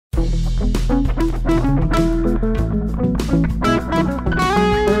All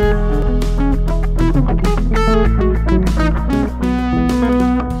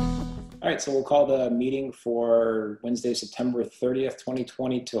right, so we'll call the meeting for Wednesday, September 30th,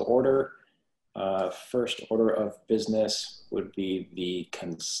 2020 to order. First order of business would be the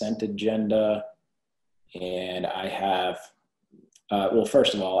consent agenda. And I have, well,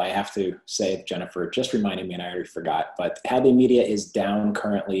 first of all, I have to say, Jennifer just reminded me, and I already forgot, but Hadley Media is down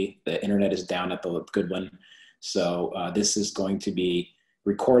currently. The internet is down at the Goodwin. So this is going to be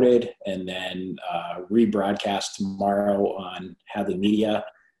recorded and then rebroadcast tomorrow on Hadley Media,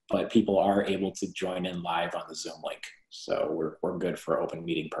 but people are able to join in live on the Zoom link. So we're good for open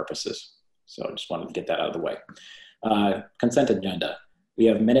meeting purposes. So I just wanted to get that out of the way. Consent agenda. We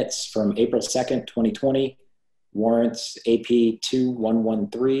have minutes from April 2nd, 2020, warrants AP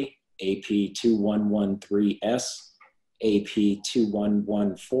 2113, AP 2113S, AP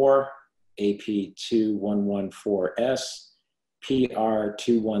 2114, AP 2114S, PR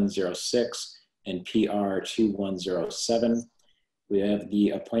 2106, and PR 2107. We have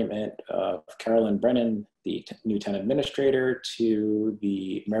the appointment of Carolyn Brennan, the new town administrator, to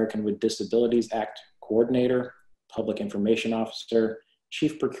the American with Disabilities Act coordinator, public information officer,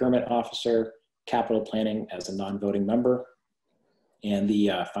 chief procurement officer, capital planning as a non-voting member, and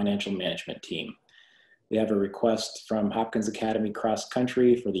the financial management team. We have a request from Hopkins Academy Cross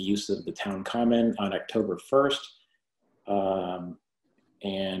Country for the use of the town common on October 1st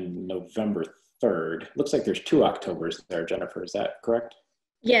and November 3rd. Looks like there's 2 Octobers there, Jennifer, is that correct?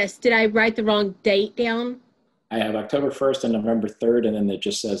 Yes, did I write the wrong date down? I have October 1st and November 3rd, and then it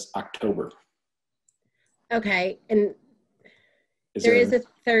just says October. Okay, and there is a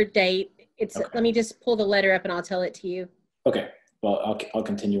 3rd date. It's okay. Let me just pull the letter up and I'll tell it to you. Okay, well, I'll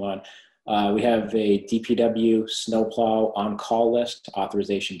continue on. We have a DPW snowplow on-call list,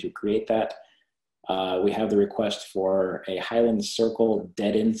 authorization to create that. We have the request for a Highland Circle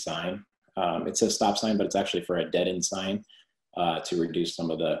dead-end sign. It says stop sign, but it's actually for a dead-end sign to reduce some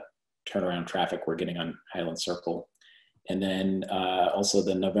of the turnaround traffic we're getting on Highland Circle. And then also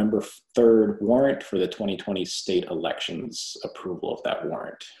the November 3rd warrant for the 2020 state elections, approval of that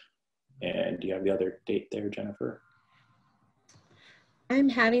warrant. And do you have the other date there, Jennifer? I'm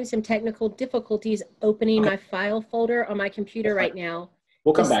having some technical difficulties opening my file folder on my computer right now.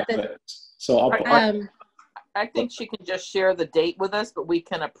 We'll come back to it. So I think she can just share the date with us, but we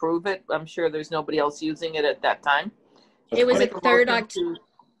can approve it. I'm sure there's nobody else using it at that time. It was a 3rd October.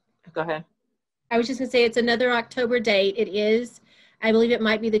 Go ahead. I was just gonna say it's another October date. It is, I believe it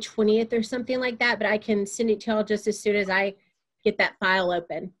might be the 20th or something like that, but I can send it to y'all just as soon as I get that file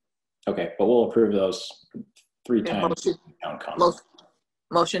open. Okay, but we'll approve those 3 times.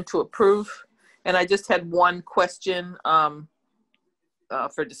 Motion to approve. And I just had one question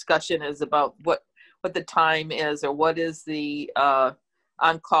for discussion is about what the time is, or what is the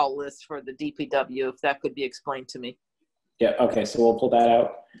on-call list for the DPW, if that could be explained to me. Yeah, okay, so we'll pull that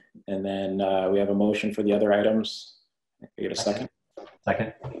out. And then we have a motion for the other items. Can I get a second?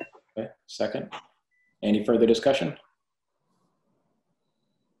 Second. Okay, second. Any further discussion?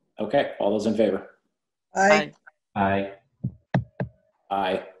 Okay, all those in favor? Aye. Aye.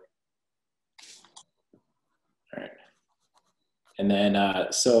 Aye. All right. And then,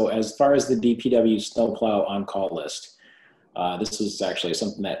 so as far as the DPW snowplow on-call list, this was actually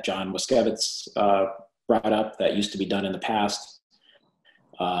something that John Waskevitz brought up that used to be done in the past.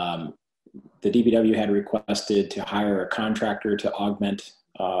 The DPW had requested to hire a contractor to augment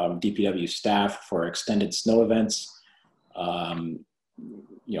DPW staff for extended snow events,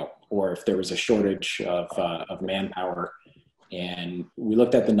 you know, or if there was a shortage of manpower. And we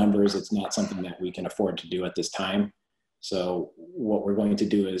looked at the numbers. It's not something that we can afford to do at this time. So what we're going to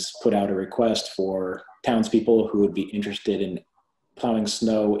do is put out a request for townspeople who would be interested in plowing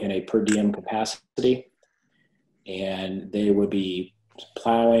snow in a per diem capacity. And they would be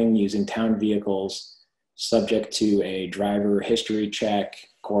plowing using town vehicles subject to a driver history check,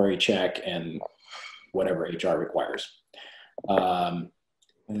 quarry check, and whatever HR requires.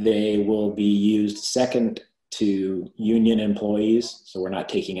 They will be used second to union employees, so we're not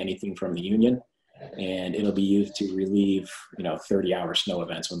taking anything from the union, and it'll be used to relieve, you know, 30-hour snow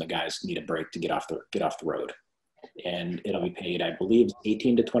events when the guys need a break to get off the road. And it'll be paid, I believe,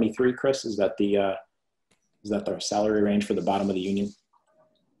 18 to 23. Chris, is that the salary range for the bottom of the union?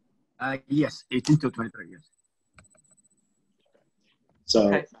 Yes, 18 to 23. Yes. So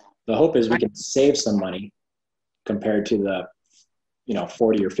okay. The hope is we can save some money compared to the, you know,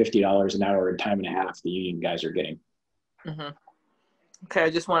 $40 or $50 an hour in time and a half the union guys are getting. Mm-hmm. Okay,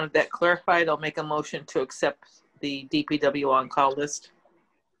 I just wanted that clarified. I'll make a motion to accept the DPW on-call list.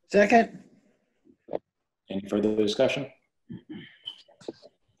 Second. Any further discussion?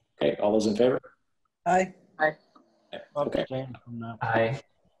 Okay, all those in favor? Aye. Aye. Okay. Abstain from that. Aye.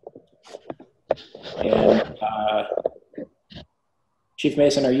 And Chief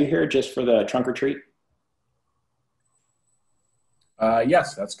Mason, are you here just for the trunk or treat?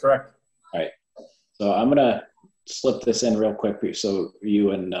 Yes, that's correct. All right. So I'm gonna slip this in real quick so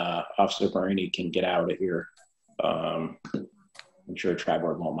you and Officer Marini can get out of here. I'm sure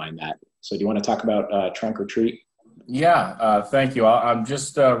Tri-Board won't mind that. So do you want to talk about trunk or treat? Yeah, thank you. I'm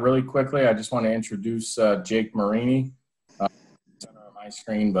just really quickly, I just want to introduce Jake Marini. He's on my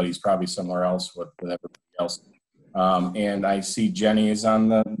screen, but he's probably somewhere else with everybody else. And I see Jenny is on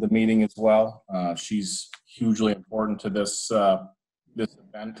the meeting as well. She's hugely important to this this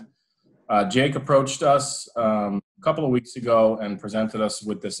event. Jake approached us a couple of weeks ago and presented us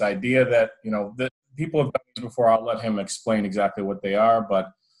with this idea that, you know, that people have done these before. I'll let him explain exactly what they are,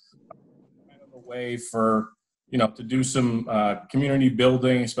 but kind of a way for, you know, to do some community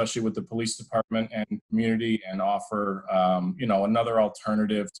building, especially with the police department and community, and offer, you know, another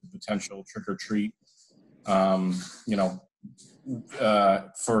alternative to potential trick or treat, you know,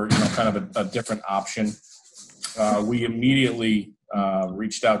 for, you know, kind of a different option. We immediately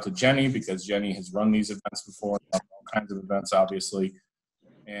reached out to Jenny because Jenny has run these events before, all kinds of events, obviously.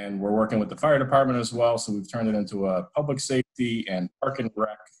 And we're working with the fire department as well. So we've turned it into a public safety and park and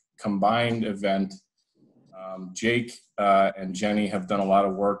rec combined event. Jake and Jenny have done a lot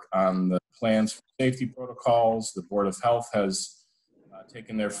of work on the plans for safety protocols. The Board of Health has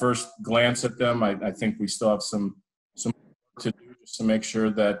taken their first glance at them. I think we still have some work to do just to make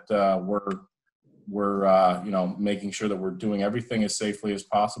sure that we're you know, making sure that we're doing everything as safely as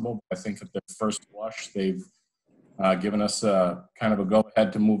possible. I think at their first blush, they've given us kind of a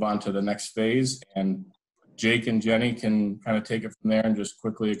go-ahead to move on to the next phase. And Jake and Jenny can kind of take it from there and just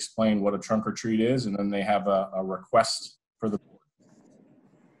quickly explain what a trunk or treat is, and then they have a request for the board.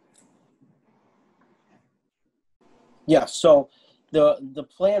 Yeah, so the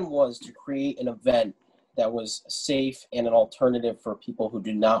plan was to create an event that was safe and an alternative for people who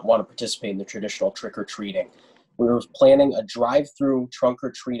do not want to participate in the traditional trick-or-treating. We were planning a drive-through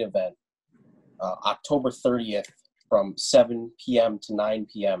trunk-or-treat event October 30th from 7 p.m. to 9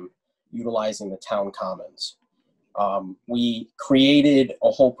 p.m. utilizing the town commons. We created a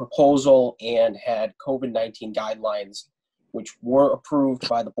whole proposal and had COVID-19 guidelines which were approved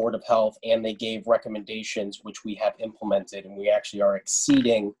by the Board of Health, and they gave recommendations which we have implemented, and we actually are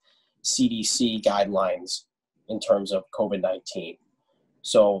exceeding CDC guidelines in terms of COVID-19.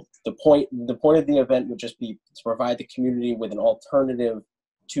 So the point of the event would just be to provide the community with an alternative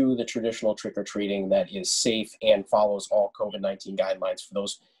to the traditional trick-or-treating that is safe and follows all COVID-19 guidelines for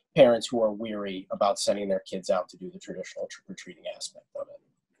those parents who are weary about sending their kids out to do the traditional trick-or-treating aspect of it.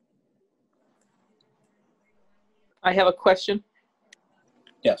 I have a question.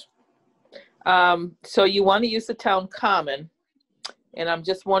 Yes. So you want to use the town common, and I'm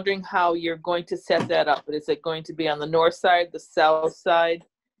just wondering how you're going to set that up. Is it going to be on the north side, the south side?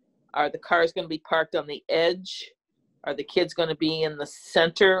 Are the cars going to be parked on the edge? Are the kids going to be in the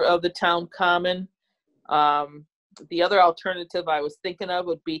center of the town common? The other alternative I was thinking of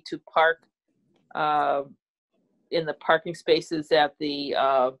would be to park in the parking spaces at the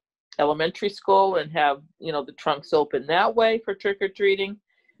elementary school and have, you know, the trunks open that way for trick-or-treating,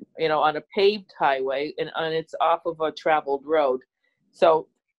 you know, on a paved highway, and it's off of a traveled road. So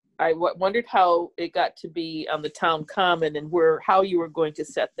I wondered how it got to be on the town common and how you were going to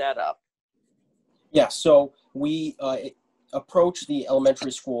set that up. Yeah, so we approached the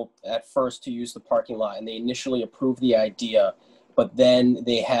elementary school at first to use the parking lot, and they initially approved the idea, but then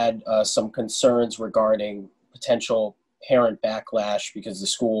they had some concerns regarding potential parent backlash because the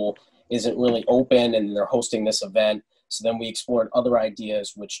school isn't really open and they're hosting this event. So then we explored other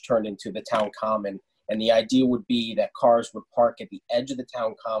ideas which turned into the town common. And the idea would be that cars would park at the edge of the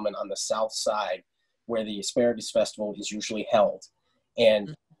town common on the south side where the Asparagus Festival is usually held.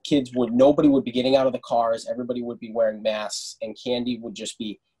 And nobody would be getting out of the cars, everybody would be wearing masks, and candy would just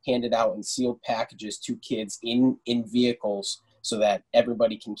be handed out in sealed packages to kids in vehicles so that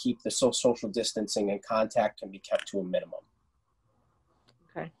everybody can keep the social distancing and contact can be kept to a minimum.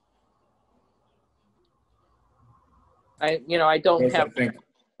 Okay. I don't have.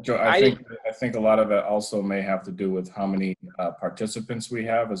 I think a lot of it also may have to do with how many participants we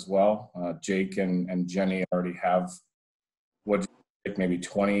have as well. Jake and Jenny already have maybe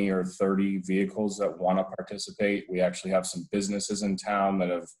 20 or 30 vehicles that want to participate. We actually have some businesses in town that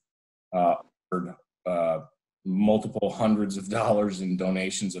have offered multiple hundreds of dollars in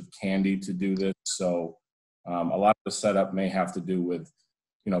donations of candy to do this. So a lot of the setup may have to do with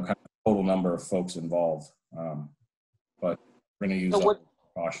kind of total number of folks involved. But we're going to use all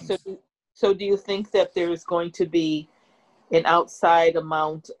precautions. So do you think that there's going to be an outside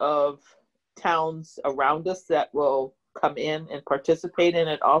amount of towns around us that will come in and participate in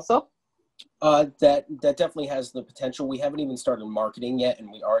it also? That definitely has the potential. We haven't even started marketing yet,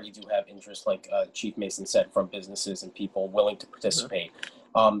 and we already do have interest, like Chief Mason said, from businesses and people willing to participate.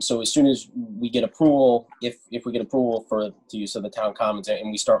 So as soon as we get approval, if we get approval for the use of the town commons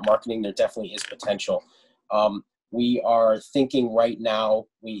and we start marketing, there definitely is potential. We are thinking right now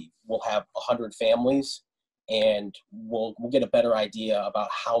we will have 100 families, and we'll get a better idea about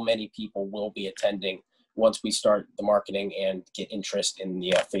how many people will be attending once we start the marketing and get interest in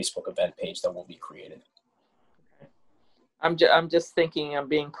the Facebook event page that will be created. I'm just thinking I'm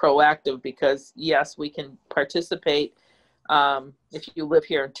being proactive because yes, we can participate if you live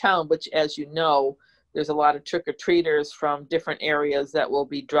here in town, which, as you know, there's a lot of trick-or-treaters from different areas that will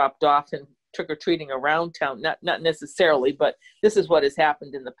be dropped off and trick-or-treating around town. Not necessarily, but this is what has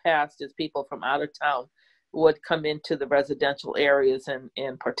happened in the past is people from out of town would come into the residential areas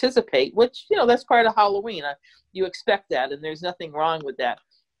and participate, which, that's part of Halloween. You expect that, and there's nothing wrong with that.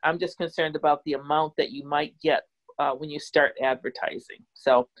 I'm just concerned about the amount that you might get when you start advertising.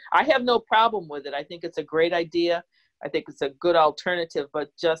 So I have no problem with it. I think it's a great idea. I think it's a good alternative, but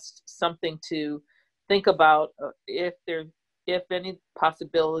just something to think about if any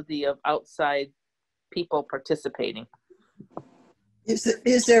possibility of outside people participating.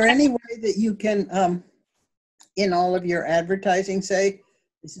 Is there any way that you can, in all of your advertising, say,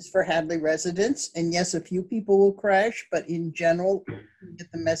 this is for Hadley residents, and yes, a few people will crash, but in general, you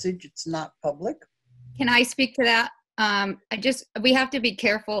get the message, it's not public? Can I speak to that? We have to be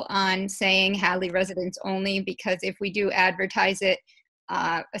careful on saying Hadley residents only, because if we do advertise it,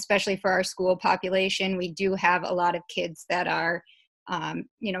 especially for our school population, we do have a lot of kids that are,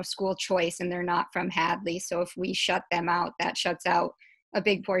 school choice, and they're not from Hadley. So if we shut them out, that shuts out a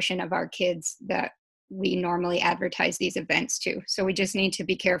big portion of our kids that we normally advertise these events to. So we just need to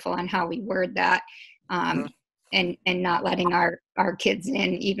be careful on how we word that, and not letting our kids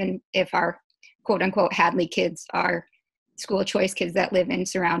in, even if our quote unquote Hadley kids are school choice kids that live in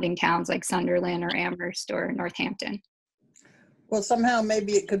surrounding towns like Sunderland or Amherst or Northampton. Well, somehow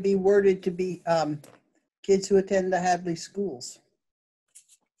maybe it could be worded to be kids who attend the Hadley schools.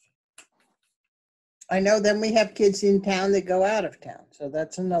 I know then we have kids in town that go out of town, so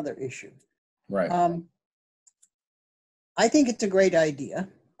that's another issue. Right. I think it's a great idea.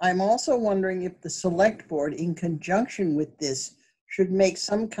 I'm also wondering if the select board, in conjunction with this, should make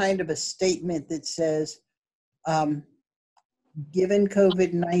some kind of a statement that says, given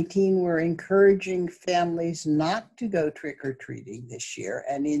COVID-19, we're encouraging families not to go trick-or-treating this year,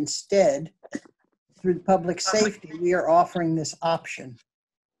 and instead, through public safety, we are offering this option.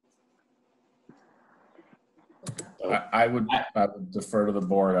 I would defer to the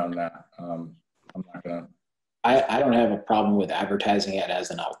board on that. I'm not gonna. I don't have a problem with advertising it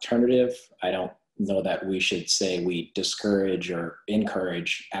as an alternative. I don't know that we should say we discourage or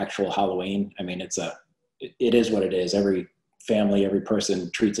encourage actual Halloween. I mean, it is what it is. Every family, every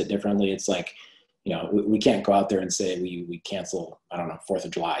person treats it differently. It's like, we can't go out there and say we cancel, 4th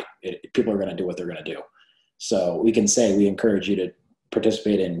of July. People are going to do what they're going to do. So we can say we encourage you to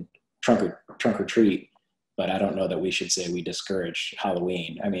participate in trunk or treat, but I don't know that we should say we discourage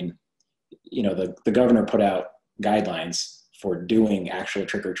Halloween. I mean, the governor put out guidelines for doing actual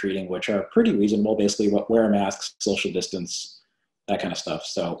trick-or-treating, which are pretty reasonable. Basically, wear a mask, social distance, that kind of stuff.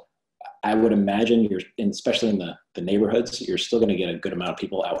 So I would imagine especially in the neighborhoods, you're still going to get a good amount of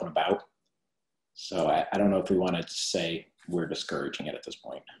people out and about. So I don't know if we want to say we're discouraging it at this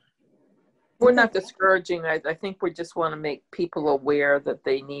point. We're not discouraging. I think we just want to make people aware that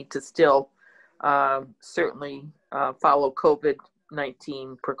they need to still certainly follow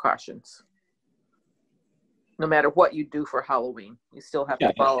COVID-19 precautions. No matter what you do for Halloween, you still have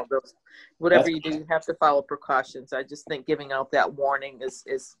to follow those. Whatever you do, you have to follow precautions. I just think giving out that warning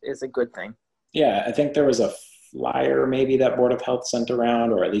is a good thing. Yeah, I think there was a flyer maybe that Board of Health sent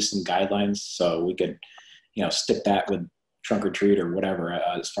around, or at least some guidelines, so we could, stick that with trunk or treat or whatever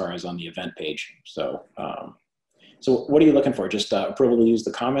as far as on the event page. So, so what are you looking for? Just approval to use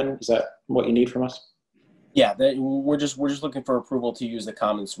the common? Is that what you need from us? Yeah, we're just looking for approval to use the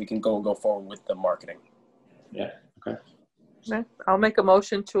commons so we can go forward with the marketing. Yeah. Okay. I'll make a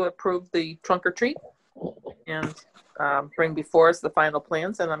motion to approve the trunk or treat and bring before us the final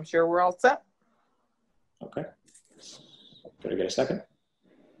plans, and I'm sure we're all set. Okay. Could I get a second?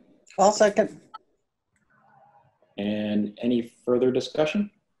 I'll second. And any further discussion?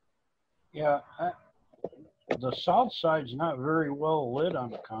 Yeah, the south side's not very well lit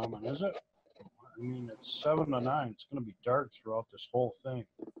on the common, is it? I mean, it's 7 to 9. It's going to be dark throughout this whole thing.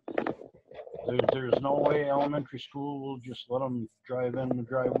 There's no way elementary school will just let them drive in the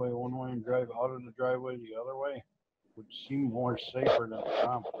driveway one way and drive out of the driveway the other way. Would seem more safer than the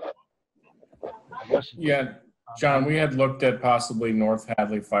common. I guess. Yeah, John, we had looked at possibly North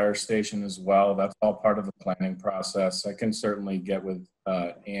Hadley Fire Station as well. That's all part of the planning process. I can certainly get with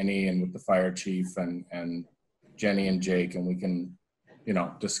Annie and with the fire chief and Jenny and Jake, and we can, you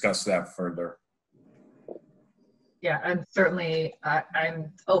know, discuss that further. Yeah, I'm certainly,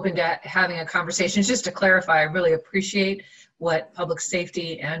 I'm open to having a conversation. Just to clarify, I really appreciate what public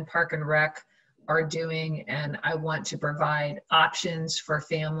safety and park and rec are doing, and I want to provide options for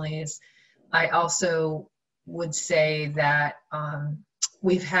families. I also would say that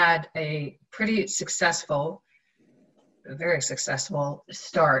we've had a pretty successful, a very successful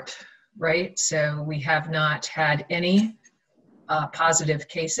start, right? So we have not had any positive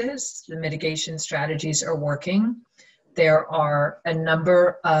cases. The mitigation strategies are working. There are a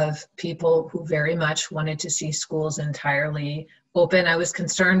number of people who very much wanted to see schools entirely open. I was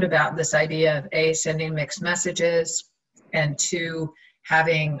concerned about this idea of A, sending mixed messages, and 2,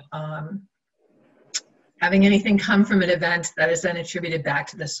 having anything come from an event that is then attributed back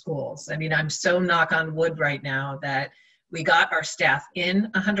to the schools. I mean, I'm so knock on wood right now that we got our staff in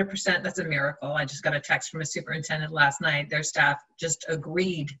 100%. That's a miracle. I just got a text from a superintendent last night. Their staff just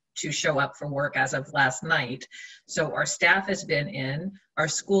agreed to show up for work as of last night. So our staff has been in, our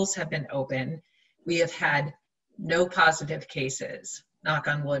schools have been open. We have had no positive cases, knock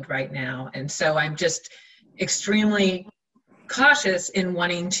on wood right now. And so I'm just extremely cautious in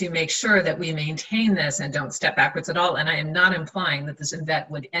wanting to make sure that we maintain this and don't step backwards at all. And I am not implying that this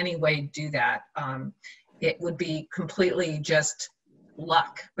event would anyway do that. It would be completely just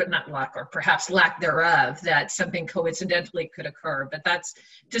luck, but not luck, or perhaps lack thereof, that something coincidentally could occur. But that's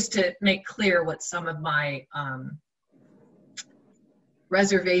just to make clear what some of my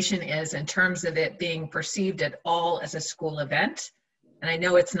reservation is in terms of it being perceived at all as a school event. And I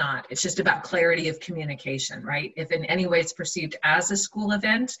know it's not. It's just about clarity of communication, right? If in any way it's perceived as a school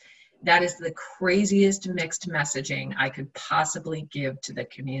event, that is the craziest mixed messaging I could possibly give to the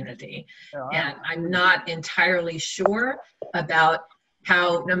community. And I'm not entirely sure about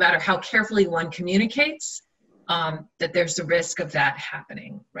how, no matter how carefully one communicates, that there's a risk of that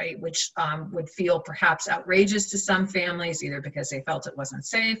happening, right? Which would feel perhaps outrageous to some families, either because they felt it wasn't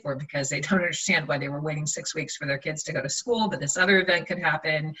safe or because they don't understand why they were waiting 6 weeks for their kids to go to school, but this other event could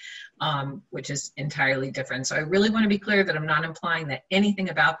happen, which is entirely different. So I really want to be clear that I'm not implying that anything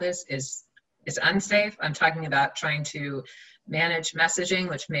about this is unsafe. I'm talking about trying to manage messaging,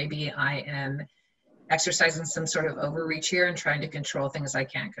 which maybe I am exercising some sort of overreach here and trying to control things I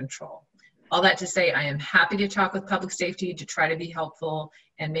can't control. All that to say, I am happy to talk with public safety to try to be helpful,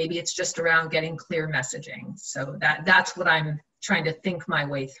 and maybe it's just around getting clear messaging. So that's what I'm trying to think my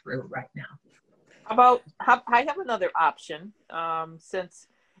way through right now. I have another option,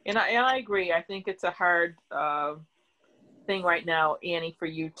 and I agree. I think it's a hard thing right now, Annie, for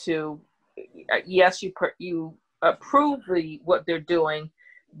you to, yes, you approve what they're doing,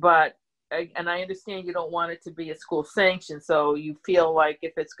 but and I understand you don't want it to be a school sanction, so you feel like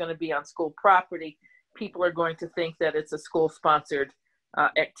if it's going to be on school property, people are going to think that it's a school-sponsored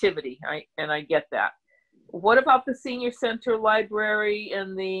activity, and I get that. What about the senior center, library,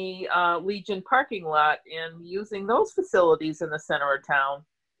 and the Legion parking lot, and using those facilities in the center of town,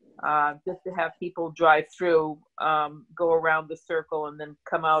 just to have people drive through, go around the circle, and then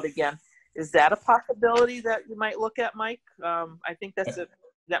come out again? Is that a possibility that you might look at, Mike? I think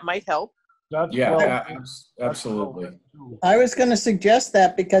that might help. Absolutely. I was going to suggest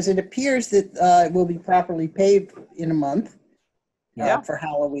that because it appears that it will be properly paved in a month for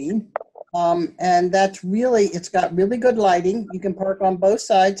Halloween. And that's really, it's got really good lighting. You can park on both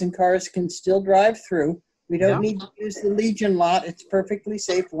sides and cars can still drive through. We don't need to use the Legion lot. It's perfectly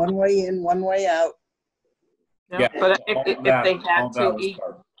safe, one way in, one way out. Yeah, but if they had to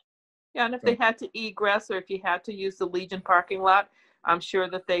and if they had to egress, or if you had to use the Legion parking lot, I'm sure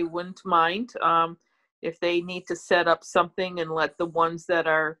that they wouldn't mind if they need to set up something and let the ones that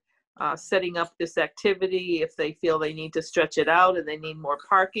are setting up this activity, if they feel they need to stretch it out and they need more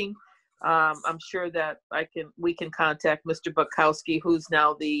parking. I'm sure that we can contact Mr. Bukowski, who's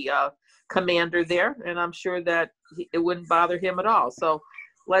now the commander there, and I'm sure that it wouldn't bother him at all. So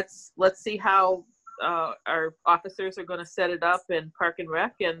let's see how our officers are going to set it up in Park and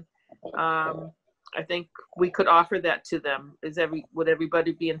Rec, and I think we could offer that to them. Would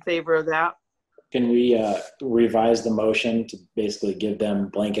everybody be in favor of that? Can we revise the motion to basically give them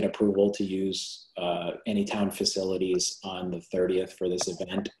blanket approval to use any town facilities on the 30th for this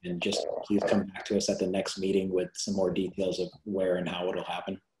event, and just please come back to us at the next meeting with some more details of where and how it'll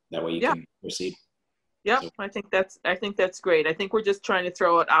happen. That way you can proceed. Yep, So, I think that's great. I think we're just trying to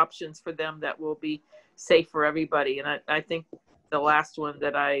throw out options for them that will be safe for everybody. And I think the last one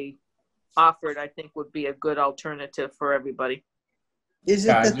that I offered, I think would be a good alternative for everybody. Is it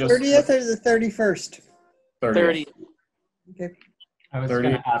the 30th or the 31st? 30th. Okay. I was going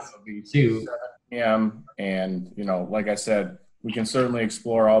to ask you too. And you know, like I said, we can certainly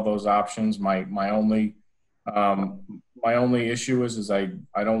explore all those options. My only issue is I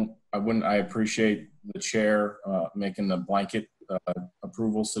appreciate the chair making the blanket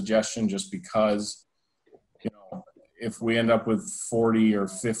approval suggestion, just because, you know, if we end up with 40 or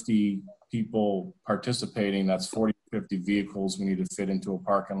 50 people participating, that's 40 or 50 vehicles we need to fit into a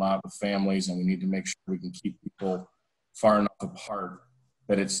parking lot with families, and we need to make sure we can keep people far enough apart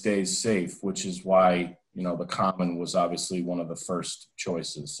that it stays safe, which is why, you know, the common was obviously one of the first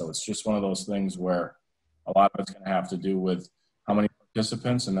choices. So it's just one of those things where a lot of it's going to have to do with how many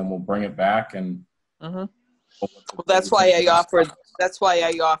participants, and then we'll bring it back. And well, that's why I offered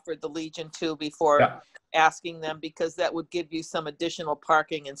the Legion too before asking them, because that would give you some additional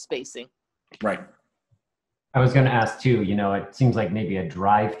parking and spacing. Right. I was going to ask too, you know, it seems like maybe a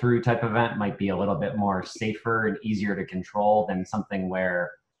drive-through type event might be a little bit more safer and easier to control than something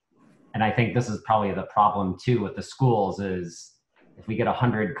where, and I think this is probably the problem too with the schools, is if we get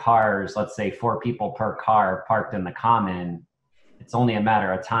 100 cars, let's say 4 people per car parked in the common, it's only a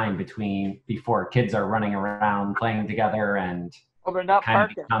matter of time before kids are running around playing together, and they're not kind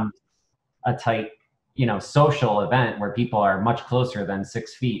parking. of becomes a tight, you know, social event where people are much closer than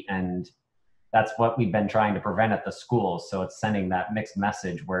 6 feet. And that's what we've been trying to prevent at the schools. So it's sending that mixed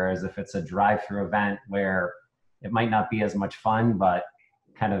message. Whereas if it's a drive-through event where it might not be as much fun, but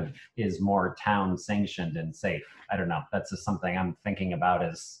kind of is more town sanctioned and safe. I don't know. That's just something I'm thinking about,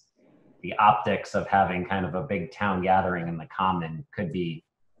 is the optics of having kind of a big town gathering in the common could be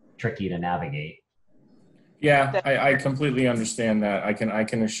tricky to navigate. Yeah, I completely understand that. I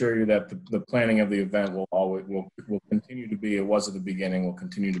can assure you that the planning of the event will continue to be, it was at the beginning, will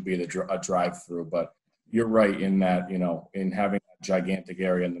continue to be a drive-through. But you're right in that, you know, in having a gigantic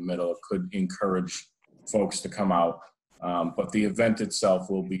area in the middle, it could encourage folks to come out. But the event itself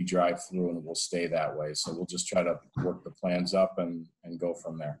will be drive-through, and it will stay that way. So we'll just try to work the plans up and go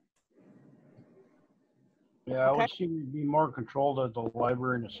from there. Yeah, I would see it be more controlled at the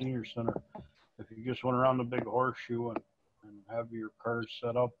library and the senior center. If you just went around the big horseshoe and have your cars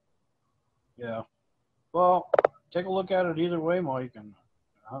set up. Yeah. Well, take a look at it either way, Mike, and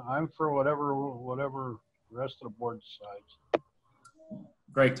I'm for whatever the rest of the board decides.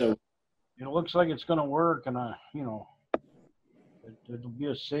 Great. So it looks like it's going to work, and you know, it'll be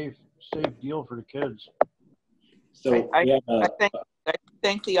a safe deal for the kids. So I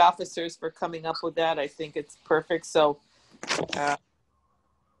thank the officers for coming up with that. I think it's perfect. So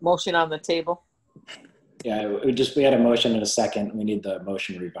motion on the table. Yeah, we had a motion and a second. We need the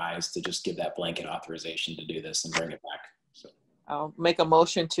motion revised to just give that blanket authorization to do this and bring it back. So I'll make a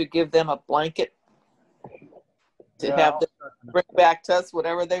motion to give them a blanket to have them bring back to us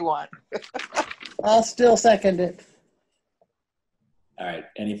whatever they want. I'll still second it. All right.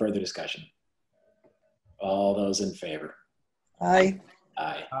 Any further discussion? All those in favor? Aye.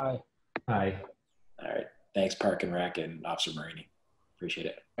 Aye. Aye. Aye. All right. Thanks, Park and Rec and Officer Marini. Appreciate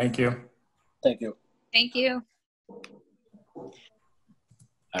it. thank you. Thank you. Thank you. All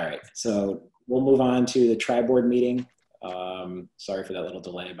right. So we'll move on to the tri-board meeting. Sorry for that little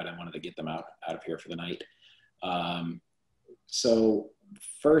delay, but I wanted to get them out of here for the night. So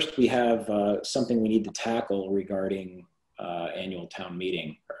first we have something we need to tackle regarding annual town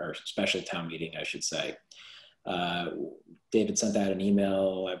meeting, or special town meeting, I should say. David sent out an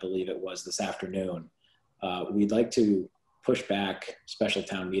email, I believe it was this afternoon. We'd like to push back special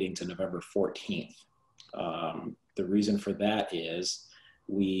town meeting to November 14th. The reason for that is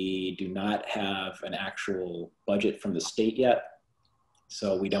we do not have an actual budget from the state yet.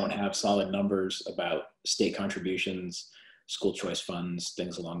 So we don't have solid numbers about state contributions, school choice funds,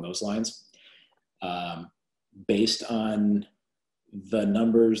 things along those lines. Based on the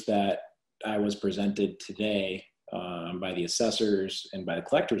numbers that I was presented today by the assessors and by the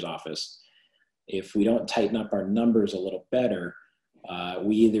collector's office, if we don't tighten up our numbers a little better,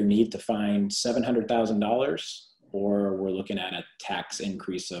 we either need to find $700,000 or we're looking at a tax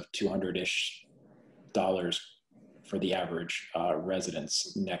increase of $200-ish for the average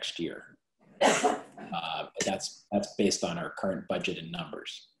residents next year. That's based on our current budget and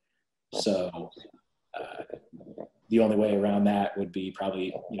numbers. So the only way around that would be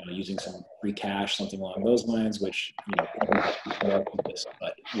probably, using some free cash, something along those lines, which, but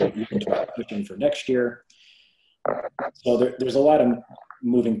we're into our pushing for next year. So there's a lot of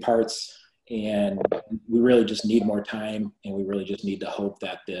moving parts, and we really just need more time, and we really just need to hope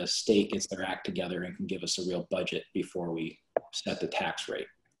that the state gets their act together and can give us a real budget before we set the tax rate.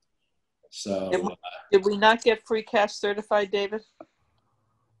 So did we not get free cash certified, David?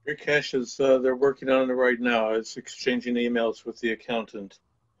 Free cash is, they're working on it right now. It's exchanging emails with the accountant.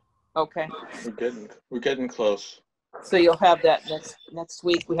 Okay. We're getting close. So you'll have that next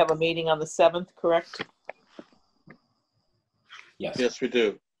week. We have a meeting on the 7th, correct? Yes. Yes, we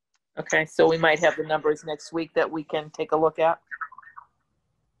do. Okay, so we might have the numbers next week that we can take a look at.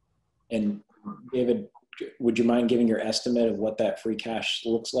 And David, would you mind giving your estimate of what that free cash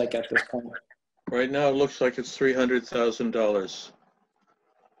looks like at this point? Right now, it looks like it's $300,000.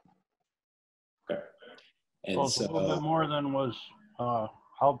 Okay. And so it's a little bit more than was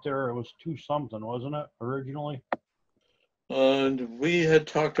out there. It was 2 something, wasn't it, originally? And we had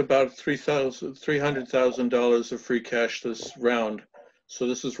talked about $300,000 of free cash this round. So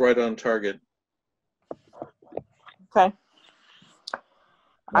this is right on target. Okay.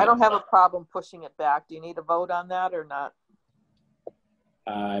 I don't have a problem pushing it back. Do you need a vote on that or not?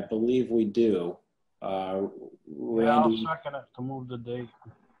 I believe we do. Randy? Yeah, I'll second it to move the date.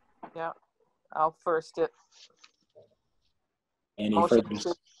 Yeah, I'll first it. Any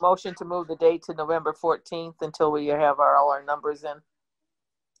motion to move the date to November 14th until we have all our numbers in.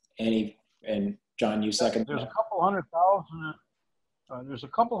 And John, you second. There's a couple hundred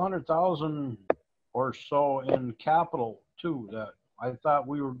thousand or so in capital too that I thought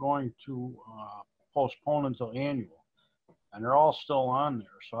we were going to postpone until annual, and they're all still on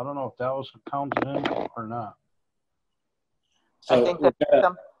there. So I don't know if that was counted in or not. So I think that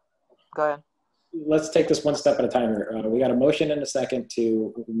go ahead. Let's take this one step at a time here. We got a motion and a second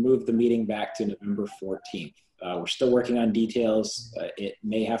to move the meeting back to November 14th. We're still working on details. It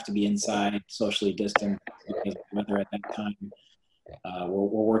may have to be inside, socially distant, because of the weather at that time.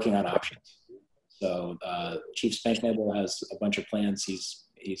 We're working on options. So Chief Spanknebel has a bunch of plans he's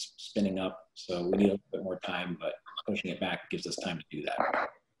spinning up. So we need a little bit more time, but pushing it back gives us time to do that.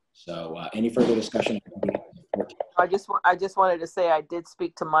 So any further discussion? I just wanted to say I did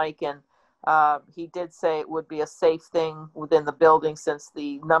speak to Mike, and he did say it would be a safe thing within the building since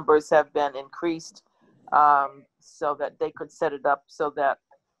the numbers have been increased, so that they could set it up so that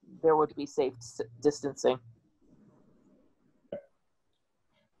there would be safe distancing.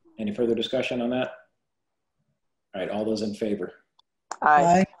 Any further discussion on that? All right, all those in favor?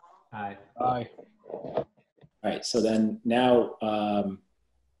 Aye. Aye. Aye. All right, so then now,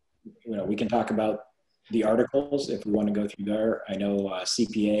 we can talk about the articles if we want to go through there. I know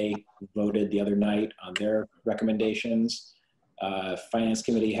CPA voted the other night on their recommendations. Finance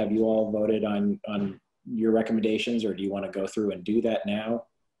Committee, have you all voted on your recommendations, or do you want to go through and do that now?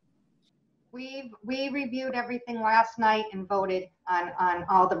 We reviewed everything last night and voted on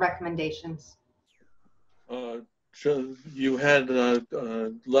all the recommendations. You had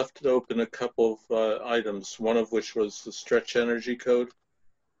left open a couple of items, one of which was the stretch energy code.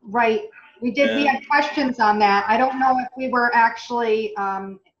 Right. We had questions on that. I don't know if we were actually,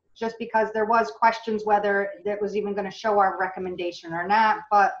 just because there was questions whether it was even going to show our recommendation or not,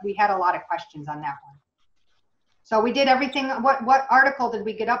 but we had a lot of questions on that one. So we did everything. What article did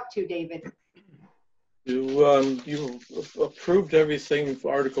we get up to, David? You approved everything,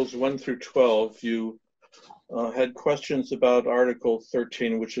 Articles 1 through 12. You had questions about Article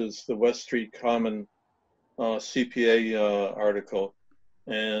 13, which is the West Street Common CPA article.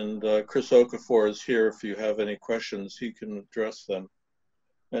 And Chris Okafor is here. If you have any questions, he can address them.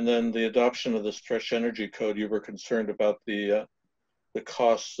 And then the adoption of the stretch energy code, you were concerned about the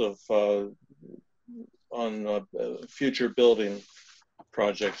costs of on future building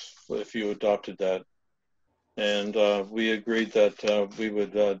projects if you adopted that. And we agreed that we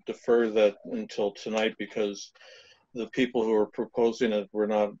would defer that until tonight because the people who were proposing it were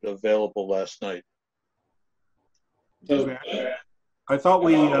not available last night. So, I thought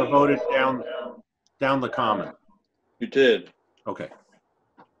we voted down the common. You did. Okay.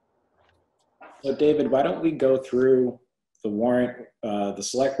 So David, why don't we go through the warrant? The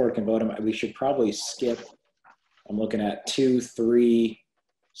select board can vote them. We should probably skip. I'm looking at 2, 3,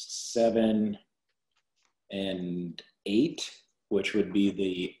 7, and 8, which would be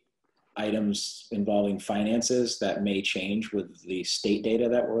the items involving finances that may change with the state data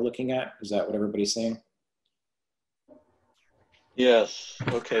that we're looking at. Is that what everybody's saying? Yes.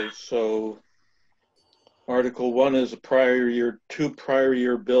 Okay. So Article 1 is two prior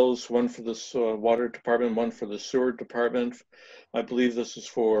year bills, one for the water department, one for the sewer department. I believe this is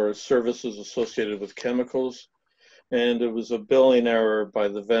for services associated with chemicals. And it was a billing error by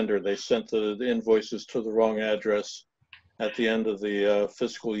the vendor. They sent the invoices to the wrong address at the end of the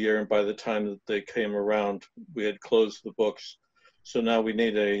fiscal year. And by the time that they came around, we had closed the books. So now we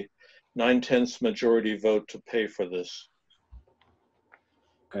need a 9/10 majority vote to pay for this.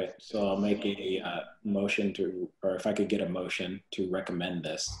 Okay, so I'll make a motion to, or if I could get a motion to recommend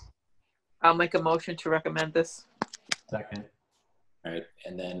this. I'll make a motion to recommend this. Second. All right,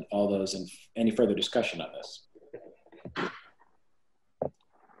 and then all those in, any further discussion on this?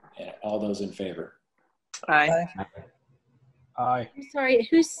 And all those in favor? Aye. Aye. I'm sorry,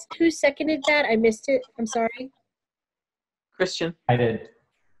 who seconded that? I missed it. I'm sorry. Christian. I did.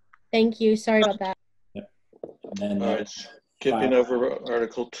 Thank you. Sorry about that. And then All right, skipping over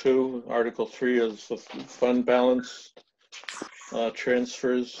Article 2. Article 3 is the fund balance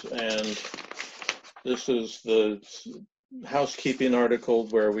transfers, and this is the housekeeping article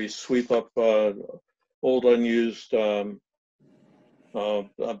where we sweep up old unused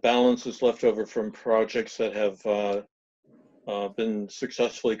balances left over from projects that have been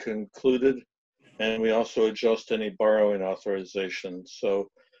successfully concluded, and we also adjust any borrowing authorization.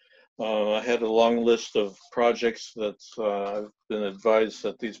 So I had a long list of projects that I've been advised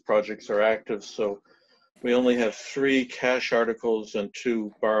that these projects are active. So we only have 3 cash articles and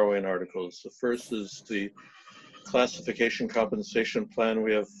 2 borrowing articles. The first is the classification compensation plan.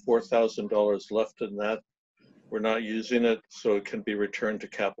 We have $4,000 left in that. We're not using it, so it can be returned to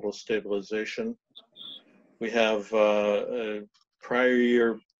capital stabilization. We have a prior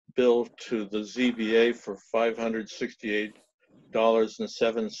year bill to the ZBA for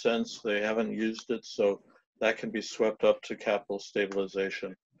 $568.07. They haven't used it, so that can be swept up to capital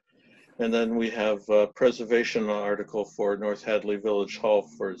stabilization. And then we have a preservation article for North Hadley Village Hall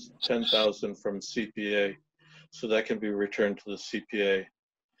for $10,000 from CPA, so that can be returned to the CPA.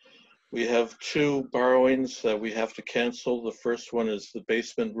 We have 2 borrowings that we have to cancel. The first one is the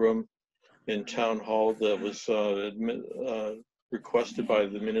basement room in Town Hall that was requested by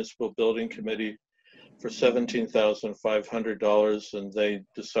the Municipal Building Committee for $17,500, and they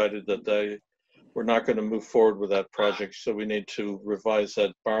decided that they were not going to move forward with that project, so we need to revise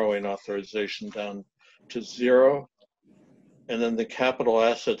that borrowing authorization down to 0. And then the capital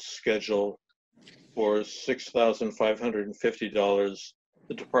assets schedule for $6,550.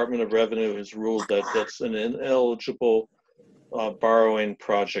 The Department of Revenue has ruled that that's an ineligible borrowing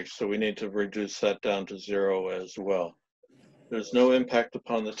project, so we need to reduce that down to 0 as well. There's no impact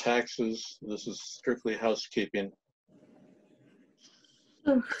upon the taxes. This is strictly housekeeping.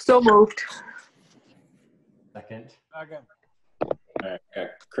 So moved. Second. Second. all right, got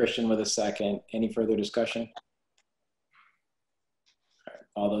Christian with a second. Any further discussion? All right,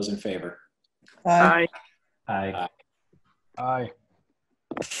 all those in favor? Aye. Aye. Aye.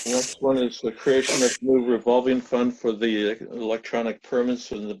 The next one is the creation of new revolving fund for the electronic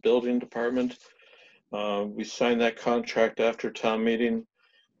permits in the building department. We signed that contract after town meeting.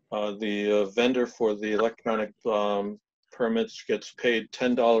 The vendor for the electronic permits gets paid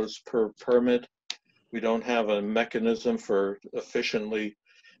 $10 per permit. We don't have a mechanism for efficiently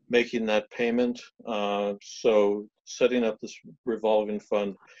making that payment. So setting up this revolving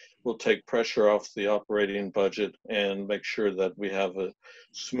fund will take pressure off the operating budget and make sure that we have a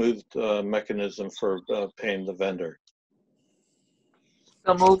smooth mechanism for paying the vendor.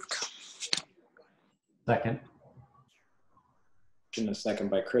 So moved. Second. A second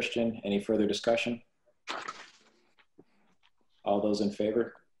by Christian. Any further discussion? All those in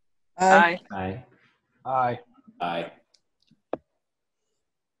favor? Aye. Aye. Aye. Aye.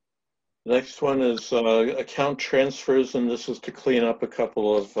 The next one is account transfers, and this is to clean up a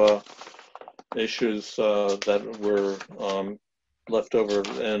couple of issues that were left over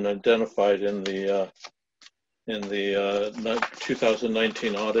and identified in the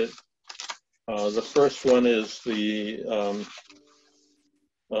 2019 audit. The first one is the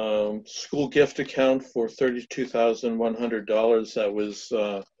school gift account for $32,100 that was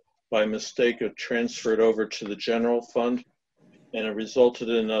by mistake transferred over to the general fund, and it resulted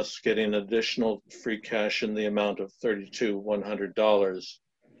in us getting additional free cash in the amount of $32,100.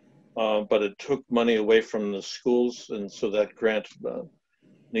 But it took money away from the schools, and so that grant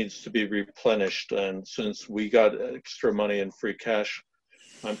needs to be replenished. And since we got extra money in free cash,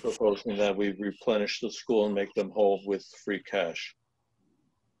 I'm proposing that we replenish the school and make them whole with free cash.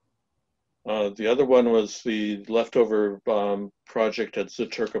 The other one was the leftover project at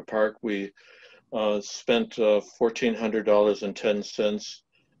Zaturka Park. We spent $1,400.10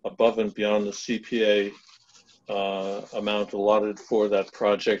 above and beyond the CPA amount allotted for that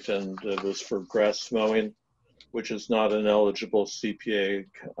project, and it was for grass mowing, which is not an eligible CPA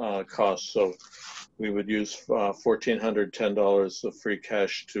cost. So we would use $1,410 of free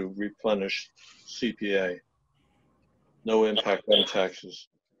cash to replenish CPA. No impact on taxes.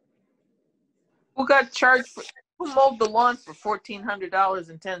 Who got charged for, who mowed the lawn for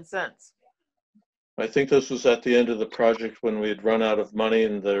 $1,400.10? I think this was at the end of the project when we had run out of money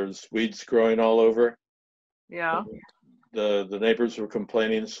and there's weeds growing all over. Yeah. The neighbors were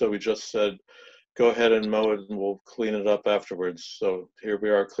complaining, so we just said, go ahead and mow it and we'll clean it up afterwards. So here we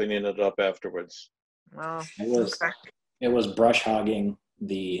are cleaning it up afterwards. Oh, It was brush hogging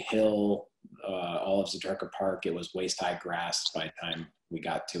the hill, all of Zadruka Park. It was waist high grass by the time we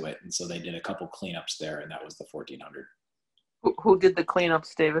got to it. And so they did a couple cleanups there, and that was the 1,400. Who did the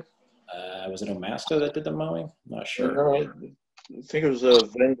cleanups, David? Was it Omasto that did the mowing? Not sure. No, I think it was a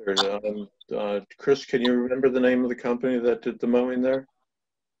vendor. Chris, can you remember the name of the company that did the mowing there?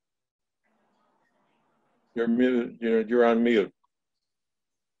 You're mute. You're on mute.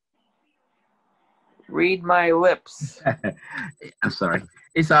 Read my lips. I'm sorry.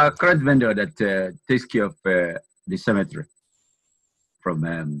 It's our current vendor that takes care of the cemetery from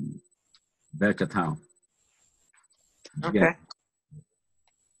Berka Town. Okay. Yeah.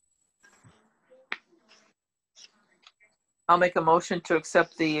 I'll make a motion to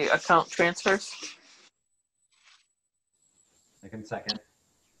accept the account transfers. I can second.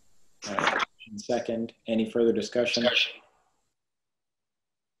 All right. Second. Any further discussion?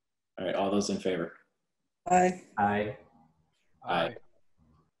 All right. All those in favor? Aye. Aye. Aye.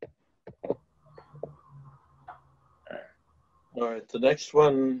 All right. The next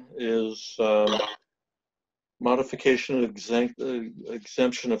one is modification of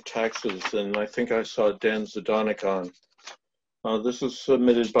exemption of taxes, and I think I saw Dan Zdonik on. This is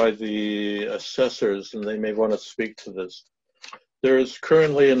submitted by the assessors, and they may want to speak to this. There is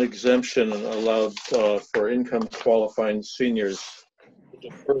currently an exemption allowed for income qualifying seniors to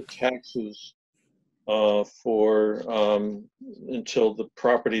defer taxes for until the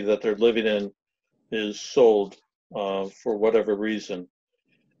property that they're living in is sold for whatever reason.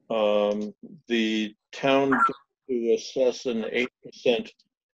 The town to assess an 8%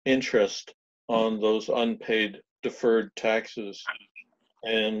 interest on those unpaid deferred taxes.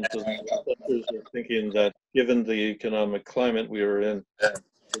 And the assessors are thinking that given the economic climate we are in,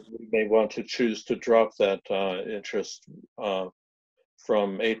 we may want to choose to drop that interest from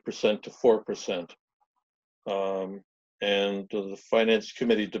 8% to 4%. And the Finance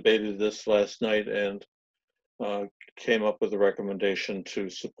Committee debated this last night and came up with a recommendation to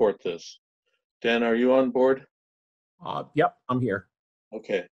support this. Dan, are you on board? Yep, I'm here.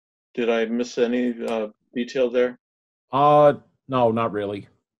 Okay. Did I miss any detail there? No, not really.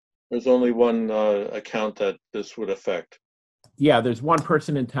 There's only one account that this would affect. Yeah, there's one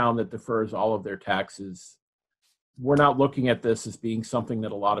person in town that defers all of their taxes. We're not looking at this as being something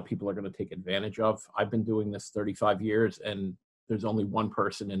that a lot of people are going to take advantage of. I've been doing this 35 years, and there's only one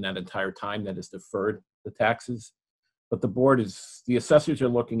person in that entire time that has deferred the taxes. But the assessors are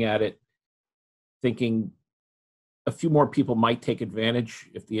looking at it thinking a few more people might take advantage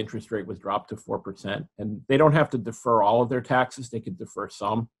if the interest rate was dropped to 4%. And they don't have to defer all of their taxes. They could defer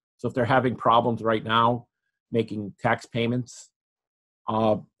some. So if they're having problems right now making tax payments,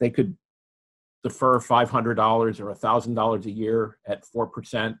 they could defer $500 or $1,000 a year at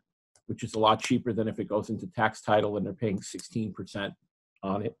 4%, which is a lot cheaper than if it goes into tax title and they're paying 16%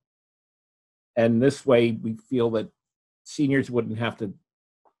 on it. And this way, we feel that seniors wouldn't have to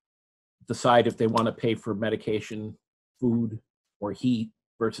decide if they want to pay for medication, food, or heat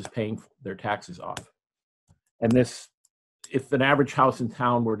versus paying their taxes off. And this, if an average house in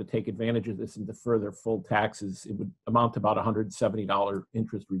town were to take advantage of this and defer their full taxes, it would amount to about $170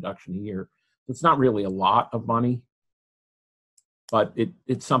 interest reduction a year. It's not really a lot of money, but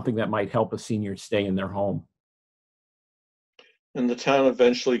it's something that might help a senior stay in their home. And the town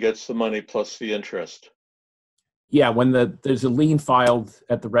eventually gets the money plus the interest. Yeah, when there's a lien filed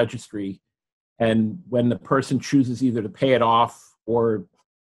at the registry, and when the person chooses either to pay it off or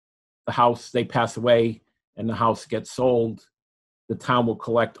the house, they pass away and the house gets sold, the town will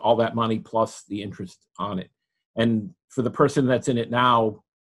collect all that money plus the interest on it. And for the person that's in it now,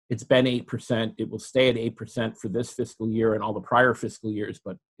 it's been 8%. It will stay at 8% for this fiscal year and all the prior fiscal years.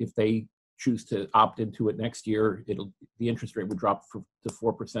 But if they choose to opt into it next year, the interest rate would drop to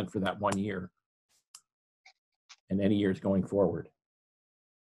 4% for that 1 year. And any years going forward.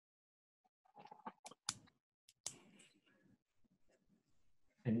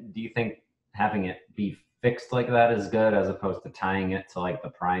 And do you think having it be fixed like that is good as opposed to tying it to like the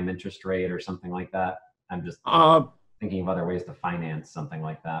prime interest rate or something like that? I'm just thinking of other ways to finance something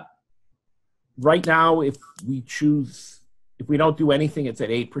like that. Right now, if we don't do anything, it's at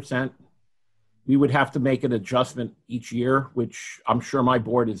 8%. We would have to make an adjustment each year, which I'm sure my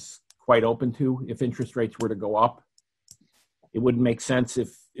board is quite open to if interest rates were to go up. It wouldn't make sense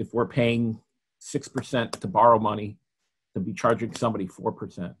if we're paying 6% to borrow money to be charging somebody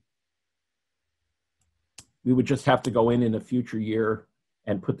 4%. We would just have to go in a future year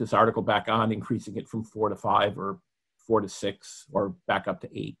and put this article back on, increasing it from 4 to 5 or 4 to 6 or back up to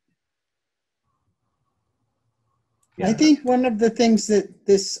 8. I think one of the things that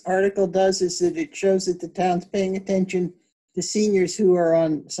this article does is that it shows that the town's paying attention to seniors who are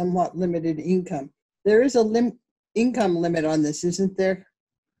on somewhat limited income. There is a income limit on this, isn't there,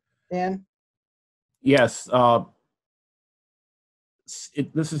 Dan? Yes.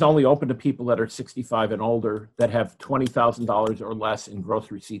 This is only open to people that are 65 and older that have $20,000 or less in gross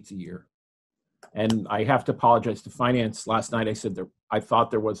receipts a year. And I have to apologize to finance. Last night I said I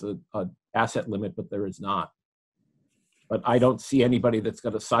thought there was a asset limit, but there is not. But I don't see anybody that's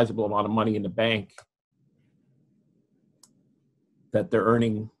got a sizable amount of money in the bank that they're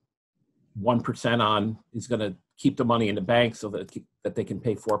earning 1% on is going to keep the money in the bank so that they can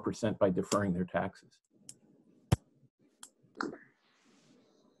pay 4% by deferring their taxes.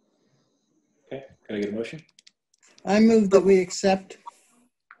 Okay, can I get a motion? I move that we accept.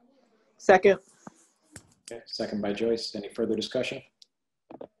 Second. Okay, second by Joyce. Any further discussion?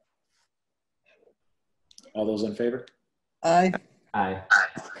 All those in favor? Aye. Aye.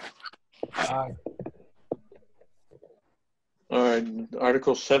 Aye. All right,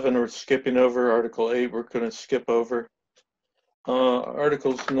 Article 7 we're skipping over. Article 8 we're going to skip over.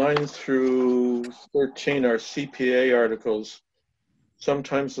 Articles 9 through 13 are CPA articles.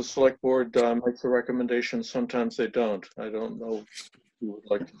 Sometimes the select board makes a recommendation, sometimes they don't. I don't know if you would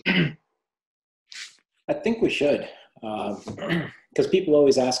like to. I think we should, because people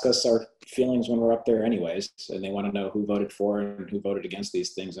always ask us our feelings when we're up there anyways, and they want to know who voted for and who voted against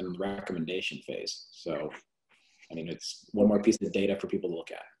these things in the recommendation phase. So, I mean, it's one more piece of data for people to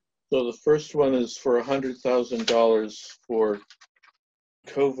look at. So the first one is for $100,000 for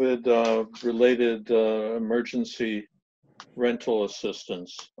COVID-related emergency rental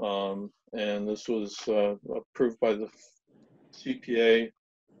assistance. And this was approved by the CPA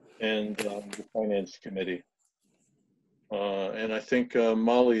and the Finance Committee. And I think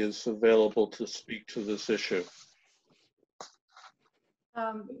Molly is available to speak to this issue.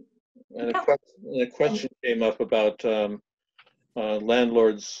 And a question came up about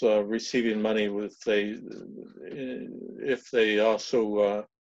landlords receiving money if they also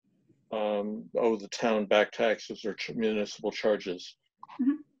owe the town back taxes or municipal charges.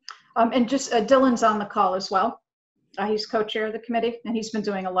 Mm-hmm. And just Dylan's on the call as well. He's co-chair of the committee, and he's been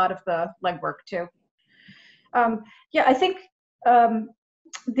doing a lot of the legwork too. Yeah, I think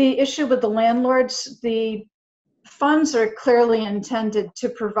the issue with the landlords, the funds are clearly intended to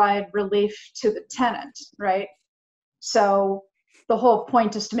provide relief to the tenant, right? So the whole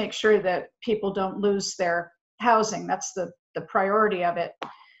point is to make sure that people don't lose their housing. That's the priority of it.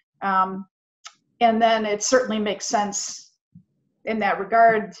 And then it certainly makes sense in that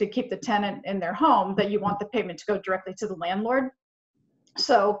regard to keep the tenant in their home, that you want the payment to go directly to the landlord.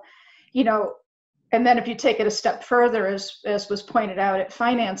 So, you know, and then if you take it a step further, as was pointed out at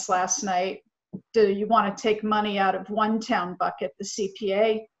finance last night, do you want to take money out of one town bucket, the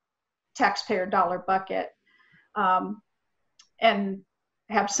CPA taxpayer dollar bucket, and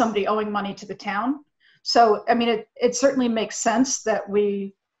have somebody owing money to the town? So, I mean, it certainly makes sense that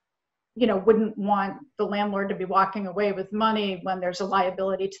we, you know, wouldn't want the landlord to be walking away with money when there's a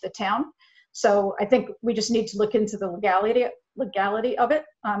liability to the town. So I think we just need to look into the legality of it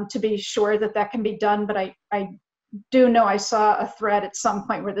to be sure that that can be done. But I do know I saw a thread at some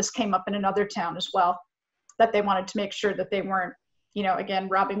point where this came up in another town as well, that they wanted to make sure that they weren't, you know, again,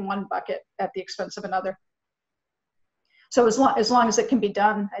 robbing one bucket at the expense of another. So as long as it can be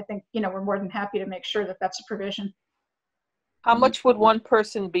done, I think, you know, we're more than happy to make sure that that's a provision. How much would one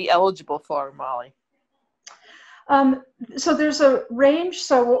person be eligible for, Molly? So there's a range.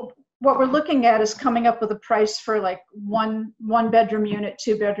 So what we're looking at is coming up with a price for like one bedroom unit,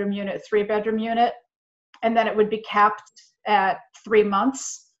 2-bedroom unit, 3-bedroom unit, and then it would be capped at 3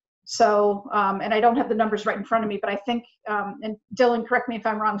 months. So, and I don't have the numbers right in front of me, but I think, and Dylan, correct me if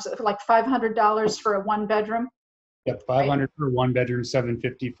I'm wrong, so like $500 for a 1-bedroom. Yep, 500 for a 1-bedroom,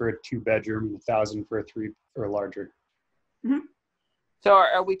 750 for a 2-bedroom, 1,000 for a 3 or larger. Mm-hmm. So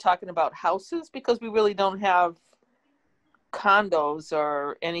are we talking about houses? Because we really don't have condos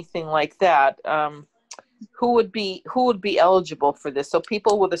or anything like that. who would be eligible for this? So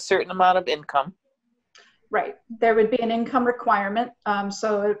people with a certain amount of income. Right. There would be an income requirement.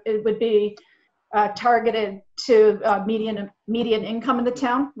 So it would be targeted to median income in the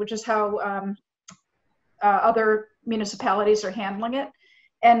town, which is how other municipalities are handling it.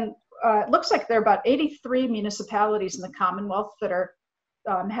 And it looks like there are about 83 municipalities in the Commonwealth that are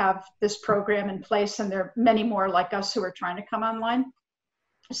have this program in place, and there are many more like us who are trying to come online.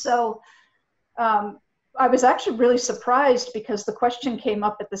 So I was actually really surprised because the question came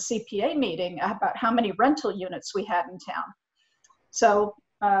up at the CPA meeting about how many rental units we had in town. So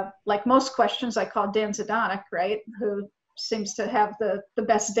like most questions, I called Dan Zadanek, right, who seems to have the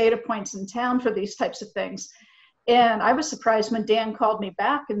best data points in town for these types of things. And I was surprised when Dan called me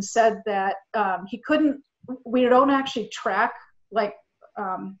back and said that we don't actually track like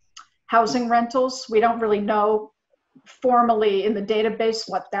housing rentals. We don't really know formally in the database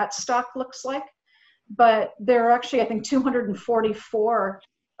what that stock looks like. But there are actually, I think, 244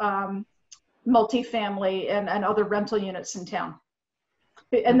 multifamily and other rental units in town.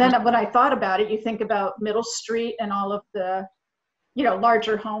 And then when I thought about it, you think about Middle Street and all of the,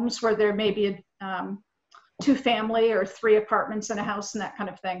 larger homes where there may be a 2-family or 3 apartments in a house and that kind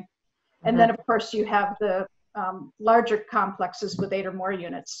of thing. And then, of course, you have the larger complexes with 8 or more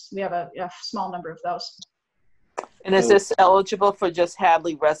units. We have a small number of those. And is this eligible for just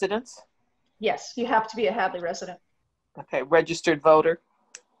Hadley residents? Yes, you have to be a Hadley resident. Okay, registered voter.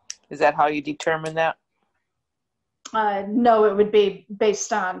 Is that how you determine that? No, it would be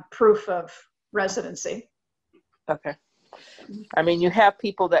based on proof of residency. Okay. I mean, you have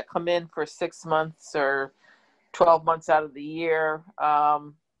people that come in for 6 months or 12 months out of the year.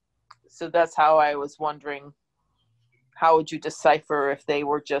 So that's how I was wondering, how would you decipher if they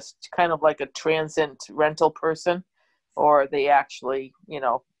were just kind of like a transient rental person, or they actually,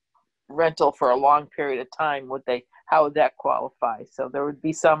 rental for a long period of time? How would that qualify? So there would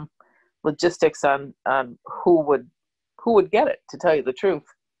be some logistics on who would get it, to tell you the truth.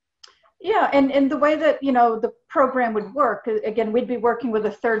 Yeah, and the way that the program would work, again, we'd be working with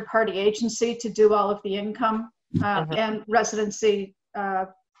a third-party agency to do all of the income and residency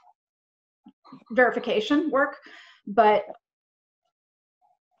verification work. But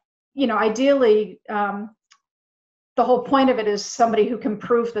ideally, the whole point of it is somebody who can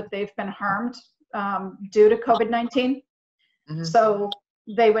prove that they've been harmed due to COVID-19. So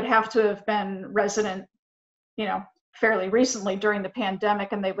they would have to have been resident, fairly recently during the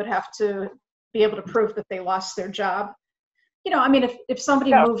pandemic, and they would have to be able to prove that they lost their job. I mean, if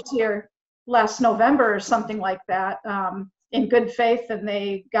somebody moved here last November or something like that, in good faith, and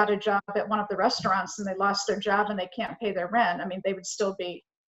they got a job at one of the restaurants and they lost their job and they can't pay their rent, I mean, they would still be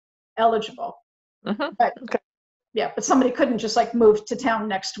eligible. But yeah, but somebody couldn't just like move to town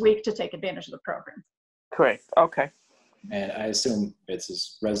next week to take advantage of the program. Correct. Okay. And I assume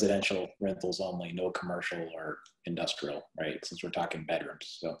it's residential rentals only, no commercial or industrial, right? Since we're talking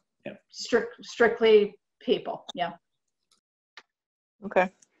bedrooms, so yeah. Strictly people, yeah. Okay.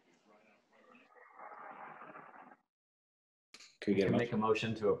 Could you make a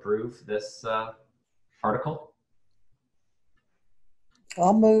motion to approve this article?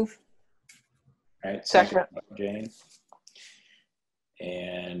 I'll move. All right, second, Jane.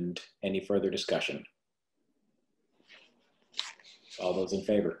 And any further discussion? All those in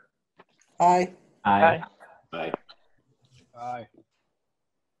favor? Aye. Aye. Aye. Aye.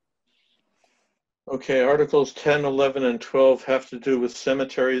 Okay, Articles 10, 11, and 12 have to do with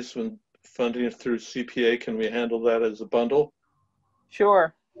cemeteries when funding it through CPA. Can we handle that as a bundle?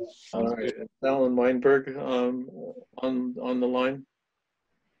 Sure. All right, Alan Weinberg on the line.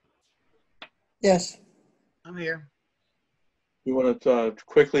 Yes. I'm here. You want to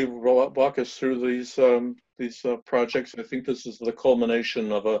quickly walk us through these projects? I think this is the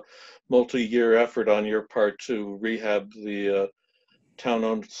culmination of a multi-year effort on your part to rehab the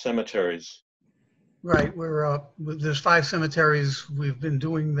town-owned cemeteries. Right. There's 5 cemeteries. We've been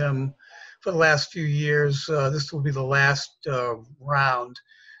doing them for the last few years. This will be the last round.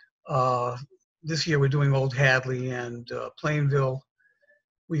 This year we're doing Old Hadley and Plainville.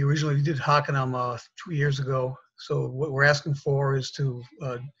 We originally did Hockenham 2 years ago. So what we're asking for is to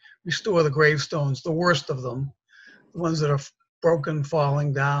restore the gravestones, the worst of them, the ones that are broken,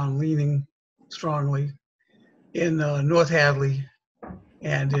 falling down, leaning strongly, in North Hadley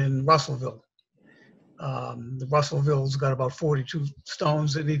and in Russellville. The Russellville's got about 42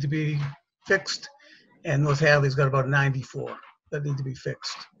 stones that need to be fixed, and North Hadley's got about 94 that need to be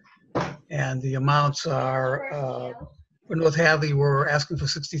fixed. And the amounts are, for North Hadley, we're asking for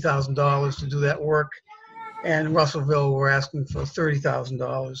 $60,000 to do that work. And in Russellville, we're asking for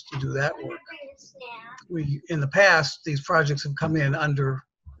 $30,000 to do that work. in the past, these projects have come in under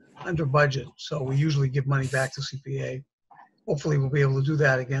budget, so we usually give money back to CPA. Hopefully we'll be able to do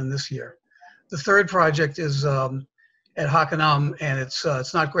that again this year. The third project is at Hockanum, and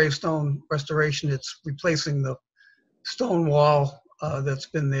it's not gravestone restoration, it's replacing the stone wall that's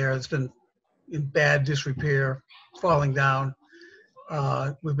been there. It's been in bad disrepair, falling down.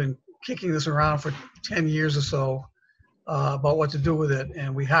 We've been kicking this around for 10 years or so about what to do with it,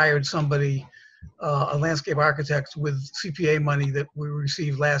 and we hired somebody, a landscape architect with CPA money that we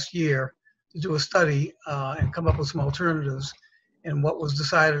received last year to do a study and come up with some alternatives. And what was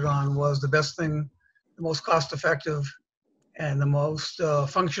decided on was the best thing, the most cost-effective, and the most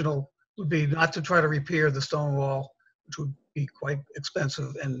functional would be not to try to repair the stone wall, which would be quite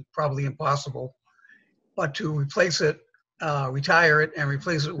expensive and probably impossible, but to replace it, retire it, and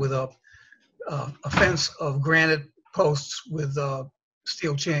replace it with a fence of granite posts with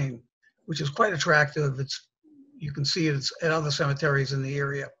steel chain, which is quite attractive. You can see it at other cemeteries in the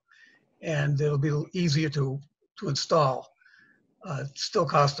area, and it'll be easier to install. It still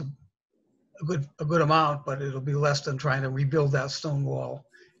costs a good amount, but it'll be less than trying to rebuild that stone wall.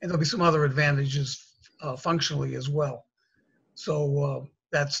 And there'll be some other advantages functionally as well. So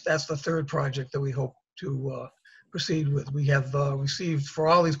that's the third project that we hope to proceed with. We have received, for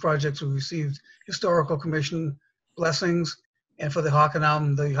all these projects, we received Historical Commission blessings, and for the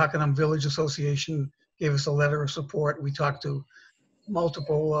Hockanum Village Association gave us a letter of support. We talked to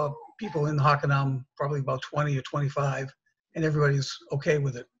multiple people in Hockanum, probably about 20 or 25, and everybody's okay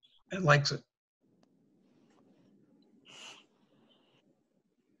with it and likes it.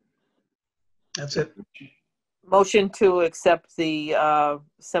 That's it. Motion to accept the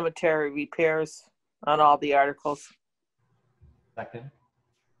cemetery repairs on all the articles. Second.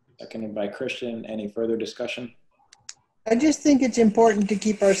 Seconded by Christian. Any further discussion? I just think it's important to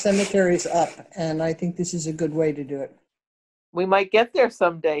keep our cemeteries up, and I think this is a good way to do it. We might get there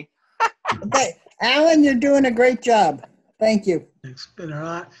someday. Okay, Alan, you're doing a great job. Thank you. It's been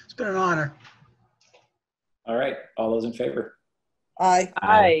an honor. All right, all those in favor? Aye.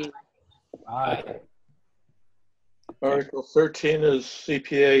 Aye. Aye. Article 13 is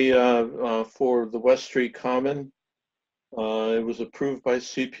CPA for the West Street Common. It was approved by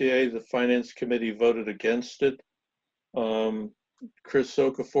CPA. The Finance Committee voted against it. Chris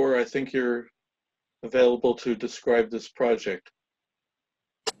Okafor, I think you're available to describe this project.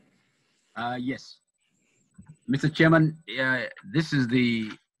 Yes. Mr. Chairman, this is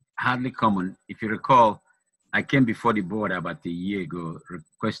the Hadley Common. If you recall, I came before the board about a year ago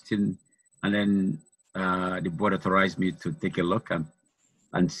requesting, and then the board authorized me to take a look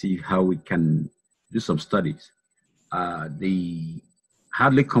and see how we can do some studies. The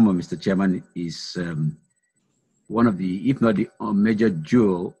Hadley Common, Mr. Chairman, is one of the, if not the major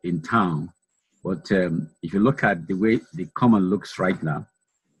jewel in town. But if you look at the way the common looks right now,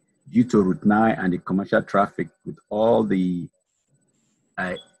 due to Route 9 and the commercial traffic with all the,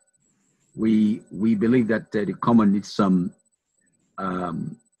 we believe that the common needs some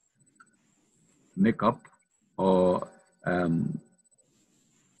makeup or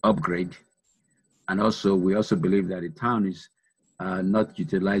upgrade. And also, we also believe that the town is not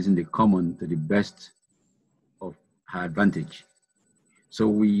utilizing the common to the best of her advantage. So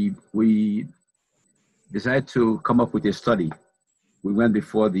we decided to come up with a study. We went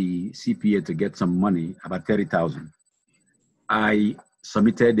before the CPA to get some money, about $30,000. I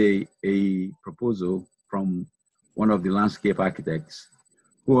submitted a proposal from one of the landscape architects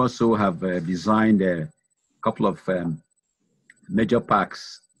who also have designed a couple of major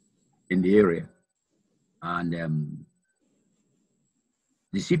parks in the area. And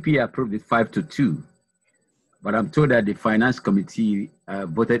the CPA approved it 5-2, but I'm told that the finance committee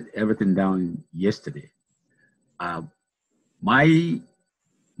voted everything down yesterday. My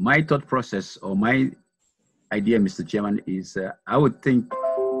thought process, or my idea, Mr. Chairman, is I think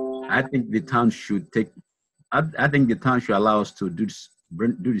the town should take, I think the town should allow us to do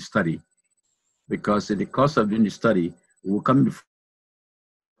the study, because in the course of doing the study, we will come before.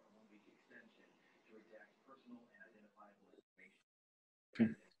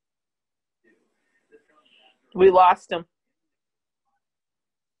 We lost him.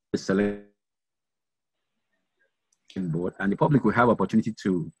 The selection board, and the public will have opportunity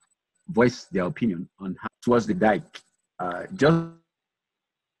to voice their opinion on how towards the dike. Just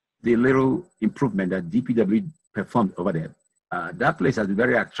the little improvement that DPW performed over there. That place has been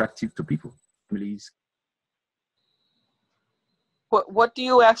very attractive to people. Families. What do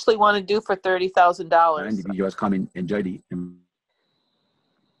you actually want to do for $30,000? Individuals come and enjoy the.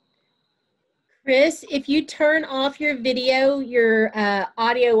 Chris, if you turn off your video, your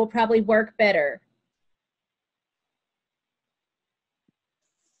audio will probably work better.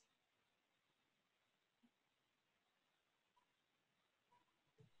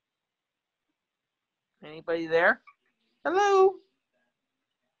 Anybody there? Hello?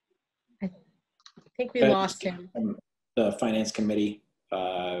 I think we lost him. The Finance Committee,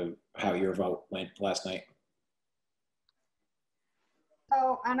 how your vote went last night.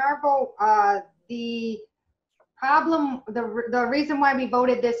 So on our vote, the problem, the reason why we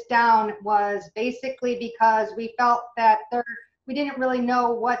voted this down was basically because we felt that we didn't really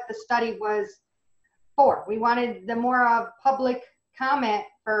know what the study was for. We wanted the more of public comment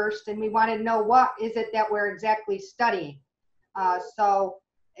first, and we wanted to know what is it that we're exactly studying. So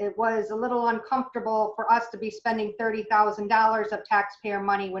it was a little uncomfortable for us to be spending $30,000 of taxpayer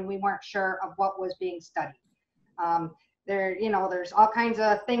money when we weren't sure of what was being studied. There's all kinds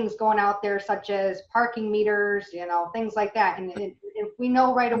of things going out there, such as parking meters, things like that. And if we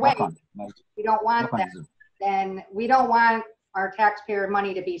know right away we don't want that, then we don't want our taxpayer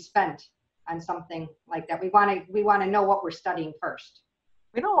money to be spent on something like that. We want to know what we're studying first.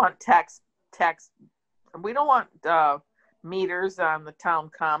 We don't want we don't want meters on the town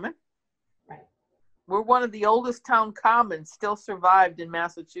common. Right. We're one of the oldest town commons still survived in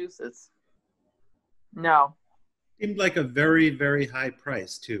Massachusetts. No. Seemed like a very, very high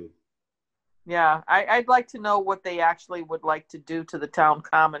price too. Yeah, I'd like to know what they actually would like to do to the town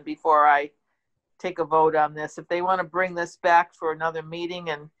common before I take a vote on this. If they want to bring this back for another meeting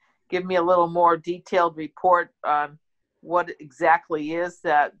and give me a little more detailed report on what exactly is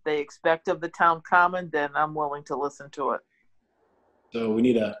that they expect of the town common, then I'm willing to listen to it. So we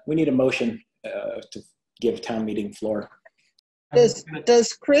need a motion to give town meeting floor.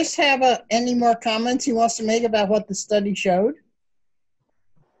 Does Chris have any more comments he wants to make about what the study showed?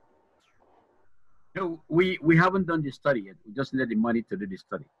 No, we haven't done the study yet. We just need the money to do the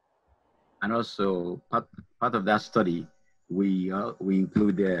study. And also part of that study, we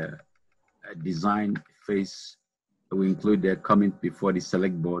include the design phase. We include the comment before the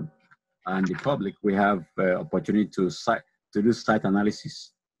select board and the public. We have opportunity to do site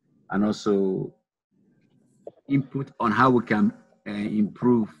analysis and also input on how we can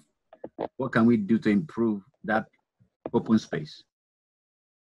improve. What can we do to improve that open space?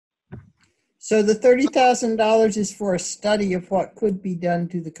 So the $30,000 is for a study of what could be done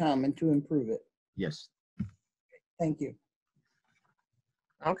to the common to improve it. Yes. Thank you.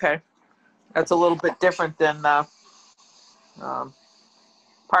 Okay, that's a little bit different than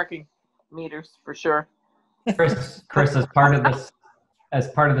parking meters for sure. Chris, as part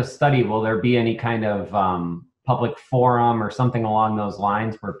of the study, will there be any kind of public forum or something along those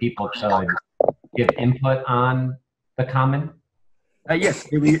lines where people could give input on the common? Yes,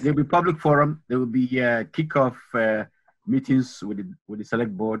 there will be public forum. There will be kickoff meetings with the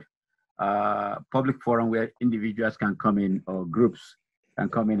select board. Public forum where individuals can come in or groups can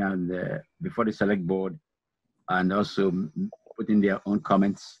come in and before the select board, and also put in their own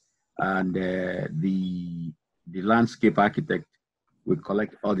comments. And the landscape architect will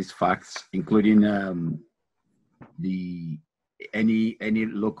collect all these facts, including any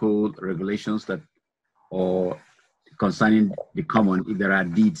local regulations that or concerning the common, if there are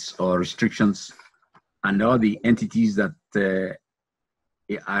deeds or restrictions, and all the entities that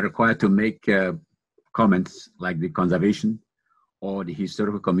are required to make comments, like the conservation or the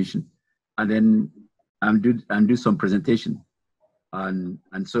historical commission, and then do some presentation, and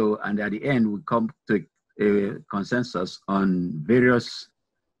at the end we come to a consensus on various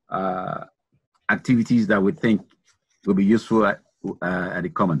activities that we think will be useful at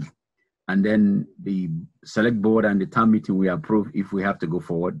the common. And then the select board and the town meeting will approve if we have to go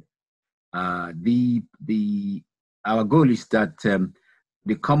forward. Our goal is that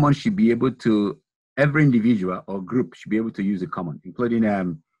the common should be able to, every individual or group should be able to use the common, including right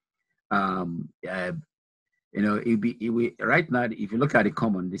now, if you look at the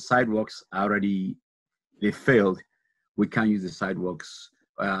common, the sidewalks already, they failed. We can't use the sidewalks.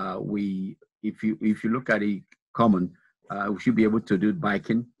 If you look at the common, we should be able to do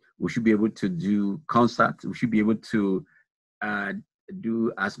biking. We should be able to do concerts. We should be able to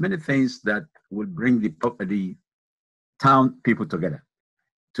do as many things that will bring the town people together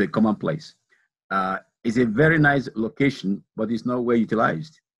to a common place. It's a very nice location, but it's not well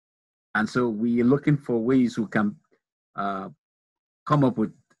utilized. And so we are looking for ways we can come up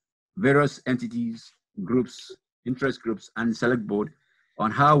with various entities, groups, interest groups, and select board on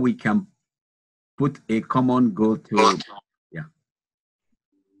how we can put a common goal to, yeah.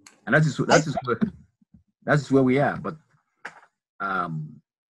 And that is where we are. But I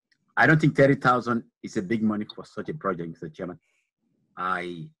don't think 30,000 is a big money for such a project, Mr. Chairman.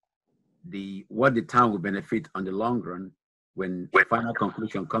 What the town will benefit on the long run, when the final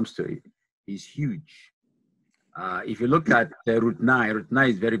conclusion comes to it, is huge. If you look at Route 9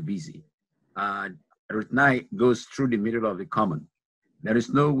 is very busy. Route 9 goes through the middle of the common. There is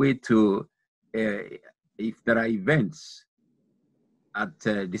no way to, if there are events at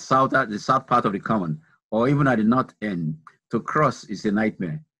the south part of the common, or even at the north end, to cross is a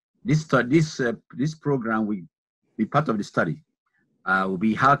nightmare. This program will be part of the study. Will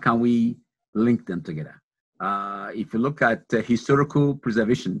be how can we link them together. If you look at historical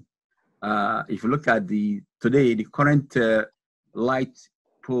preservation, if you look at today the current light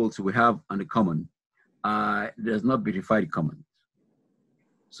poles we have on the common, does not beautify the common.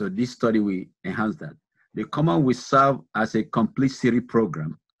 So this study will enhance that. The common will serve as a complete city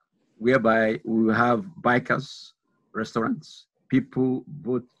program, whereby we will have bikers, restaurants, people,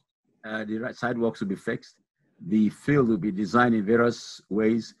 both the sidewalks will be fixed. The field will be designed in various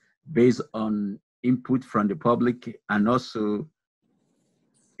ways based on input from the public, and also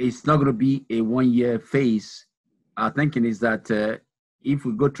it's not going to be a one-year phase. Our thinking is that if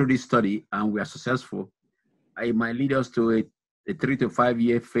we go through this study and we are successful, it might lead us to a 3 to 5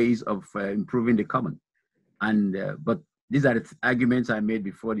 year phase of improving the common. And but these are the arguments I made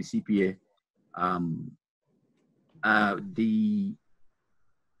before the CPA. The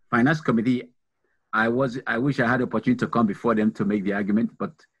finance committee, I wish I had the opportunity to come before them to make the argument,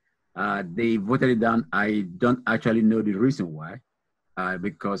 but they voted it down. I don't actually know the reason why,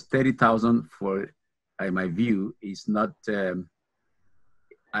 because 30,000 for, in my view, is not.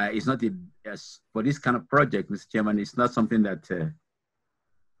 It's not for this kind of project, Mr. Chairman. It's not something that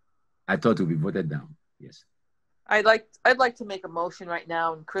I thought would be voted down. Yes. I'd like to make a motion right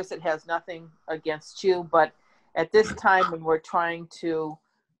now, and Chris, it has nothing against you, but at this time when we're trying to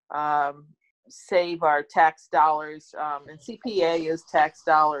save our tax dollars, and CPA is tax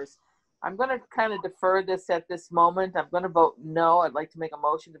dollars, I'm going to kind of defer this at this moment. I'm going to vote no. I'd like to make a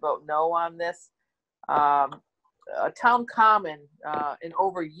motion to vote no on this. A town common in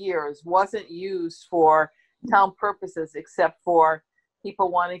over years wasn't used for town purposes except for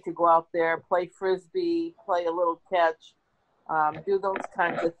people wanting to go out there, play frisbee, play a little catch, do those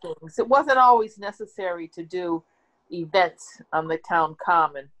kinds of things. It wasn't always necessary to do events on the town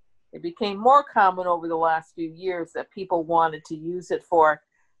common. It became more common over the last few years that people wanted to use it for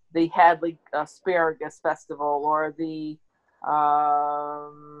the Hadley Asparagus Festival or the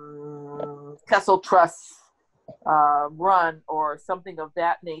Kessel Trust run or something of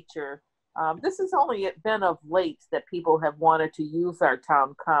that nature. This has only been of late that people have wanted to use our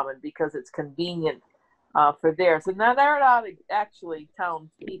town common because it's convenient for theirs. And now they're not actually town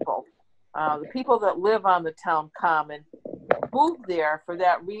people. The people that live on the town common moved there for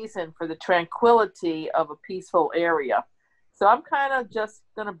that reason, for the tranquility of a peaceful area. So I'm kind of just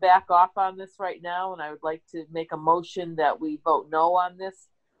going to back off on this right now, and I would like to make a motion that we vote no on this.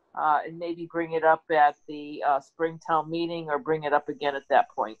 And maybe bring it up at the Springtown meeting or bring it up again at that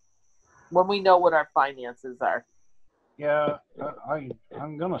point when we know what our finances are. Yeah,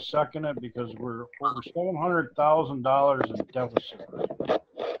 I'm going to second it because we're over $700,000 in deficit.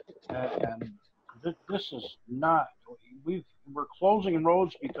 And this is not, we're closing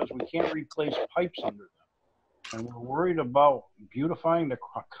roads because we can't replace pipes under them. And we're worried about beautifying the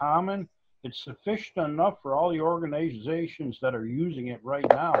common. It's sufficient enough for all the organizations that are using it right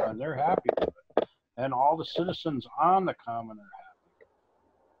now, and they're happy with it. And all the citizens on the common are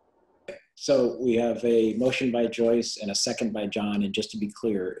happy. So we have a motion by Joyce and a second by John. And just to be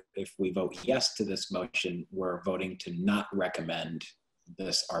clear, if we vote yes to this motion, we're voting to not recommend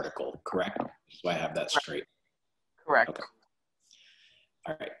this article, correct? So I have that straight. Correct. Okay.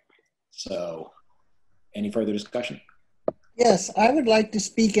 All right. So any further discussion? Yes, I would like to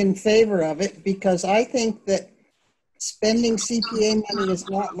speak in favor of it because I think that spending CPA money is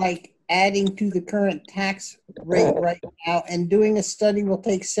not like adding to the current tax rate right now, and doing a study will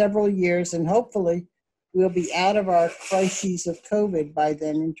take several years, and hopefully we'll be out of our crises of COVID by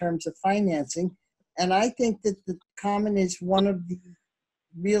then in terms of financing. And I think that the common is one of the,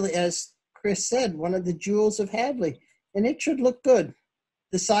 really, as Chris said, one of the jewels of Hadley, and it should look good.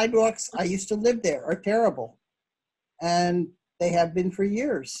 The sidewalks, I used to live there, are terrible. And they have been for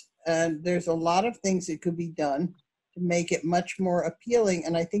years. And there's a lot of things that could be done to make it much more appealing.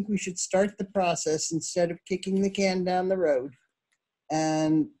 And I think we should start the process instead of kicking the can down the road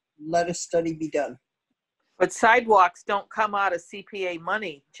and let a study be done. But sidewalks don't come out of CPA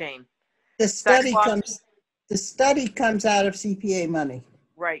money, Jane. The study comes out of CPA money.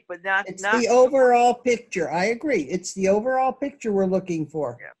 Right, but not the overall picture. I agree. It's the overall picture we're looking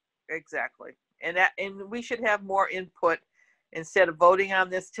for. Yeah, exactly. And we should have more input. Instead of voting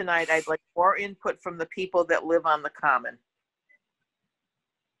on this tonight, I'd like more input from the people that live on the common.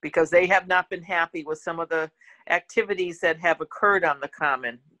 because they have not been happy with some of the activities that have occurred on the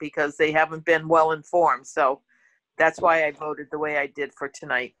common because they haven't been well informed. So that's why I voted the way I did for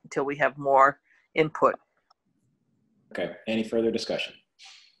tonight until we have more input. Okay, any further discussion?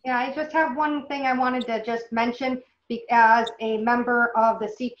 Yeah, I just have one thing I wanted to just mention. As a member of the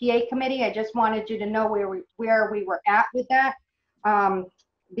CPA committee, I just wanted you to know where we were at with that,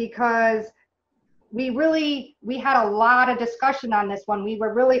 because we had a lot of discussion on this one. We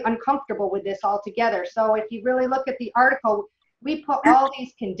were really uncomfortable with this altogether. So if you really look at the article, we put all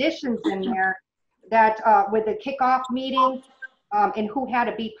these conditions in there that with the kickoff meeting and who had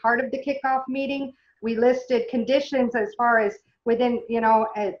to be part of the kickoff meeting. We listed conditions as far as within,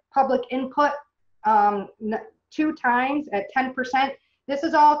 public input 2 times at 10%. This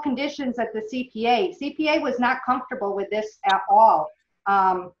is all conditions at the CPA. CPA was not comfortable with this at all.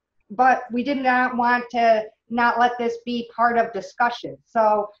 But we did not want to not let this be part of discussion.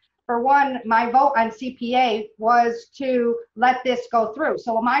 So for one, my vote on CPA was to let this go through.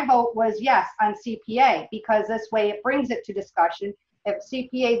 So my vote was yes on CPA, because this way it brings it to discussion. If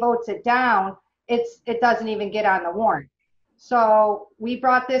CPA votes it down, it doesn't even get on the warrant. So we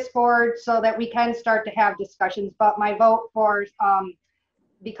brought this forward so that we can start to have discussions, but my vote for,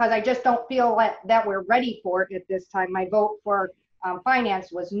 because I just don't feel that we're ready for it at this time, my vote for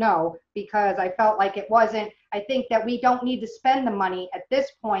finance was no, because I felt like it wasn't. I think that we don't need to spend the money at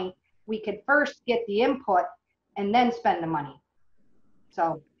this point. We could first get the input and then spend the money.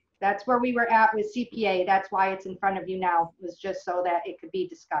 So that's where we were at with CPA. That's why it's in front of you now, was just so that it could be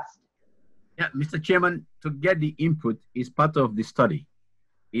discussed. Yeah, Mr. Chairman, to get the input is part of the study.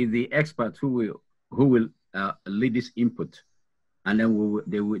 Is the expert who will lead this input, and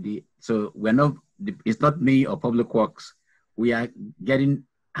then so we're not. It's not me or Public Works. We are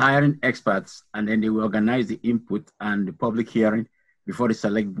hiring experts, and then they will organize the input and the public hearing before the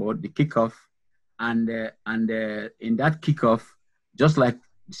select board, the kickoff, and in that kickoff, just like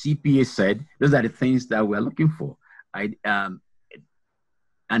CPA said, those are the things that we're looking for. And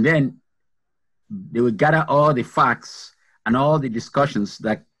then they will gather all the facts and all the discussions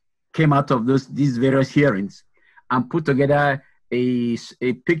that came out of these various hearings and put together a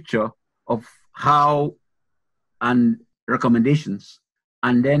picture of how and recommendations.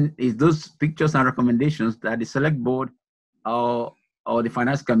 And then it's those pictures and recommendations that the select board or the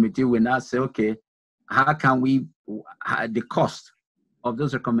finance committee will now say, okay, how can we, the cost of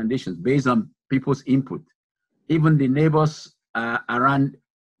those recommendations based on people's input. Even the neighbors around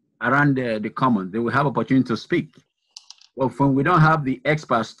the common, they will have opportunity to speak. Well, when we don't have the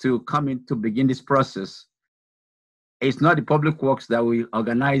experts to come in to begin this process, it's not the Public Works that will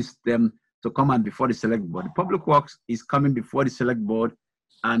organize them to come and before the select board. The Public Works is coming before the select board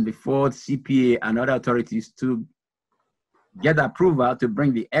and before the CPA and other authorities to get approval to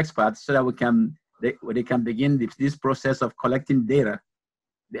bring the experts so that they can begin this process of collecting data.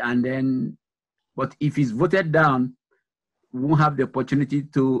 And then, but if it's voted down, we won't have the opportunity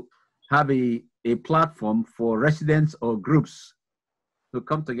to have a platform for residents or groups to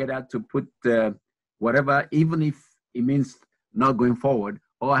come together to put whatever, even if it means not going forward,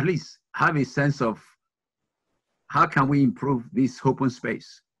 or at least have a sense of how can we improve this open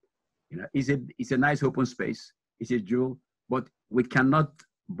space. It's a nice open space. It's a jewel, but we cannot,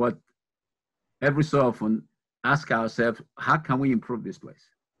 but every so often ask ourselves, how can we improve this place?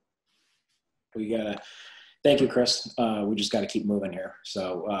 Thank you, Chris. We just got to keep moving here.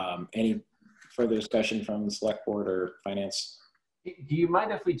 So any further discussion from the select board or finance? Do you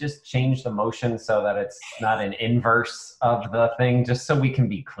mind if we just change the motion so that it's not an inverse of the thing, just so we can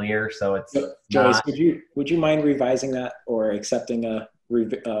be clear? So it's Joyce, would you mind revising that or accepting a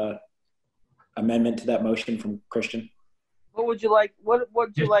amendment to that motion from Christian? What would you like? What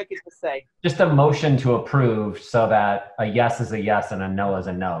would you like it to say? Just a motion to approve so that a yes is a yes and a no is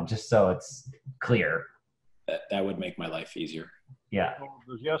a no, just so it's clear. That would make my life easier. Yeah. So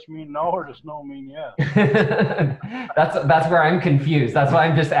does yes mean no, or does no mean yes? That's where I'm confused. That's why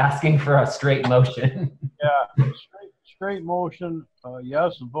I'm just asking for a straight motion. Yeah, straight motion.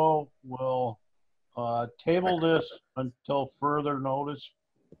 Yes vote will table this until further notice.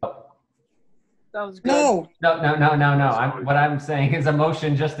 Sounds good. No. No. What I'm saying is a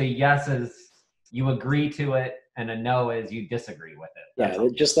motion, just a yes is you agree to it, and a no is you disagree with it. Yeah,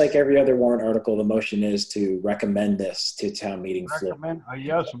 just like every other warrant article, the motion is to recommend this to town meeting floor. A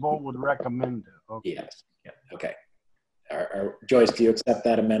yes vote would recommend it. Okay. Yes. Yeah. Okay. Joyce, do you accept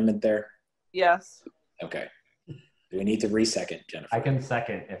that amendment there? Yes. Okay. Do we need to re-second, Jennifer? I can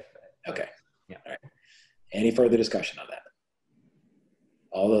second if. Okay. Yeah. All right. Any further discussion on that?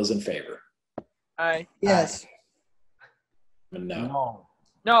 All those in favor? Aye. Yes. No.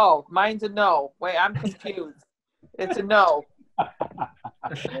 No, mine's a no. Wait, I'm confused. It's a no. I'm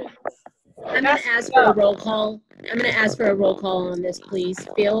going to ask for a roll call. I'm going to ask for a roll call on this, please.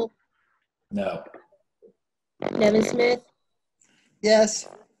 Phil? No. Nevin Smith? Yes.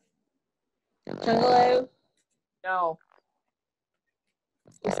 Chungalo? No.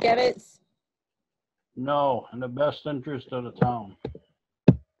 Miskevitz? No, in the best interest of the town.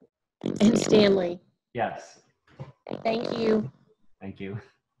 And Stanley? Yes. Thank you. Thank you.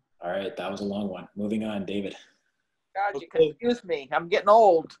 All right, that was a long one. Moving on, David. God, you confused me. I'm getting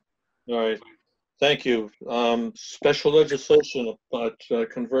old. All right. Thank you. Special legislation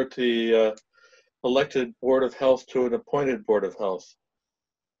convert the elected Board of Health to an appointed Board of Health.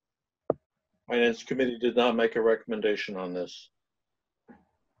 Finance Committee did not make a recommendation on this.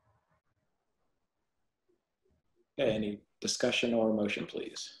 Okay, any discussion or motion,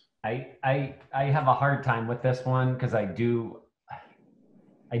 please? I have a hard time with this one because I do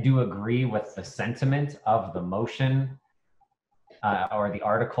agree with the sentiment of the motion or the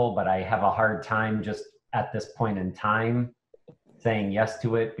article, but I have a hard time just at this point in time saying yes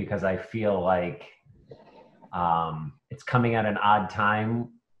to it because I feel like it's coming at an odd time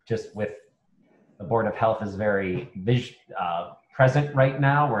just with the Board of Health is very present right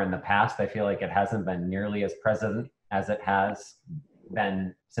now, where in the past I feel like it hasn't been nearly as present as it has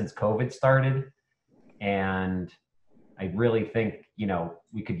been since COVID started. And I really think, you know,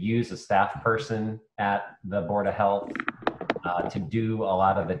 we could use a staff person at the Board of Health to do a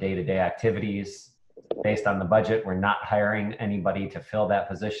lot of the day-to-day activities. Based on the budget, we're not hiring anybody to fill that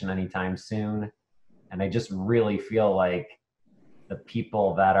position anytime soon. And I just really feel like the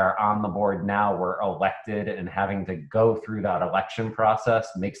people that are on the board now were elected, and having to go through that election process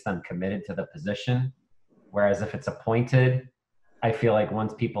makes them committed to the position. Whereas if it's appointed, I feel like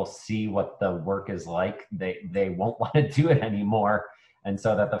once people see what the work is like, they won't want to do it anymore. And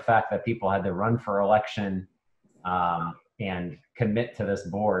so that the fact that people had to run for election and commit to this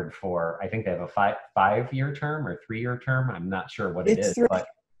board for, I think they have a five-year term or 3-year term. I'm not sure what it is, but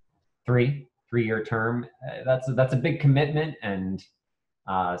three-year term. That's a big commitment, and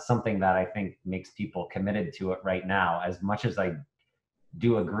something that I think makes people committed to it right now. As much as I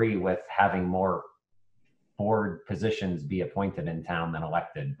do agree with having more board positions be appointed in town than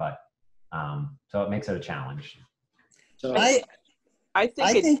elected, but so it makes it a challenge. So I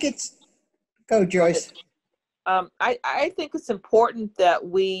think it's go, Joyce. I think it's important that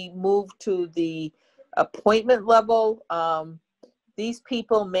we move to the appointment level. These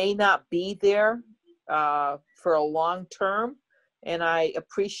people may not be there for a long term, and I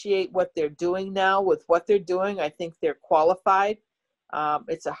appreciate what they're doing now with what they're doing. I think they're qualified.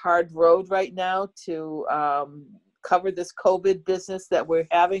 It's a hard road right now to cover this COVID business that we're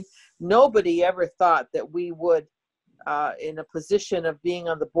having. Nobody ever thought that we would, in a position of being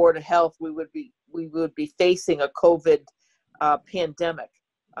on the Board of Health, we would be facing a COVID pandemic.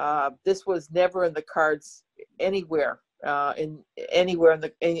 This was never in the cards anywhere in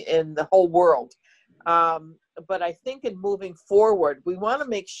the whole world. But I think in moving forward, we want to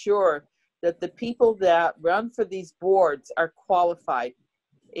make sure that the people that run for these boards are qualified.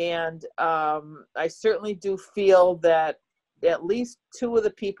 And I certainly do feel that at least 2 of the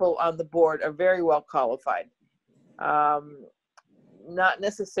people on the board are very well qualified. Not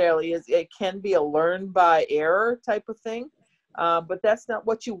necessarily, it can be a learn by error type of thing, but that's not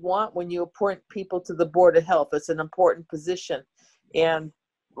what you want when you appoint people to the Board of Health. It's an important position. And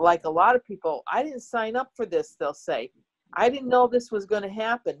like a lot of people, I didn't sign up for this, they'll say. I didn't know this was going to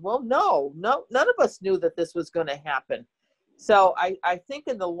happen. Well, no, none of us knew that this was going to happen. So I think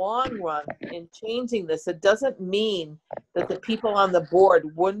in the long run, in changing this, it doesn't mean that the people on the board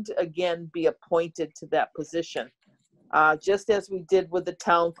wouldn't again be appointed to that position. Just as we did with the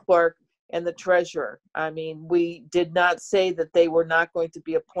town clerk and the treasurer. I mean, we did not say that they were not going to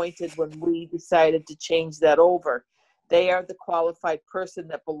be appointed when we decided to change that over. They are the qualified person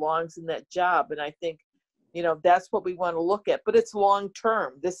that belongs in that job. And I think, you know, that's what we want to look at. But it's long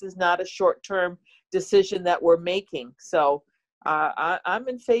term. This is not a short term decision that we're making. So I'm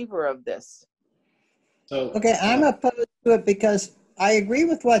in favor of this. Okay, I'm opposed to it because I agree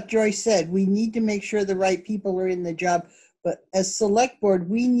with what Joyce said. We need to make sure the right people are in the job. But as select board,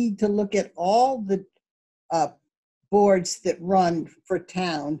 we need to look at all the boards that run for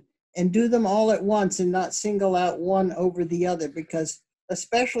town and do them all at once and not single out one over the other, because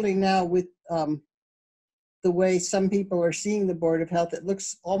especially now with the way some people are seeing the Board of Health, it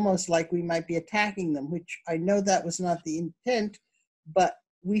looks almost like we might be attacking them, which I know that was not the intent, but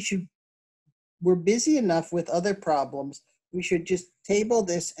we're busy enough with other problems. We should just table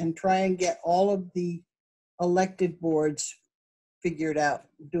this and try and get all of the elected boards figure it out,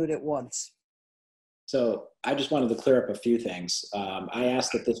 do it at once. So I just wanted to clear up a few things. I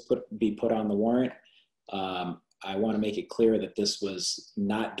asked that this be put on the warrant. I want to make it clear that this was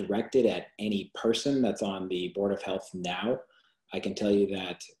not directed at any person that's on the Board of Health now. I can tell you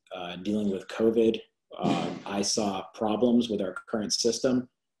that dealing with COVID, I saw problems with our current system,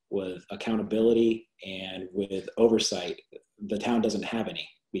 with accountability and with oversight. The town doesn't have any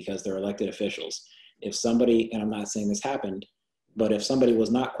because they're elected officials. If somebody, and I'm not saying this happened, but if somebody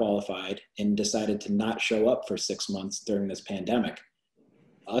was not qualified and decided to not show up for 6 months during this pandemic,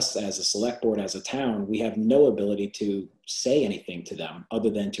 us as a select board, as a town, we have no ability to say anything to them other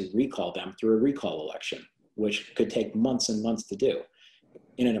than to recall them through a recall election, which could take months and months to do.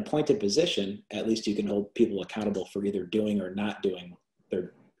 In an appointed position, at least you can hold people accountable for either doing or not doing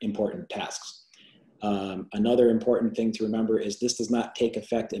their important tasks. Another important thing to remember is this does not take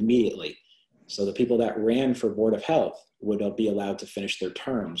effect immediately. So the people that ran for Board of Health would be allowed to finish their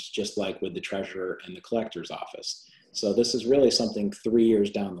terms, just like with the treasurer and the collector's office. So this is really something 3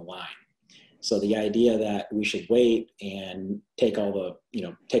 years down the line. So the idea that we should wait and take on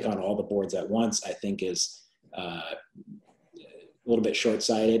all the boards at once, I think is a little bit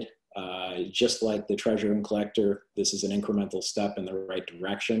short-sighted. Just like the treasurer and collector, this is an incremental step in the right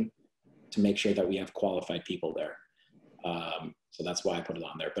direction to make sure that we have qualified people there. So that's why I put it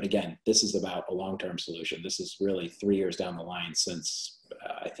on there. But again, this is about a long-term solution. This is really 3 years down the line, since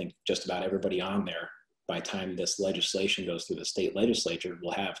I think just about everybody on there, by the time this legislation goes through the state legislature,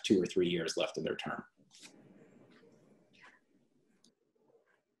 will have 2 or 3 years left in their term.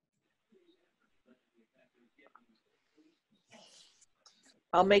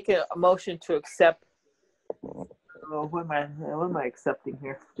 I'll make a motion to accept. Oh, what am I accepting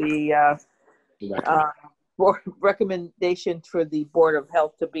here? The recommendation for the Board of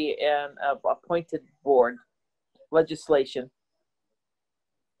Health to be an appointed board legislation.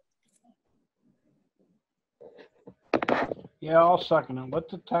 Yeah, I'll second it. Let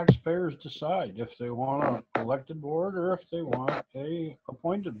the taxpayers decide if they want an elected board or if they want a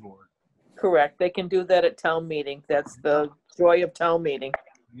appointed board. Correct. They can do that at town meeting. That's the joy of town meeting.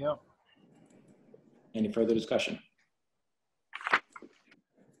 Yep. Any further discussion?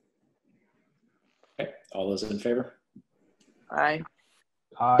 Okay, all those in favor? Aye.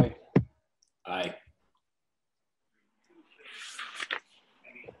 Aye. Aye.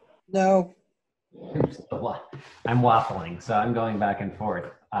 No. I'm waffling, so I'm going back and forth.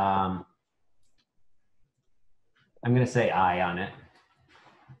 I'm going to say aye on it.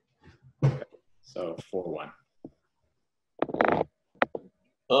 So 4-1.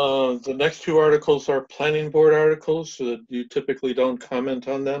 The next two articles are planning board articles, so that you typically don't comment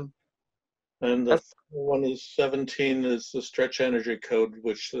on them. And the one is 17 is the stretch energy code,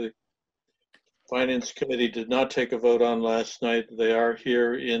 which the Finance Committee did not take a vote on last night. They are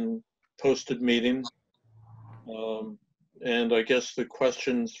here in posted meeting. And I guess the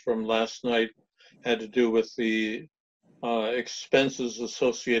questions from last night had to do with the expenses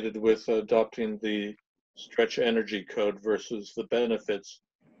associated with adopting the stretch energy code versus the benefits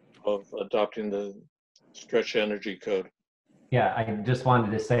of adopting the stretch energy code. Yeah, I just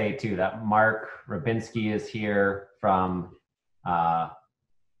wanted to say too that Mark Rabinski is here from, oh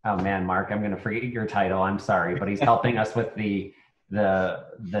man, Mark, I'm going to forget your title. I'm sorry, but he's helping us with the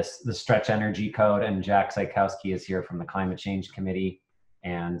stretch energy code, and Jack Sykowski is here from the Climate Change Committee.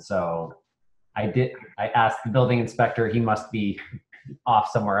 And so I asked the building inspector, he must be off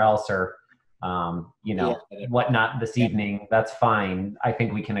somewhere else or, whatnot this evening. That's fine. I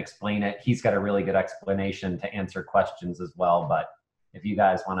think we can explain it. He's got a really good explanation to answer questions as well. But if you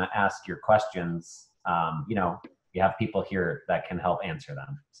guys want to ask your questions, you have people here that can help answer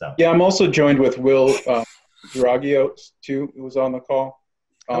them. So yeah, I'm also joined with Will Duragio too, who was on the call.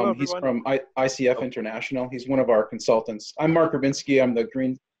 He's from ICF International. He's one of our consultants. I'm Mark Rabinski. I'm the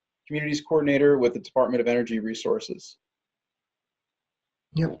Green Communities Coordinator with the Department of Energy Resources.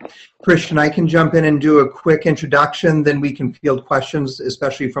 Yep. Christian, I can jump in and do a quick introduction, then we can field questions,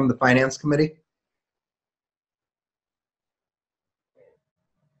 especially from the Finance Committee.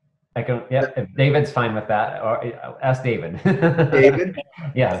 I can, yeah, if David's fine with that, or ask David. David?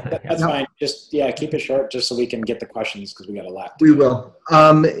 Yeah. That's fine. Just, yeah, keep it short just so we can get the questions because we got a lot. We will.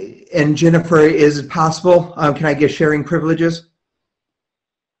 And Jennifer, is it possible? Can I get sharing privileges?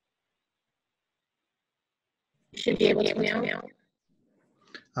 You should be able to now.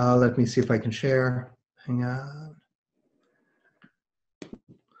 Let me see if I can share. Hang on.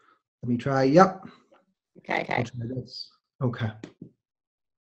 Let me try. Yep. Okay. I'll try this. Okay.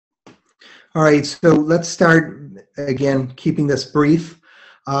 All right. So let's start again, keeping this brief.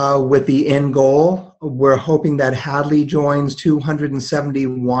 with the end goal. We're hoping that Hadley joins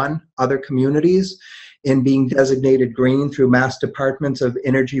 271 other communities in being designated green through Mass Departments of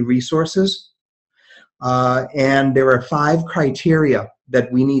Energy Resources. And there are 5 criteria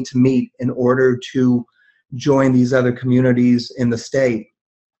that we need to meet in order to join these other communities in the state.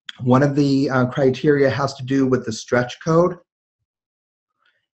 One of the criteria has to do with the stretch code.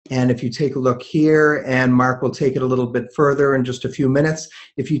 And if you take a look here, and Mark will take it a little bit further in just a few minutes,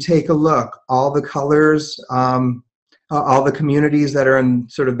 if you take a look, all the colors, all the communities that are in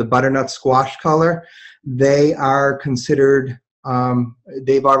sort of the butternut squash color, they are considered,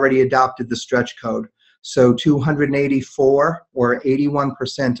 they've already adopted the stretch code. So 284, or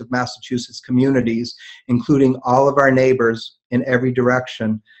 81% of Massachusetts communities, including all of our neighbors in every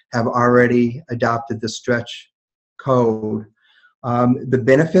direction, have already adopted the stretch code. The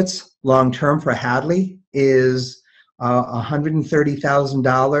benefits long-term for Hadley is a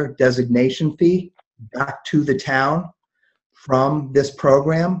 $130,000 designation fee back to the town from this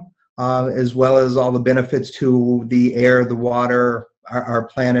program, as well as all the benefits to the air, the water, our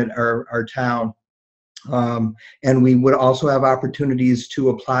planet, our town. And we would also have opportunities to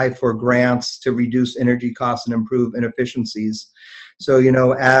apply for grants to reduce energy costs and improve inefficiencies. So, you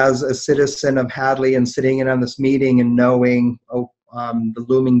know, as a citizen of Hadley and sitting in on this meeting and knowing the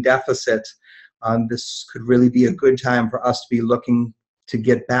looming deficit, this could really be a good time for us to be looking to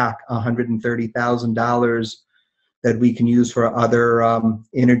get back $130,000 that we can use for other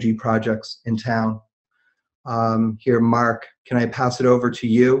energy projects in town. Here, Mark, can I pass it over to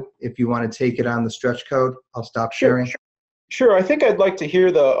you if you want to take it on the stretch code? I'll stop sharing. Sure. I think I'd like to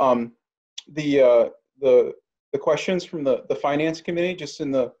hear the questions from the finance committee, just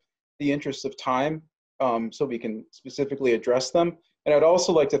in the interest of time, so we can specifically address them. And I'd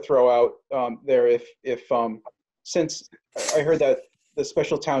also like to throw out there if since I heard that the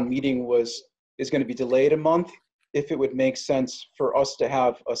special town meeting is going to be delayed a month, if it would make sense for us to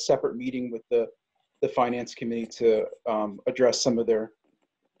have a separate meeting with the finance committee to address some of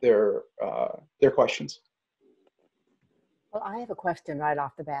their questions. Well, I have a question right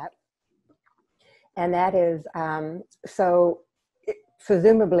off the bat, and that is, so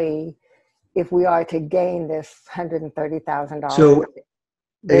presumably, if we are to gain this $130,000, so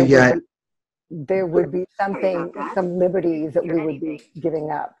there would be some liberties that we would be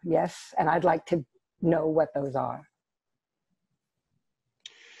giving up. Yes, and I'd like to know what those are.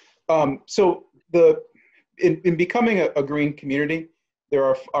 So in becoming a green community, there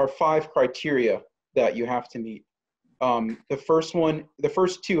are 5 criteria that you have to meet. The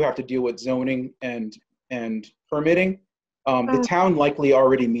first 2 have to deal with zoning and permitting. The town likely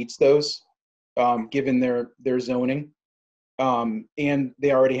already meets those, given their zoning, and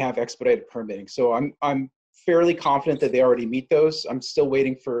they already have expedited permitting. So I'm fairly confident that they already meet those. I'm still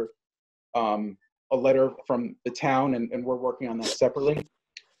waiting for a letter from the town, and we're working on that separately.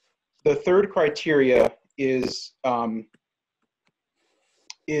 The third criteria is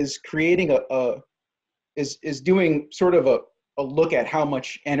creating is doing sort of a look at how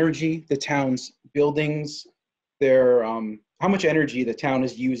much energy the town's buildings, how much energy the town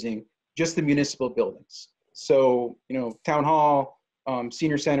is using, just the municipal buildings. So, you know, town hall,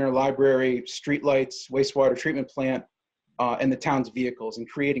 senior center, library, streetlights, wastewater treatment plant, and the town's vehicles, and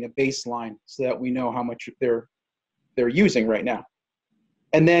creating a baseline so that we know how much they're using right now.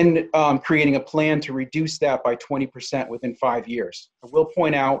 And then creating a plan to reduce that by 20% within 5 years. I will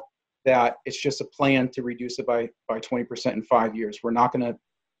point out that it's just a plan to reduce it by 20% in 5 years. We're not going to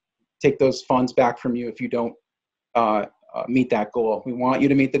take those funds back from you if you don't meet that goal. We want you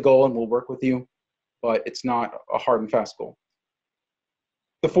to meet the goal, and we'll work with you, but it's not a hard and fast goal.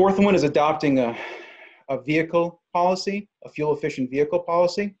 The fourth one is adopting a vehicle policy, a fuel efficient vehicle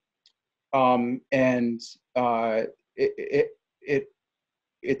policy.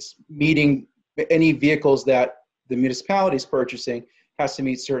 It's meeting any vehicles that the municipality is purchasing has to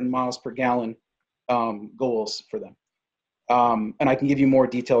meet certain miles per gallon goals for them. And I can give you more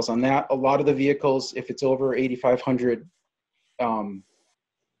details on that. A lot of the vehicles, if it's over 8,500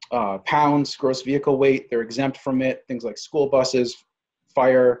 pounds gross vehicle weight, they're exempt from it. Things like school buses,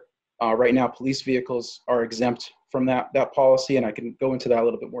 fire, right now police vehicles are exempt from that policy, and I can go into that a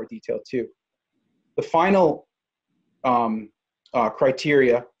little bit more detail too. The final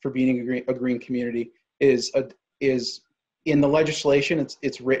criteria for being a green community is in the legislation.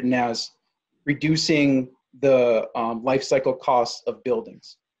 It's written as reducing the life cycle costs of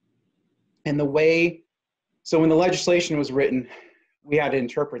buildings. And so when the legislation was written, we had to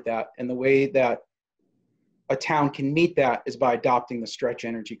interpret that, and the way that a town can meet that is by adopting the stretch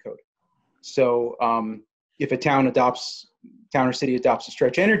energy code. So if a town or city adopts a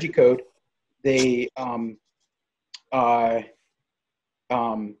stretch energy code, they can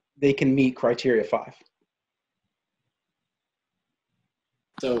meet criteria 5.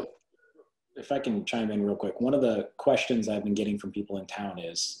 So if I can chime in real quick, one of the questions I've been getting from people in town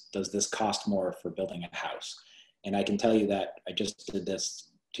is, does this cost more for building a house? And I can tell you that I just did this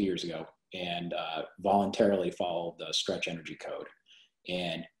 2 years ago and voluntarily followed the stretch energy code.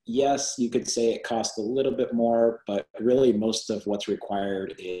 And yes, you could say it costs a little bit more, but really most of what's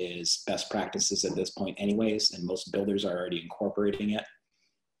required is best practices at this point anyways, and most builders are already incorporating it.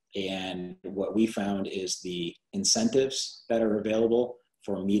 And what we found is the incentives that are available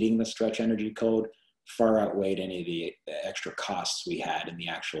for meeting the stretch energy code far outweighed any of the extra costs we had in the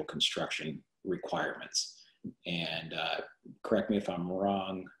actual construction requirements. And correct me if I'm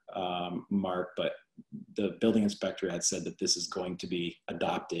wrong, Mark, but the building inspector had said that this is going to be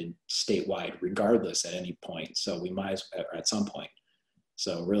adopted statewide regardless at any point. So we might as well, at some point.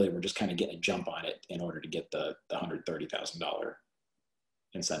 So really we're just kind of getting a jump on it in order to get the $130,000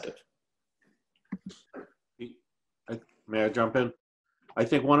 incentive. May I jump in? I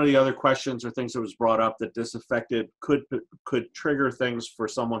think one of the other questions or things that was brought up that this affected could trigger things for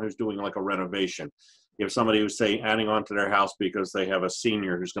someone who's doing like a renovation. If somebody who's say adding on to their house because they have a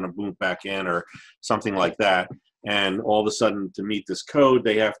senior who's going to move back in or something like that, and all of a sudden to meet this code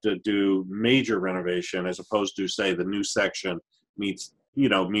they have to do major renovation as opposed to say the new section meets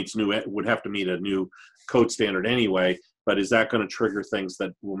new, would have to meet a new code standard anyway. But is that going to trigger things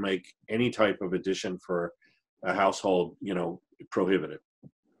that will make any type of addition for a household, prohibited?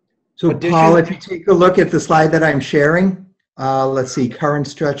 So Paul, if you take a look at the slide that I'm sharing, let's see, current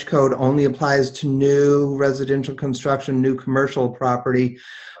stretch code only applies to new residential construction, new commercial property.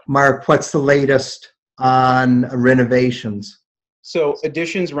 Mark, what's the latest on renovations? So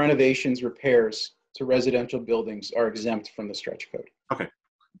additions, renovations, repairs to residential buildings are exempt from the stretch code. Okay.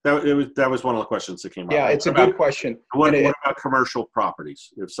 That was one of the questions that came up. Yeah, it's a good question. What about commercial properties?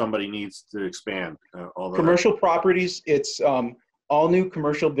 If somebody needs to expand, commercial properties, it's all new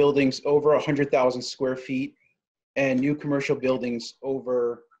commercial buildings over 100,000 square feet and new commercial buildings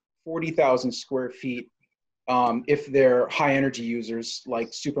over 40,000 square feet. If they're high energy users like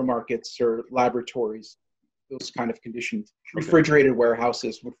supermarkets or laboratories, those kind of conditions, refrigerated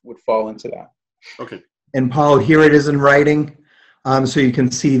warehouses would fall into that. Okay. And Paul, here it is in writing. So you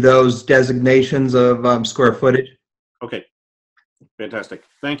can see those designations of square footage. Okay, fantastic.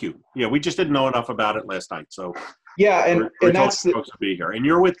 Thank you. Yeah, we just didn't know enough about it last night, so yeah, and that's supposed to be here. And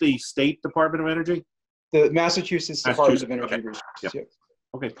you're with the State Department of Energy, the Massachusetts Department of Energy Research. Yep. Yep.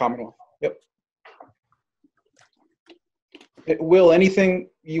 Okay, Commonwealth. Yep. Will, anything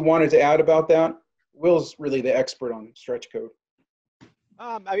you wanted to add about that? Will's really the expert on stretch code.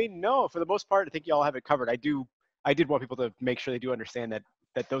 I mean, no, for the most part, I think y'all have it covered. I did want people to make sure they do understand that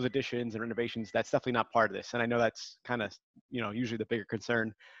those additions and renovations, that's definitely not part of this. And I know that's kind of, usually the bigger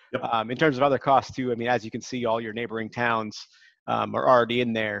concern. Yep. In terms of other costs too, I mean, as you can see, all your neighboring towns are already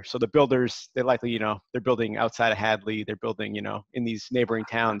in there. So the builders, they likely, they're building outside of Hadley, they're building, in these neighboring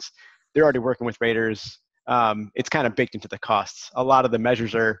towns, they're already working with raters. It's kind of baked into the costs. A lot of the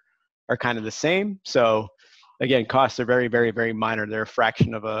measures are kind of the same. So again, costs are very, very, very minor. They're a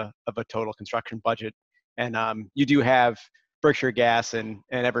fraction of a total construction budget. And you do have Berkshire Gas and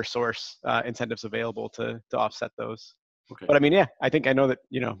Eversource incentives available to offset those. Okay. But I mean, yeah, I think I know that,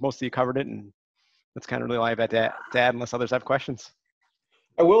 most of you covered it, and that's kind of really all I've had to add unless others have questions.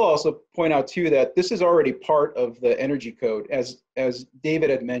 I will also point out too that this is already part of the energy code. As David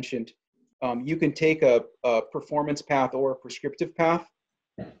had mentioned, you can take a performance path or a prescriptive path.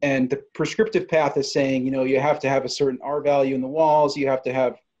 And the prescriptive path is saying, you have to have a certain R value in the walls, you have to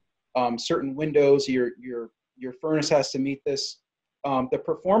have certain windows, your furnace has to meet this. The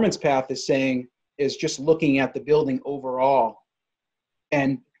performance path is just looking at the building overall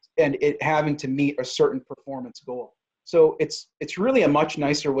and it having to meet a certain performance goal. So it's really a much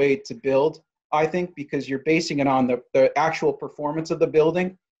nicer way to build, I think, because you're basing it on the actual performance of the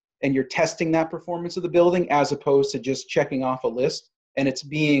building and you're testing that performance of the building as opposed to just checking off a list, and it's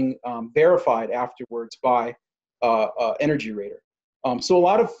being verified afterwards by Energy Rater. So a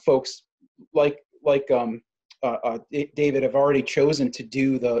lot of folks like David have already chosen to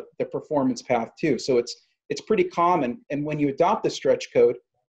do the performance path too. So it's pretty common. And when you adopt the stretch code,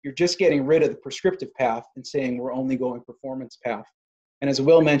 you're just getting rid of the prescriptive path and saying we're only going performance path. And as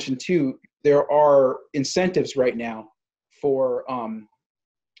Will mentioned too, there are incentives right now for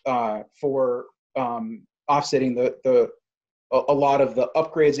offsetting a lot of the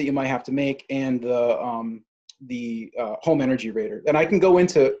upgrades that you might have to make and the home energy rater. And I can go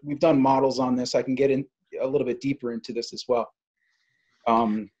into, we've done models on this. I can get a little bit deeper into this as well.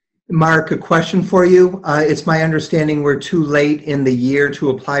 Mark, a question for you. It's my understanding we're too late in the year to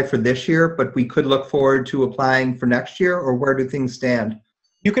apply for this year, but we could look forward to applying for next year, or where do things stand?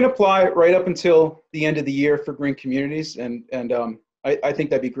 You can apply right up until the end of the year for green communities, and I think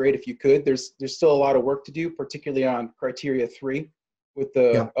that'd be great if you could. There's still a lot of work to do, particularly on criteria 3 with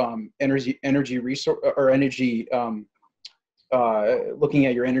the energy resource or energy looking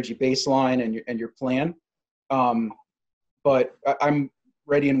at your energy baseline and your plan. But I'm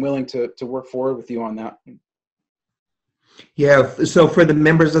ready and willing to work forward with you on that. Yeah, so for the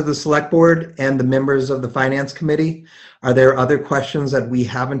members of the select board and the members of the finance committee, are there other questions that we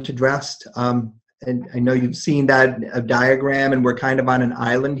haven't addressed? And I know you've seen that diagram, and we're kind of on an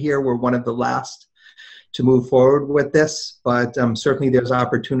island here. We're one of the last to move forward with this, but certainly there's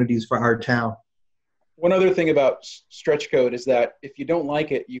opportunities for our town. One other thing about stretch code is that if you don't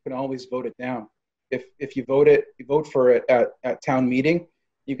like it, you can always vote it down. If you vote for it at town meeting,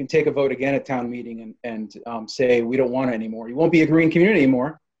 you can take a vote again at town meeting and say we don't want it anymore. You won't be a green community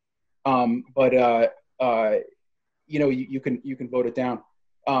anymore, but you know, you can vote it down.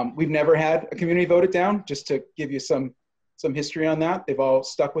 We've never had a community vote it down. Just to give you some history on that, they've all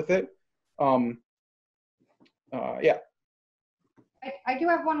stuck with it. Yeah. I do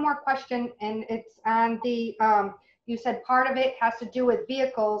have one more question, and it's on the, you said part of it has to do with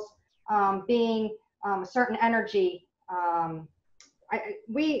vehicles being a certain energy.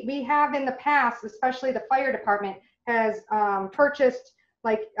 We have in the past, especially the fire department has purchased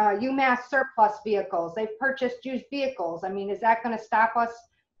like UMass surplus vehicles. They've purchased used vehicles. I mean, is that going to stop us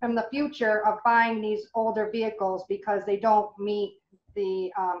from the future of buying these older vehicles because they don't meet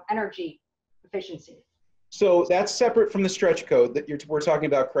the energy efficiency? So that's separate from the stretch code that we're talking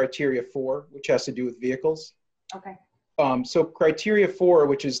about criteria 4, which has to do with vehicles. Okay. So criteria 4,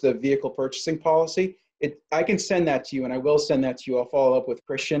 which is the vehicle purchasing policy, I can send that to you, and I will send that to you. I'll follow up with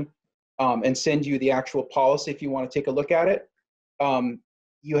Christian and send you the actual policy if you want to take a look at it.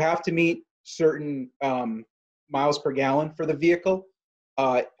 You have to meet certain miles per gallon for the vehicle.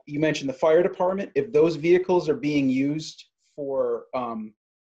 You mentioned the fire department. If those vehicles are being used for,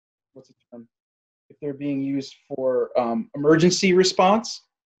 what's the term? If they're being used for emergency response,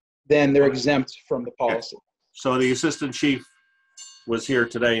 then they're exempt from the policy. So the assistant chief was here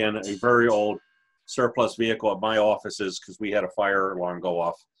today in a very old surplus vehicle at my offices because we had a fire alarm go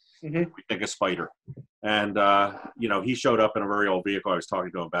off. We think a Spider. And, you know, he showed up in a very old vehicle. I was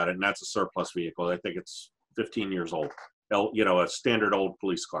talking to him about it, and that's a surplus vehicle. I think it's 15 years old. You know, a standard old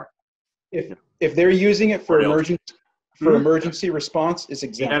police car. If they're using it for emergency response, it's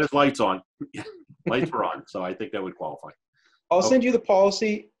exempt. He had his lights on. Lights were on, so I think that would qualify. I'll send you the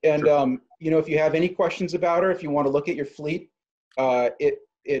policy, and you know, if you have any questions about her, if you want to look at your fleet, I'm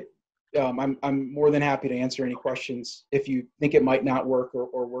more than happy to answer any questions if you think it might not work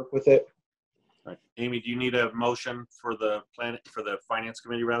or work with it. Right. Amy, do you need a motion for the finance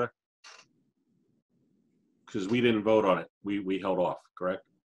committee rather? Because we didn't vote on it. We held off, correct?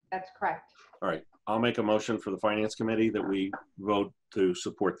 That's correct. All right. I'll make a motion for the finance committee that we vote to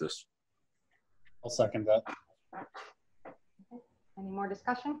support this. I'll second that. Any more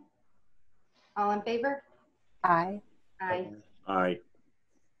discussion? All in favor? Aye. Aye. Aye.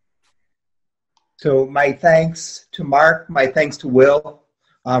 So my thanks to Mark, my thanks to Will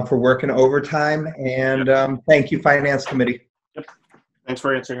for working overtime, and thank you, Finance Committee. Yep. Thanks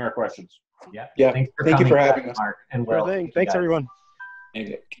for answering our questions. Yeah. Thank you for having us. Mark and Will. Thanks, everyone.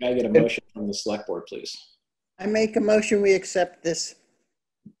 Can I get a motion from the select board, please? I make a motion we accept this.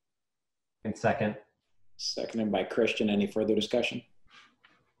 And second. Seconded by Christian. Any further discussion?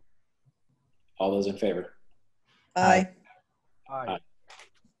 All those in favor? Aye. Aye.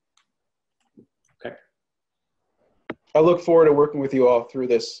 Okay. I look forward to working with you all through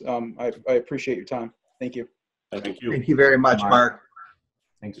this. I appreciate your time. Thank you. Thank you. Thank you very much, Mark.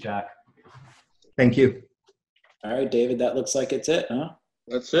 Thanks, Jack. Thank you. All right, David, that looks like it's it, huh?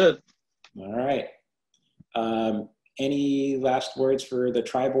 That's it. All right. Any last words for the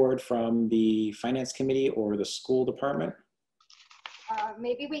tri-board from the finance committee or the school department?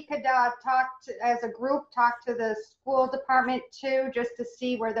 Maybe we could talk as a group, talk to the school department too, just to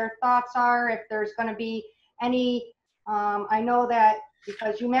see where their thoughts are, if there's going to be any, I know that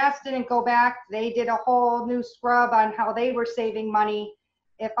because UMass didn't go back, they did a whole new scrub on how they were saving money.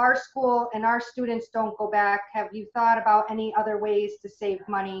 If our school and our students don't go back, have you thought about any other ways to save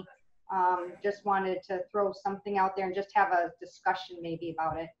money? Just wanted to throw something out there and just have a discussion maybe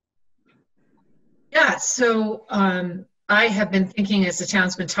about it. Yeah, so I have been thinking as the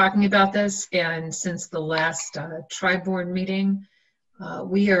town's been talking about this, and since the last tri-board meeting,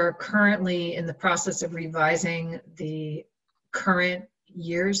 We are currently in the process of revising the current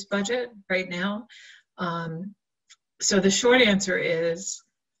year's budget right now. So the short answer is,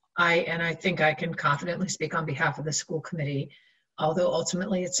 I think I can confidently speak on behalf of the school committee, although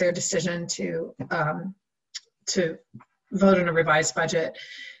ultimately it's their decision to vote on a revised budget.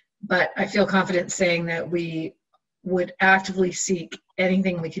 But I feel confident saying that we would actively seek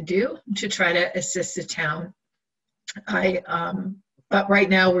anything we could do to try to assist the town. But right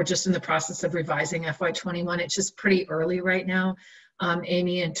now we're just in the process of revising FY21. It's just pretty early right now,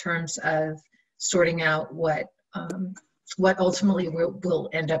 Amy, in terms of sorting out what ultimately we'll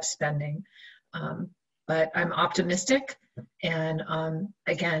end up spending. But I'm optimistic, and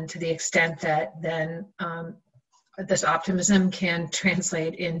again, to the extent that then this optimism can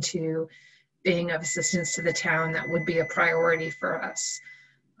translate into being of assistance to the town, that would be a priority for us.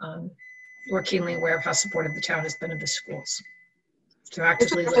 We're keenly aware of how supportive the town has been of the schools. So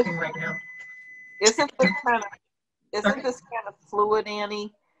actively looking right now. Isn't this kind of fluid,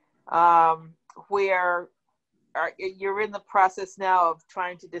 Annie? Where you're in the process now of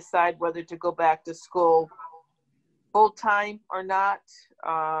trying to decide whether to go back to school full-time or not.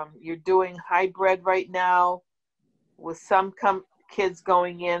 You're doing hybrid right now with some kids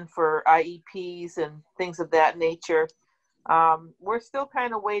going in for IEPs and things of that nature. We're still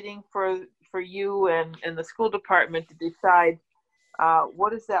kind of waiting for you and the school department to decide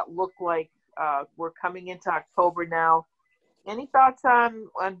what does that look like. We're coming into October now. Any thoughts on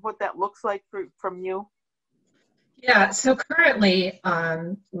what that looks like from you? Yeah, so currently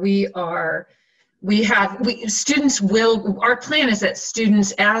students will, our plan is that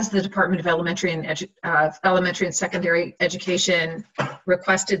students, as the Department of Elementary and Secondary Education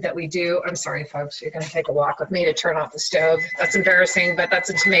requested that we do, I'm sorry folks, you're gonna take a walk with me to turn off the stove. That's embarrassing, but that's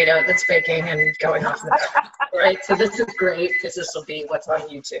a tomato that's baking and going off in the back, right? So this is great because this will be what's on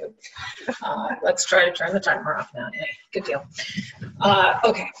YouTube. Let's try to turn the timer off now. Yeah, good deal.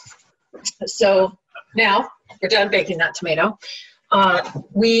 Okay, so now we're done baking that tomato.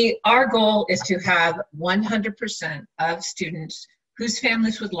 Our goal is to have 100% of students whose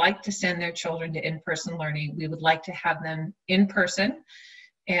families would like to send their children to in-person learning. We would like to have them in person.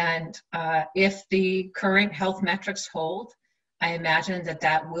 And if the current health metrics hold, I imagine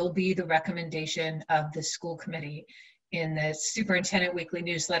that will be the recommendation of the school committee. In the superintendent weekly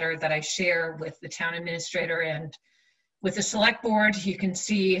newsletter that I share with the town administrator and with the select board, you can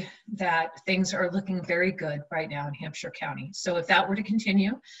see that things are looking very good right now in Hampshire County. So if that were to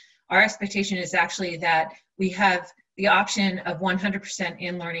continue, our expectation is actually that we have the option of 100%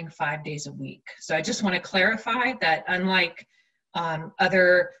 in learning 5 days a week. So I just want to clarify that unlike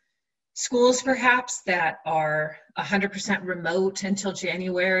other schools perhaps that are 100% remote until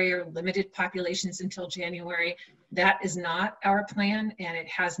January or limited populations until January, that is not our plan, and it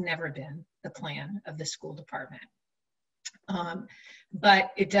has never been the plan of the school department.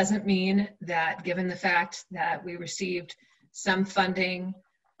 But it doesn't mean that, given the fact that we received some funding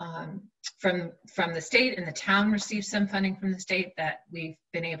from the state and the town received some funding from the state, that we've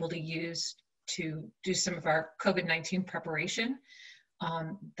been able to use to do some of our COVID-19 preparation,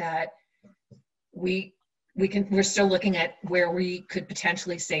 that we're still looking at where we could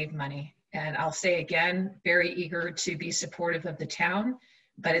potentially save money. And I'll say again, very eager to be supportive of the town.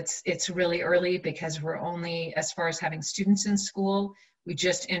 But it's really early because we're only, as far as having students in school, we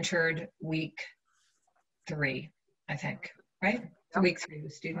just entered week 3, I think, right? Yep. Week 3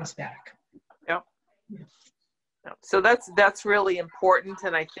 with students back. Yep. So that's really important,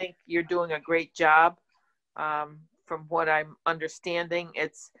 and I think you're doing a great job. From what I'm understanding,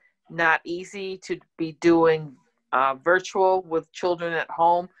 it's not easy to be doing virtual with children at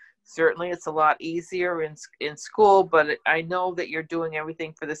home. Certainly it's a lot easier in school, but I know that you're doing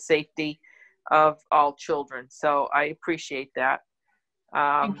everything for the safety of all children. So I appreciate that.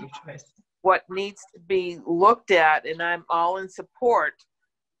 Thank you, Joyce. What needs to be looked at, and I'm all in support,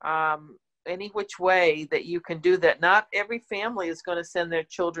 any which way that you can do that. Not every family is going to send their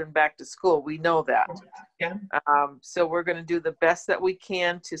children back to school. We know that. Yeah. So we're going to do the best that we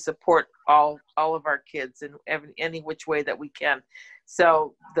can to support all of our kids in any which way that we can.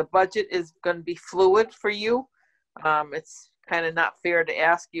 So the budget is going to be fluid for you. It's kind of not fair to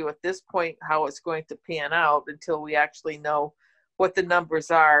ask you at this point how it's going to pan out until we actually know what the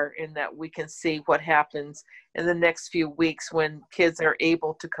numbers are, and that we can see what happens in the next few weeks when kids are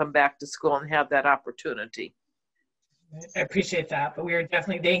able to come back to school and have that opportunity. I appreciate that, but we are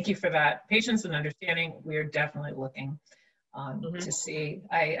definitely, thank you for that patience and understanding. We are definitely looking to see.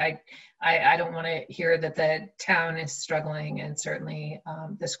 I don't want to hear that the town is struggling, and certainly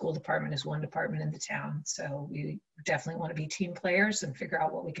the school department is one department in the town. So we definitely want to be team players and figure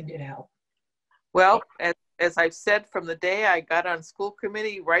out what we can do to help. Well, as I've said from the day I got on school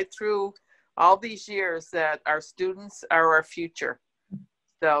committee right through all these years, that our students are our future.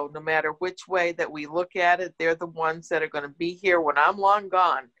 So no matter which way that we look at it, they're the ones that are going to be here when I'm long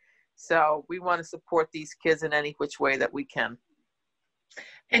gone. So we want to support these kids in any which way that we can.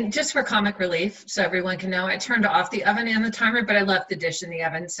 And just for comic relief, so everyone can know, I turned off the oven and the timer, but I left the dish in the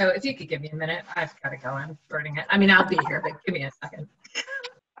oven. So if you could give me a minute, I've got to go. I'm burning it. I mean, I'll be here, but give me a second.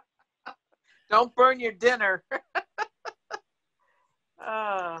 Don't burn your dinner.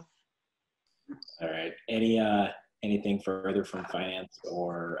 All right. Anything further from finance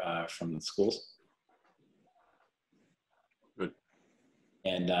or from the schools? Good.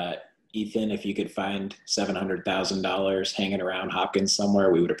 And Ethan, if you could find $700,000 hanging around Hopkins somewhere,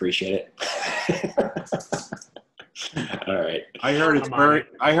 we would appreciate it. All right. I heard it's buried.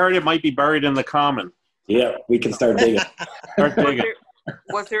 I heard it might be buried in the common. Yeah, we can start digging. Start digging.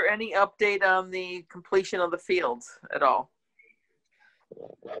 Was there any update on the completion of the fields at all?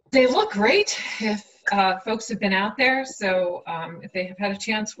 They look great if folks have been out there. So if they have had a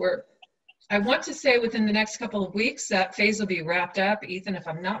chance, I want to say within the next couple of weeks that phase will be wrapped up. Ethan, if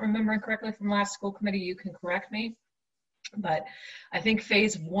I'm not remembering correctly from last school committee, you can correct me. But I think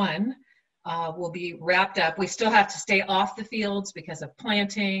phase 1 will be wrapped up. We still have to stay off the fields because of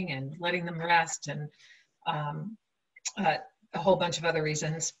planting and letting them rest and a whole bunch of other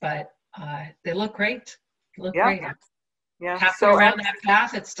reasons, but they look great. They look great. Yeah. Halfway around that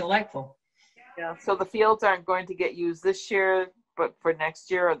path, it's delightful. Yeah. So the fields aren't going to get used this year, but for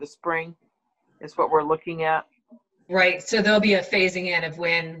next year or the spring is what we're looking at. Right. So there'll be a phasing in of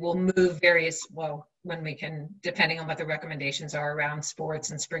when we'll move when we can, depending on what the recommendations are around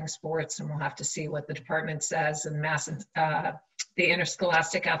sports and spring sports, and we'll have to see what the department says and the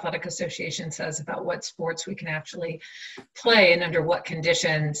Interscholastic Athletic Association says about what sports we can actually play and under what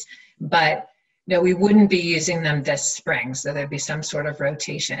conditions. But no, we wouldn't be using them this spring. So there'd be some sort of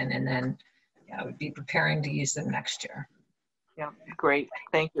rotation, and then I would be preparing to use them next year. Yeah, great.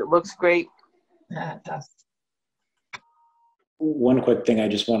 Thank you. It looks great. It does. One quick thing I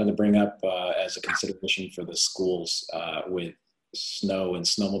just wanted to bring up as a consideration for the schools with snow and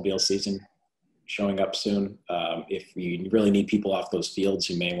snowmobile season showing up soon. If you really need people off those fields,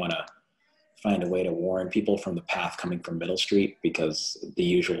 you may want to find a way to warn people from the path coming from Middle Street, because the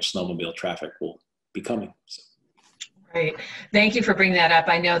usual snowmobile traffic will be coming. So. Great. Thank you for bringing that up.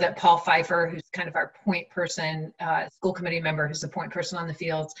 I know that Paul Pfeiffer, who's kind of our point person, school committee member, who's the point person on the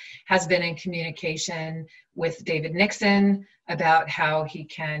fields, has been in communication with David Nixon about how he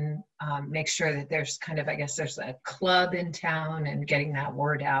can make sure that there's there's a club in town and getting that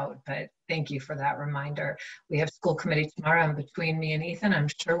word out. But thank you for that reminder. We have school committee tomorrow, and between me and Ethan, I'm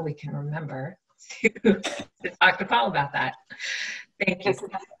sure we can remember to talk to Paul about that. Thank you.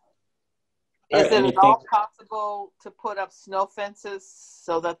 Is it at all possible to put up snow fences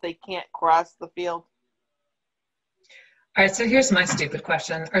so that they can't cross the field? All right, so here's my stupid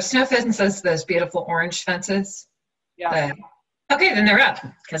question. Are snow fences those beautiful orange fences? Yeah. Okay, then they're up,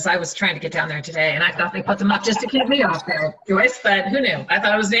 because I was trying to get down there today, and I thought they put them up just to keep me off there, Joyce, but who knew? I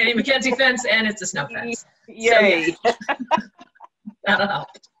thought it was Nanny McKenzie fence, and it's a snow fence. Yay. So, yeah. That'll help.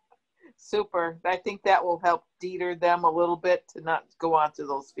 Super. I think that will help deter them a little bit to not go onto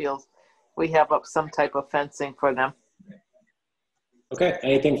those fields. We have up some type of fencing for them. Okay,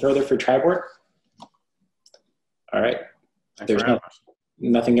 anything further for Tri-Board? All right, there's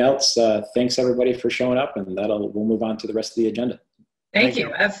nothing else. Thanks everybody for showing up, and we'll move on to the rest of the agenda. Thank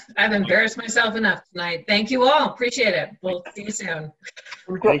you. I've embarrassed myself enough tonight. Thank you all. Appreciate it. We'll see you soon.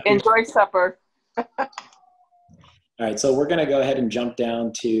 Enjoy supper. All right, so we're gonna go ahead and jump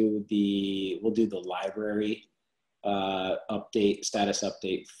down to we'll do the library status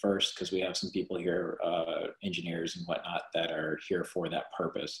update first, because we have some people here, engineers and whatnot, that are here for that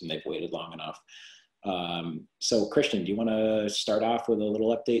purpose, and they've waited long enough. So Christian, do you want to start off with a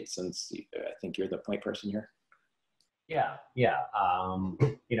little update, since I think you're the point person here? Yeah.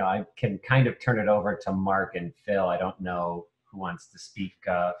 I can kind of turn it over to Mark and Phil. I don't know who wants to speak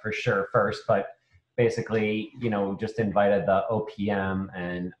for sure first, but basically, just invited the OPM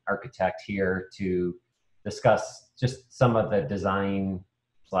and architect here to discuss just some of the design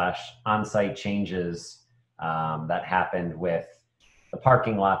 / on-site changes that happened with the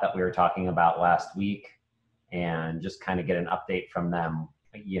parking lot that we were talking about last week, and just kind of get an update from them,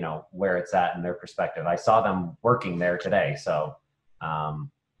 where it's at in their perspective. I saw them working there today, so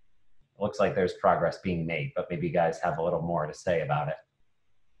looks like there's progress being made, but maybe you guys have a little more to say about it.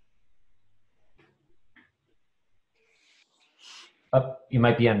 Oh, you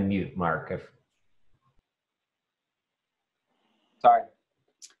might be on mute, Mark. Sorry.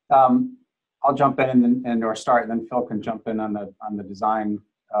 I'll jump in and or start, and then Phil can jump in on the design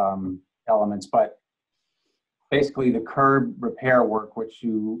elements. But basically, the curb repair work, which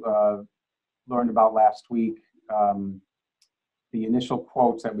you learned about last week, the initial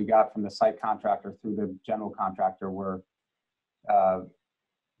quotes that we got from the site contractor through the general contractor were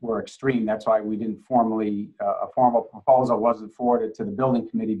extreme. That's why we didn't formally, a formal proposal wasn't forwarded to the building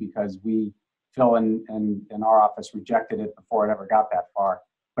committee, because Phil and our office rejected it before it ever got that far.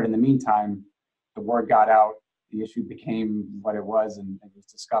 But in the meantime, the word got out, the issue became what it was, and it was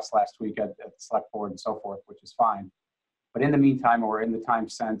discussed last week at the select board and so forth, which is fine. But in the meantime, or in the time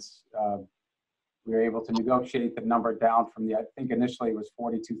since, we were able to negotiate the number down from I think initially it was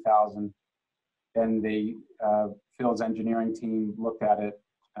 42,000. Then Phil's engineering team looked at it,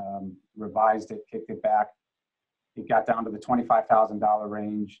 revised it, kicked it back. It got down to the $25,000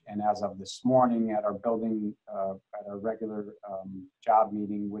 range, and as of this morning at our building, at our regular job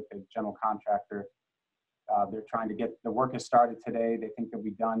meeting with the general contractor, they're trying to get, the work has started today. They think they'll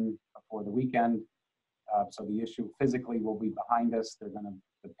be done before the weekend. So the issue physically will be behind us.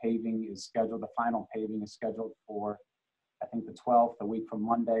 The paving is scheduled, the final paving is scheduled for, I think, the 12th, a week from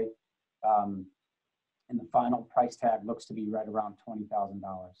Monday. And the final price tag looks to be right around $20,000.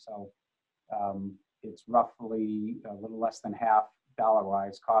 So it's roughly a little less than half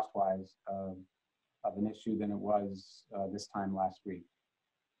dollar-wise, cost-wise, of an issue than it was this time last week.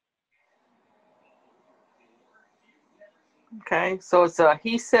 Okay, so it's a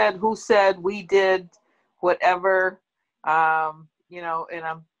he said, who said, we did, whatever, you know, and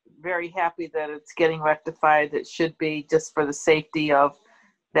I'm very happy that it's getting rectified. It should be, just for the safety of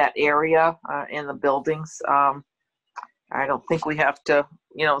that area and the buildings. I don't think we have to,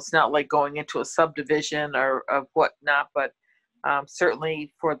 you know, it's not like going into a subdivision or of whatnot, but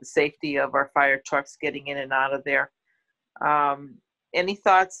certainly for the safety of our fire trucks getting in and out of there. Any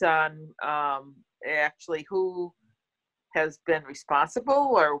thoughts on actually who has been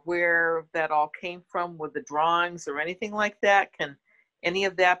responsible, or where that all came from with the drawings or anything like that? Can any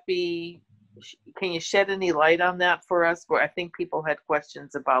of that be, can you shed any light on that for us? Where I think people had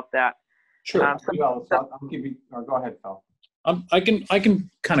questions about that. Sure. I'll give you, or go ahead, Phil. I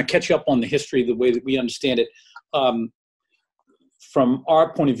can kind of catch up on the history the way that we understand it. From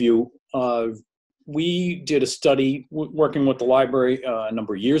our point of view, we did a study working with the library a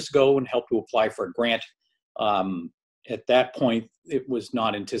number of years ago and helped to apply for a grant. At that point, it was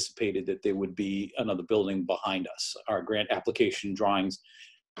not anticipated that there would be another building behind us. Our grant application drawings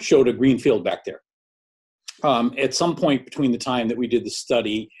showed a green field back there. At some point between the time that we did the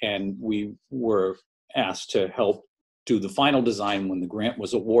study and we were asked to help do the final design when the grant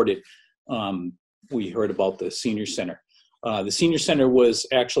was awarded, we heard about the senior center. The senior center was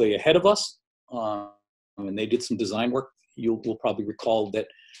actually ahead of us, and they did some design work. You'll probably recall that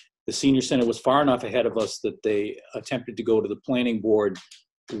the senior center was far enough ahead of us that they attempted to go to the planning board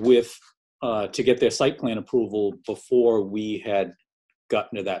with to get their site plan approval before we had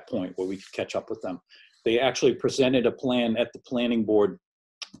gotten to that point where we could catch up with them. They actually presented a plan at the planning board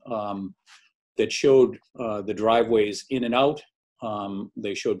that showed the driveways in and out.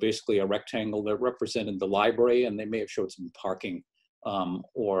 They showed basically a rectangle that represented the library, and they may have showed some parking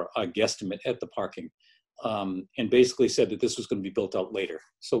or a guesstimate at the parking. And basically said that this was going to be built out later.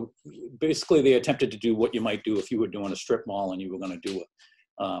 So basically they attempted to do what you might do if you were doing a strip mall and you were going to do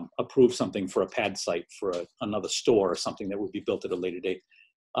approve something for a pad site for another store or something that would be built at a later date.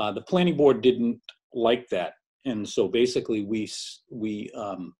 The planning board didn't like that. And so basically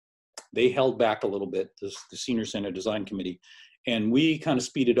they held back a little bit, the Senior Center Design Committee, and we kind of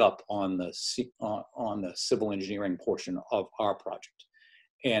speeded up on the civil engineering portion of our project,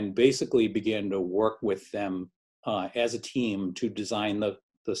 and basically began to work with them as a team to design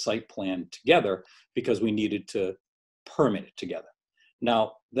the site plan together, because we needed to permit it together.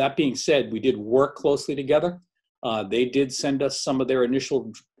 Now, that being said, we did work closely together. They did send us some of their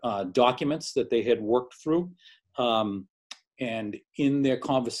initial documents that they had worked through. And in their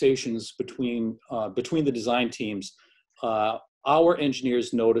conversations between the design teams, our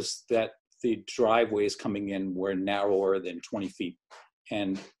engineers noticed that the driveways coming in were narrower than 20 feet.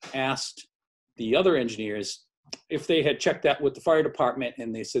 And asked the other engineers if they had checked that with the fire department,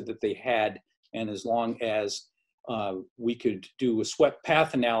 and they said that they had, and as long as we could do a swept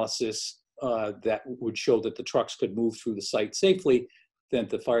path analysis that would show that the trucks could move through the site safely, then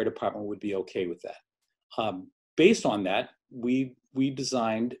the fire department would be okay with that. Based on that, we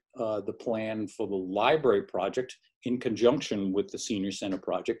designed the plan for the library project in conjunction with the senior center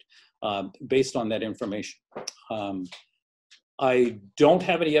project based on that information. I don't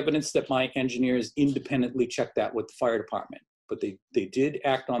have any evidence that my engineers independently checked that with the fire department, but they did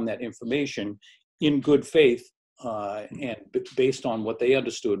act on that information in good faith and based on what they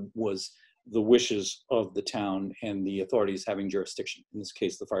understood was the wishes of the town and the authorities having jurisdiction, in this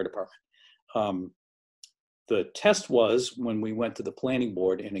case, the fire department. The test was when we went to the planning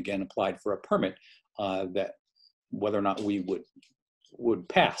board and again applied for a permit that whether or not we would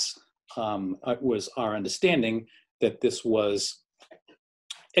pass. It was our understanding that this was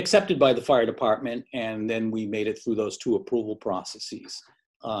accepted by the fire department, and then we made it through those two approval processes.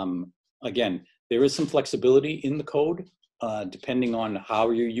 Again, there is some flexibility in the code depending on how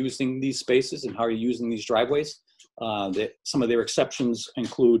you're using these spaces and how you're using these driveways. Some of their exceptions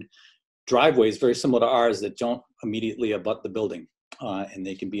include driveways very similar to ours that don't immediately abut the building, and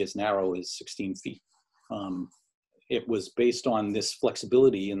they can be as narrow as 16 feet. It was based on this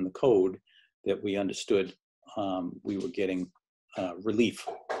flexibility in the code that we understood we were getting relief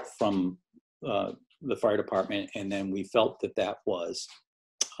from the fire department, and then we felt that that was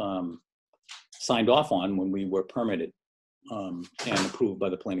signed off on when we were permitted and approved by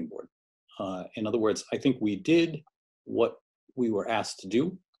the planning board. In other words, I think we did what we were asked to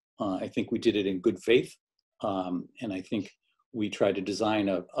do. I think we did it in good faith, and I think we tried to design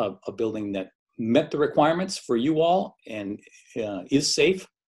a building that met the requirements for you all and is safe.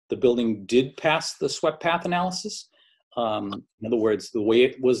 The building did pass the swept path analysis. In other words, the way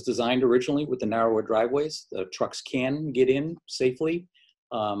it was designed originally with the narrower driveways, the trucks can get in safely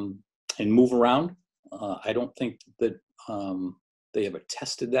and move around. I don't think that they ever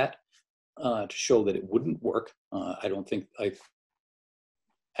tested that to show that it wouldn't work.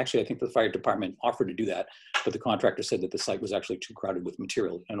 Actually, I think the fire department offered to do that, but the contractor said that the site was actually too crowded with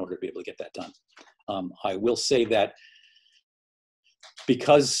material in order to be able to get that done. I will say that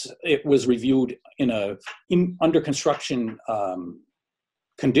because it was reviewed in under construction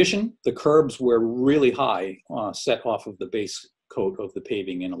condition, the curbs were really high, set off of the base coat of the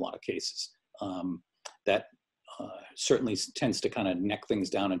paving in a lot of cases. That certainly tends to kind of neck things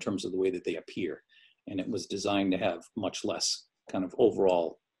down in terms of the way that they appear. And it was designed to have much less kind of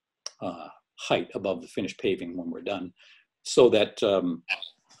overall height above the finished paving when we're done, so that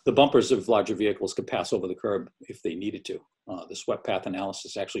the bumpers of larger vehicles could pass over the curb if they needed to. The swept path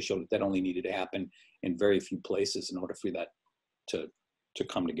analysis actually showed that that only needed to happen in very few places in order for that to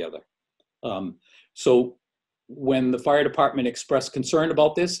come together. So when the fire department expressed concern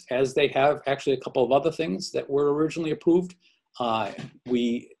about this, as they have actually a couple of other things that were originally approved,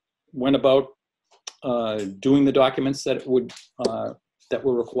 we went about doing the documents that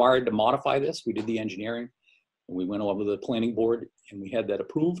were required to modify this. We did the engineering, and we went over to the planning board, and we had that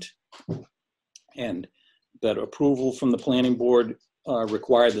approved. And that approval from the planning board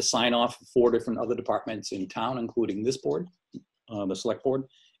required the sign off of 4 different other departments in town, including this board, the select board.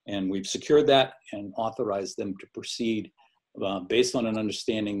 And we've secured that and authorized them to proceed based on an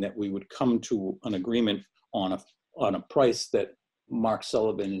understanding that we would come to an agreement on a price that Mark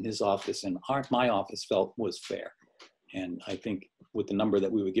Sullivan in his office and my office felt was fair. And I think with the number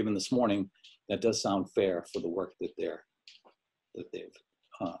that we were given this morning, that does sound fair for the work that they've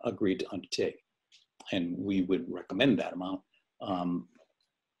agreed to undertake. And we would recommend that amount.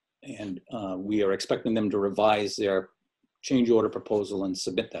 We are expecting them to revise their change order proposal and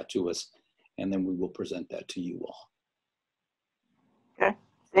submit that to us, and then we will present that to you all. Okay,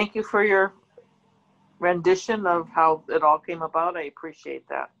 thank you for your rendition of how it all came about. I appreciate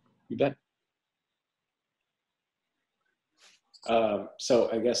that. You bet.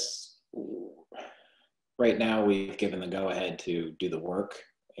 So I guess right now we've given the go-ahead to do the work,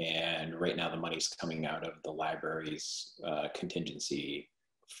 and right now the money's coming out of the library's contingency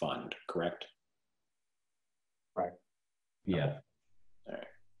fund, correct? Right. Yeah. All right.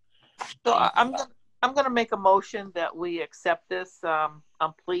 So I'm gonna make a motion that we accept this. I'm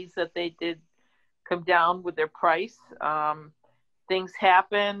pleased that they did come down with their price. Things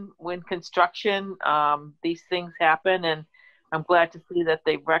happen when construction, these things happen, and I'm glad to see that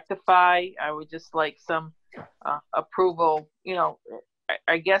they rectify. I would just like some approval. You know,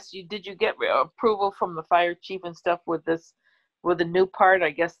 I guess did you get approval from the fire chief and stuff with the new part?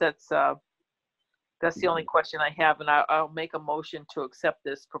 I guess that's the only question I have, and I'll make a motion to accept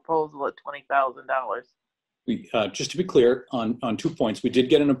this proposal at $20,000. Just to be clear on 2 points, we did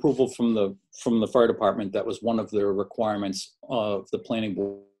get an approval from the fire department. That was one of the requirements of the planning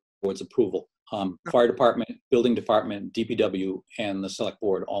board's approval. Fire department, building department, DPW, and the select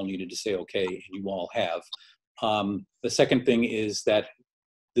board all needed to say okay, and you all have. The second thing is that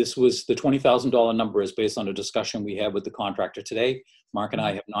this was the $20,000 number is based on a discussion we had with the contractor today. Mark and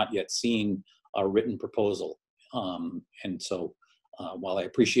I have not yet seen a written proposal. And so while I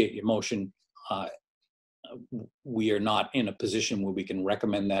appreciate your motion, we are not in a position where we can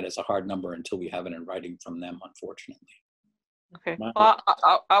recommend that as a hard number until we have it in writing from them, unfortunately. Okay, well,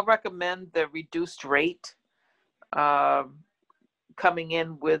 I'll recommend the reduced rate coming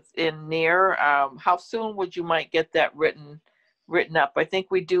in near. How soon would you might get that written up? I think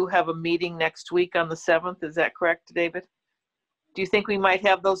we do have a meeting next week on the 7th. Is that correct, David? Do you think we might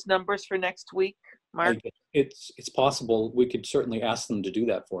have those numbers for next week, Mark? It's possible. We could certainly ask them to do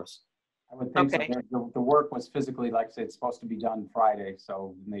that for us. I would think so. The work was physically, like I said, it's supposed to be done Friday,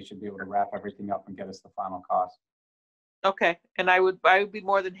 so they should be able to wrap everything up and get us the final cost. Okay, and I would be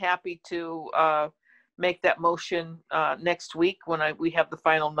more than happy to make that motion next week when we have the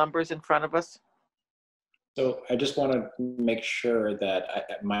final numbers in front of us. So I just want to make sure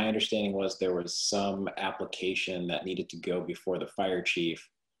that my understanding was there was some application that needed to go before the fire chief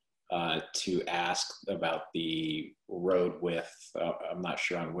to ask about the road width. I'm not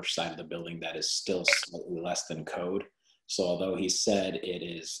sure on which side of the building that is still slightly less than code. So although he said it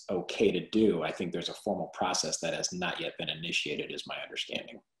is okay to do, I think there's a formal process that has not yet been initiated, is my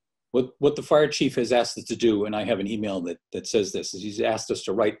understanding. What the fire chief has asked us to do, and I have an email that says this, is he's asked us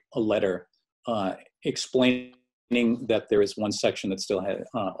to write a letter explaining that there is one section that still has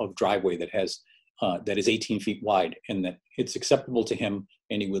of driveway that has that is 18 feet wide, and that it's acceptable to him,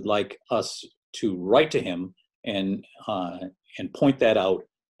 and he would like us to write to him and point that out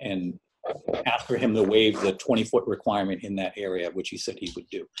and ask for him to waive the 20-foot requirement in that area, which he said he would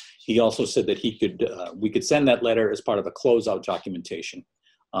do. He also said that we could send that letter as part of a closeout documentation.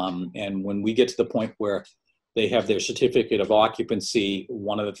 And when we get to the point where they have their certificate of occupancy,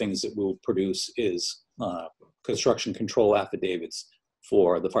 one of the things that we'll produce is construction control affidavits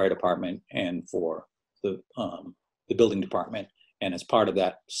for the fire department and for the building department. And as part of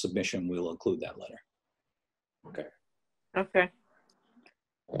that submission, we'll include that letter. Okay. Okay.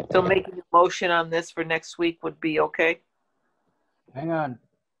 So making a motion on this for next week would be okay? Hang on,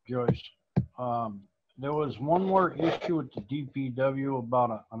 Joyce. There was one more issue with the DPW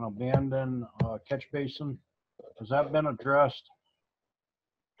about an abandoned catch basin. Has that been addressed?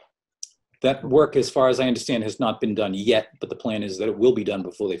 That work, as far as I understand, has not been done yet, but the plan is that it will be done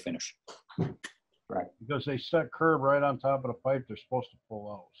before they finish. Right. Because they set curb right on top of the pipe they're supposed to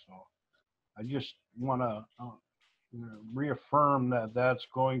pull out. So I just want to reaffirm that that's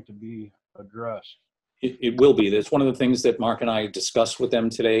going to be addressed. It will be. That's one of the things that Mark and I discussed with them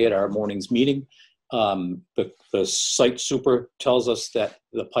today at our morning's meeting. The site super tells us that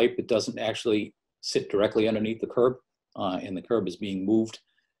the pipe, it doesn't actually sit directly underneath the curb, and the curb is being moved.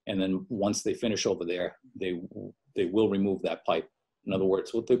 And then once they finish over there, they will remove that pipe. In other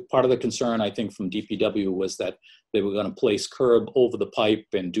words, part of the concern, I think, from DPW was that they were going to place curb over the pipe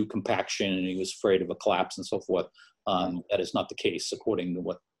and do compaction, and he was afraid of a collapse and so forth. That is not the case, according to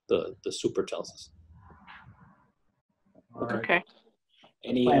what the super tells us. Okay.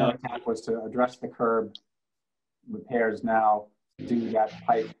 The plan of attack was to address the curb repairs now, do that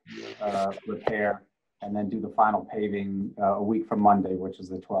pipe repair, and then do the final paving a week from Monday, which is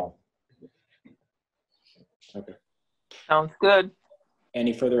the 12th. Okay. Sounds good.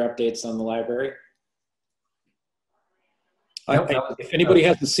 Any further updates on the library? If anybody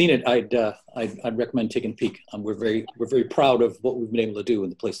hasn't seen it, I'd recommend taking a peek. We're very proud of what we've been able to do,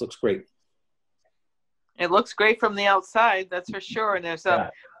 and the place looks great. It looks great from the outside, that's for sure. And there's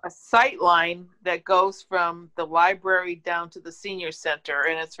a sight line that goes from the library down to the senior center,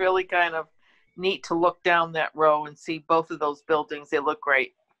 and it's really kind of neat to look down that row and see both of those buildings. They look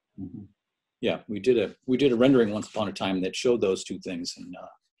great. Mm-hmm. Yeah, we did a rendering once upon a time that showed those two things, and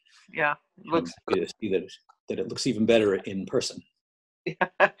yeah, looks good to see that it looks even better in person.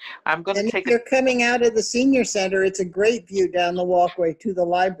 Yeah, I'm going to take. If you're coming out of the senior center, it's a great view down the walkway to the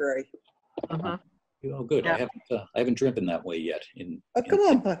library. Mm-hmm. Oh, good. Yeah. I haven't driven that way yet. Come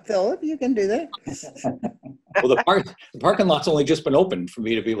on, Philip, you can do that. Well, the parking lot's only just been opened for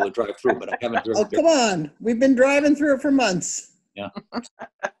me to be able to drive through, but I haven't driven. Oh, come on. We've been driving through it for months. Yeah.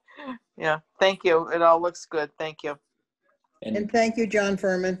 Yeah. Thank you. It all looks good. Thank you. And thank you, John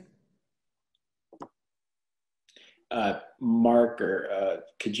Furman. Mark,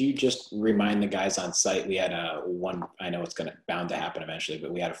 could you just remind the guys on site, we had I know it's bound to happen eventually,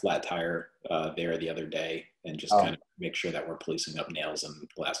 but we had a flat tire there the other day, and just kind of make sure that we're policing up nails and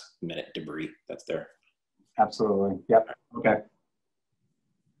last minute debris that's there. Absolutely. Yep. Okay.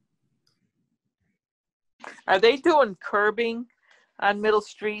 Are they doing curbing on Middle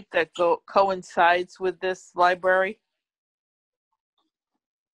Street that coincides with this library?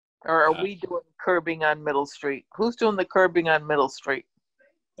 Or are we doing curbing on Middle Street? Who's doing the curbing on Middle Street?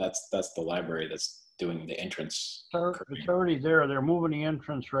 That's the library that's doing the entrance. It's already there. They're moving the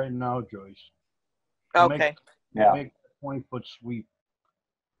entrance right now, Joyce. Okay. Make a 20-foot sweep.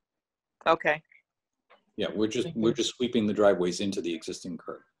 Okay. Yeah, we're just sweeping the driveways into the existing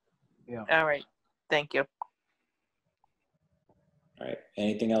curb. Yeah. All right. Thank you. All right.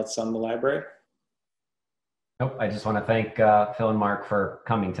 Anything else on the library? Nope. I just want to thank Phil and Mark for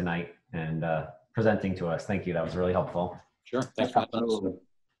coming tonight and presenting to us. Thank you. That was really helpful. Sure. Thanks for having us.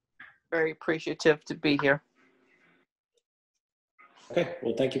 Very appreciative to be here. Okay.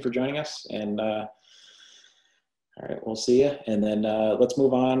 Well, thank you for joining us. And all right, we'll see you. And then let's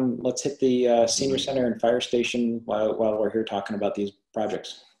move on. Let's hit the senior center and fire station while we're here talking about these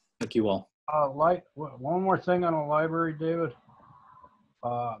projects. Thank you all. One more thing on the library, David.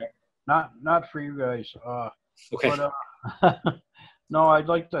 Not for you guys. Okay. But, no, I'd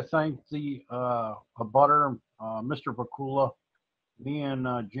like to thank the abutter, Mr. Bakula. Me and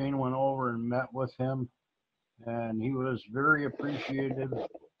Jane went over and met with him, and he was very appreciative.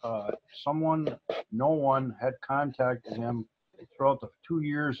 No one had contacted him throughout the 2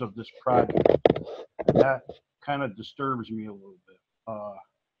 years of this project. That kind of disturbs me a little bit.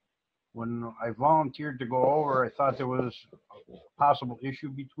 When I volunteered to go over, I thought there was a possible issue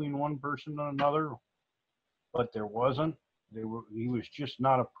between one person and another, but there wasn't. He was just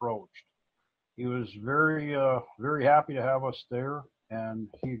not approached. He was very happy to have us there, and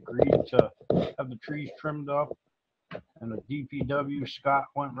he agreed to have the trees trimmed up. And the DPW, Scott,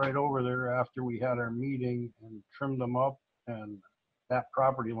 went right over there after we had our meeting and trimmed them up, and that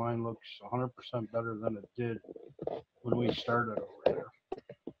property line looks 100% better than it did when we started over there.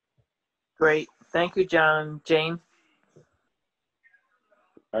 Great. Thank you, John. Jane?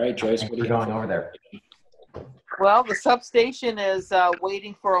 All right, Joyce. Thanks for going over there. Well, the substation is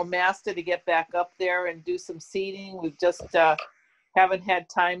waiting for Omasta to get back up there and do some seeding. We've just haven't had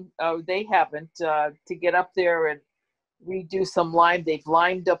time, they haven't, to get up there and redo some lime. They've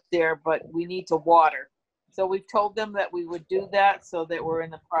limed up there, but we need to water. So we've told them that we would do that, so that we're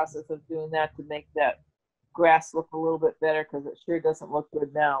in the process of doing that to make that grass look a little bit better, because it sure doesn't look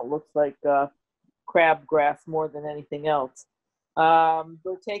good now. It looks like crab grass more than anything else.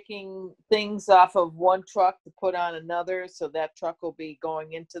 We're taking things off of one truck to put on another, so that truck will be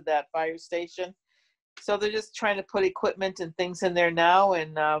going into that fire station. So they're just trying to put equipment and things in there now,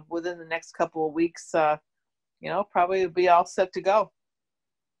 and within the next couple of weeks, probably will be all set to go.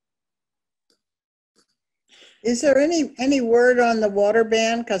 Is there any word on the water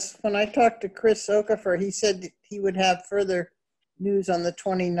ban? Because when I talked to Chris Okafor, he said that he would have further news on the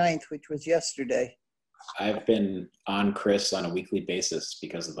 29th, which was yesterday. I've been on Chris on a weekly basis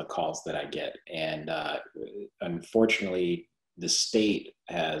because of the calls that I get. And unfortunately, the state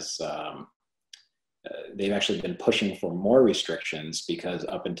has, they've actually been pushing for more restrictions, because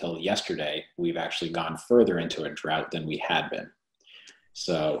up until yesterday, we've actually gone further into a drought than we had been.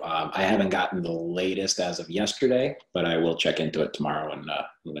 So I haven't gotten the latest as of yesterday, but I will check into it tomorrow and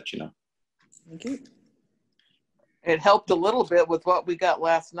let you know. Thank you. It helped a little bit with what we got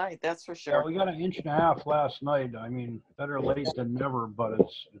last night, that's for sure. Yeah, we got 1.5 inches last night. I mean, better late than never, but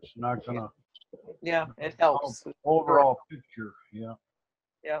it's not gonna. Yeah, it helps. Overall picture, yeah.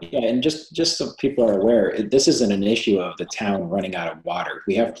 Yeah. Yeah, and just so people are aware, this isn't an issue of the town running out of water.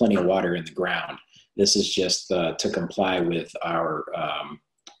 We have plenty of water in the ground. This is just to comply with our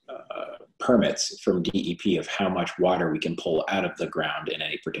permits from DEP of how much water we can pull out of the ground in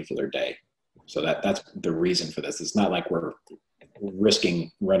any particular day. So that's the reason for this. It's not like we're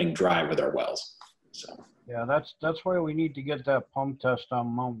risking running dry with our wells. So yeah, that's why we need to get that pump test on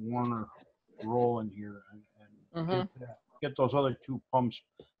Mount Warner rolling here, and get those other 2 pumps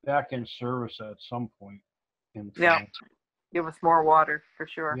back in service at some point. Yeah, give us more water for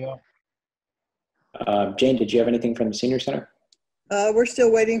sure. Yeah. Jane, did you have anything from the senior center? We're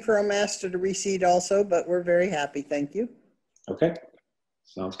still waiting for Omasta to reseed also, but we're very happy. Thank you. Okay,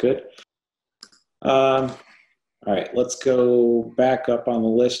 sounds good. All right, let's go back up on the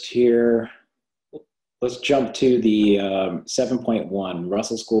list here. Let's jump to the 7.1,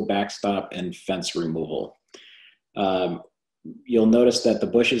 Russell School backstop and fence removal. You'll notice that the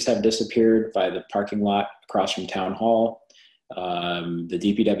bushes have disappeared by the parking lot across from Town Hall. The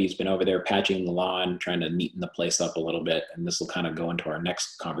DPW has been over there patching the lawn, trying to neaten the place up a little bit, and this will kind of go into our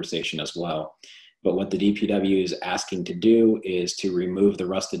next conversation as well. But what the DPW is asking to do is to remove the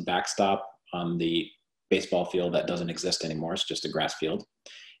rusted backstop on the baseball field that doesn't exist anymore. It's just a grass field.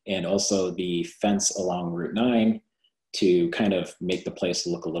 And also the fence along Route 9 to kind of make the place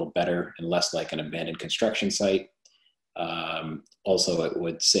look a little better and less like an abandoned construction site. Also, it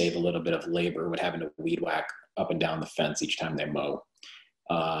would save a little bit of labor with having to weed whack up and down the fence each time they mow.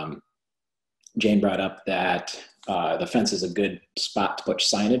 Jane brought up that the fence is a good spot to put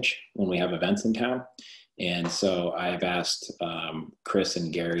signage when we have events in town. And so I've asked Chris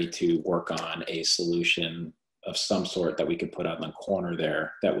and Gary to work on a solution of some sort that we could put on the corner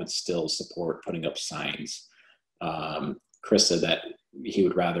there that would still support putting up signs. Chris said that he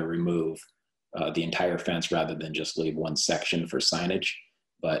would rather remove the entire fence rather than just leave one section for signage,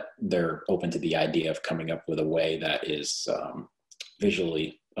 but they're open to the idea of coming up with a way that is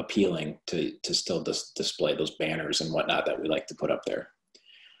visually appealing to still display those banners and whatnot that we like to put up there.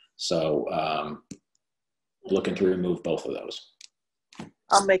 So looking to remove both of those.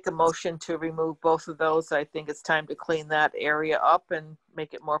 I'll make a motion to remove both of those. I think it's time to clean that area up and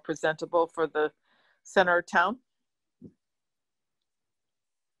make it more presentable for the center of town.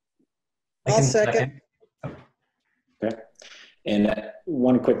 I'll second. Okay. And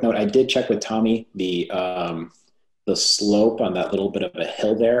one quick note, I did check with Tommy. The slope on that little bit of a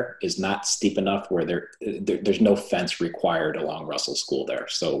hill there is not steep enough where there's no fence required along Russell School there.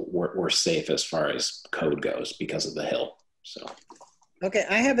 So we're safe as far as code goes because of the hill. So. Okay,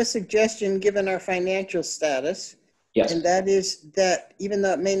 I have a suggestion given our financial status. Yes. And that is that even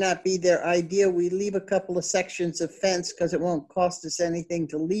though it may not be their idea, we leave a couple of sections of fence because it won't cost us anything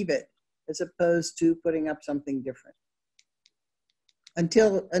to leave it, as opposed to putting up something different.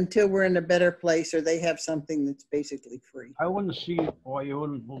 Until we're in a better place or they have something that's basically free. I wouldn't see why you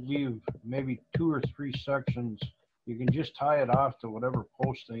wouldn't leave maybe 2 or 3 sections. You can just tie it off to whatever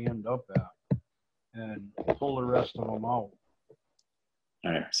post they end up at and pull the rest of them out.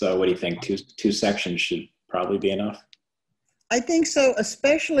 All right, so what do you think? Two sections should probably be enough? I think so,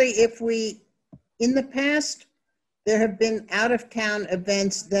 especially if in the past, there have been out-of-town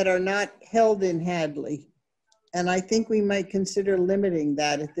events that are not held in Hadley. And I think we might consider limiting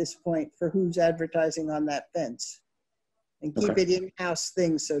that at this point for who's advertising on that fence. And keep it in-house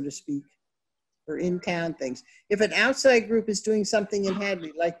things, so to speak, or in-town things. If an outside group is doing something in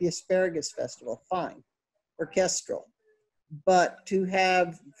Hadley, like the Asparagus Festival, fine, orchestral. But to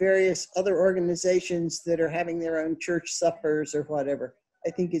have various other organizations that are having their own church suppers or whatever,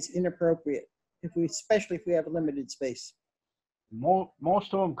 I think is inappropriate, especially if we have a limited space.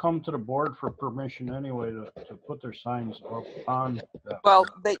 Most of them come to the board for permission anyway to put their signs up on that. Well,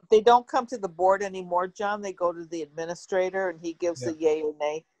 they don't come to the board anymore, John. They go to the administrator and he gives a yay or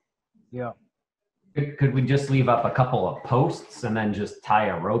nay. Yeah. Could we just leave up a couple of posts and then just tie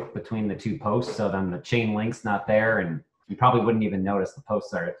a rope between the 2 posts so then the chain link's not there and you probably wouldn't even notice the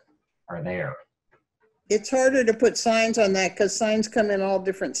posts are there. It's harder to put signs on that because signs come in all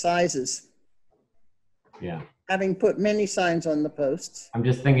different sizes. Yeah. Having put many signs on the posts. I'm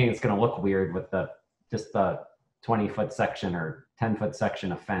just thinking it's going to look weird with just the 20-foot section or 10-foot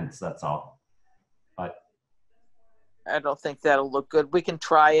section of fence, that's all. But I don't think that'll look good. We can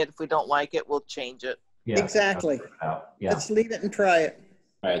try it. If we don't like it, we'll change it. Yeah, exactly. Yeah. Let's leave it and try it.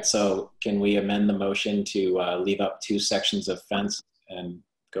 All right, so can we amend the motion to leave up 2 sections of fence and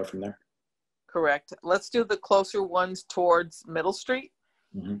go from there? Correct. Let's do the closer ones towards Middle Street,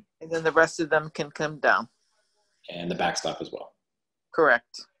 and then the rest of them can come down. And the backstop as well.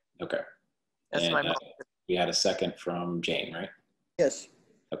 Correct. Okay. That's and, my motion. We had a second from Jane, right? Yes.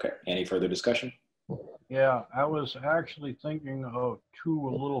 Okay. Any further discussion? Yeah, I was actually thinking of 2 a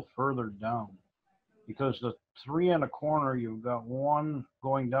little further down, because the 3 in the corner, you've got 1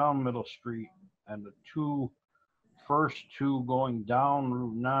 going down Middle Street and the first two going down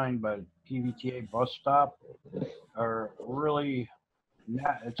Route 9 by the PVTA bus stop are really,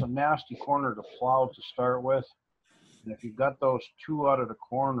 it's a nasty corner to plow to start with. And if you got those 2 out of the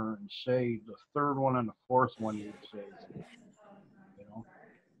corner and say the 3rd one and the 4th one, you'd say, you know.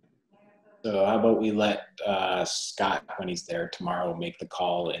 So how about we let Scott, when he's there tomorrow, make the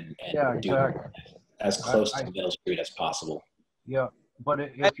call and do as close to Middle Street as possible. Yeah, but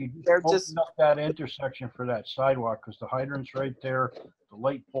if you just open up that intersection for that sidewalk, because the hydrant's right there, the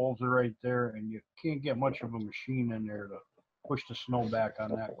light poles are right there, and you can't get much of a machine in there to push the snow back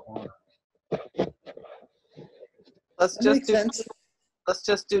on that corner. Let's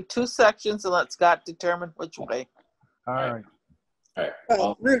just do 2 sections and let Scott determine which way. All right. All right.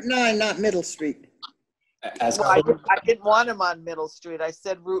 Well, Route 9, not Middle Street. I didn't want him on Middle Street. I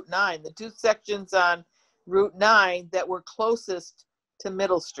said Route 9. The 2 sections on Route 9 that were closest to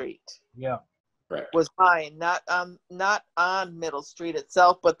Middle Street. Yeah. Right. Was mine, not on Middle Street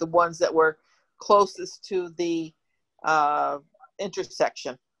itself, but the ones that were closest to the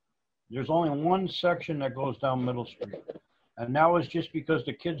intersection. There's only one section that goes down Middle Street. And that was just because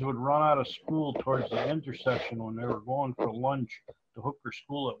the kids would run out of school towards the intersection when they were going for lunch to Hooker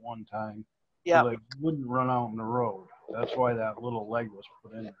School at one time. Yeah. So they wouldn't run out in the road. That's why that little leg was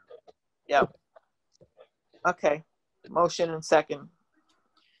put in there. Yep. Okay. Motion and second.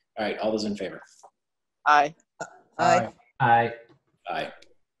 All right, all those in favor? Aye. Aye. Aye. Aye.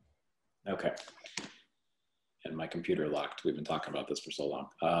 Okay. And my computer locked. We've been talking about this for so long.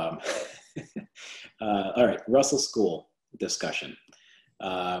 All right, Russell School discussion.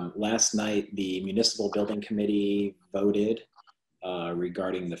 Last night, the Municipal Building Committee voted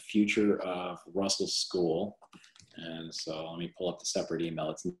regarding the future of Russell School. And so let me pull up the separate email.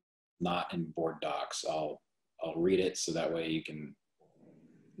 It's not in board docs. I'll read it so that way you can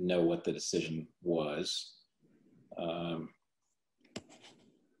know what the decision was. All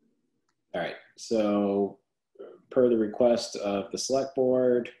right, so per the request of the select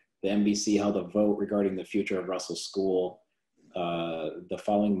board, the MBC held a vote regarding the future of Russell School. The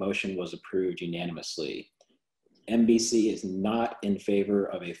following motion was approved unanimously. MBC is not in favor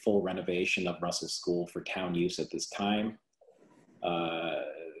of a full renovation of Russell School for town use at this time.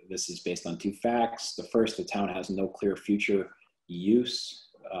 This is based on two facts. The first, the town has no clear future use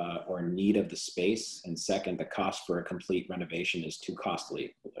or need of the space. And second, the cost for a complete renovation is too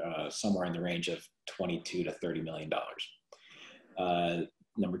costly, somewhere in the range of $22 to $30 million.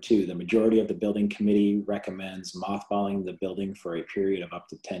 Number two, the majority of the building committee recommends mothballing the building for a period of up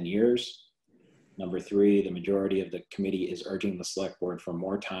to 10 years. Number three, the majority of the committee is urging the select board for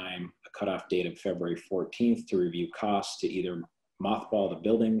more time, a cutoff date of February 14th to review costs to either mothball the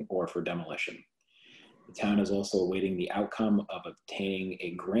building or for demolition. The town is also awaiting the outcome of obtaining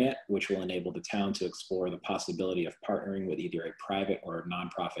a grant, which will enable the town to explore the possibility of partnering with either a private or a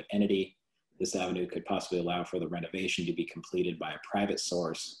nonprofit entity. This avenue could possibly allow for the renovation to be completed by a private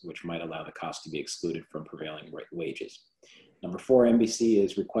source, which might allow the cost to be excluded from prevailing wages. Number four, NBC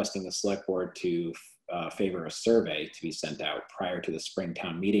is requesting the select board to favor a survey to be sent out prior to the spring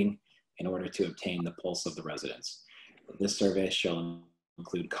town meeting in order to obtain the pulse of the residents. This survey shall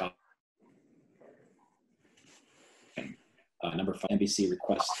include cost. Number five, NBC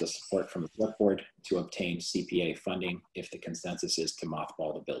requests the support from the select board to obtain CPA funding if the consensus is to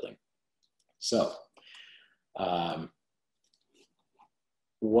mothball the building. So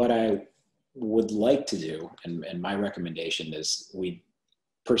what I would like to do, and my recommendation is we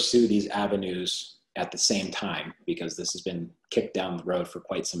pursue these avenues at the same time, because this has been kicked down the road for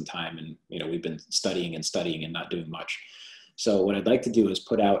quite some time, and we've been studying and not doing much. So what I'd like to do is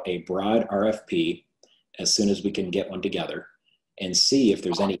put out a broad RFP as soon as we can get one together and see if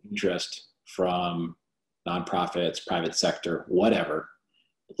there's any interest from nonprofits, private sector, whatever.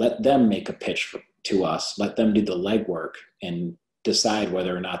 Let them make a pitch to us, let them do the legwork and decide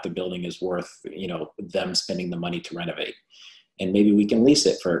whether or not the building is worth, them spending the money to renovate. And maybe we can lease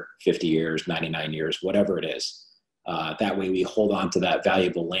it for 50 years, 99 years, whatever it is. That way we hold on to that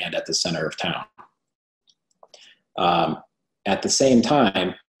valuable land at the center of town. At the same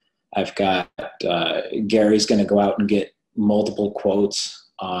time, I've got, Gary's gonna go out and get multiple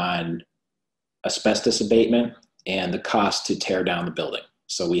quotes on asbestos abatement and the cost to tear down the building.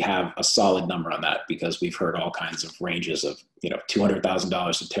 So we have a solid number on that, because we've heard all kinds of ranges of,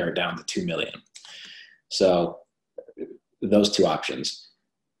 $200,000 to tear it down to $2 million. So those two options.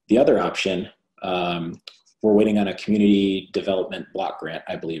 The other option, we're waiting on a community development block grant,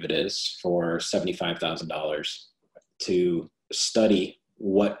 I believe it is, for $75,000 to study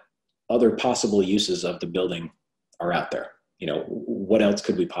what other possible uses of the building are out there. What else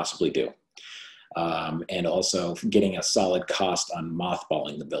could we possibly do? And also getting a solid cost on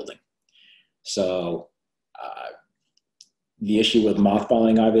mothballing the building. So the issue with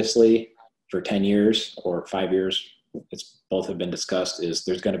mothballing, obviously, for 10 years or 5 years, both have been discussed, is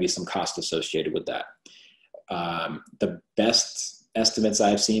there's going to be some cost associated with that. The best estimates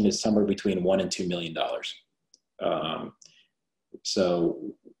I've seen is somewhere between $1 and $2 million.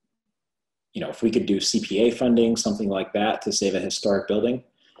 So, if we could do CPA funding, something like that, to save a historic building,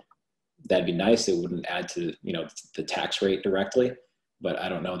 that'd be nice. It wouldn't add to, the tax rate directly, but I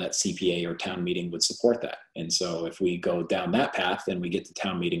don't know that CPA or town meeting would support that. And so if we go down that path, then we get to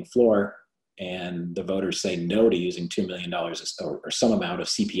town meeting floor and the voters say no to using $2 million or some amount of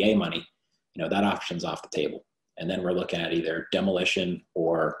CPA money, that option's off the table. And then we're looking at either demolition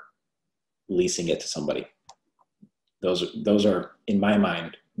or leasing it to somebody. Those are, in my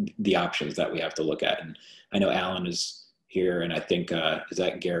mind, the options that we have to look at. And I know Alan is here, and I think, is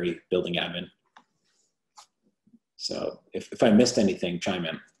that Gary, building admin? So if I missed anything, chime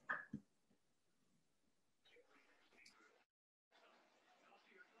in.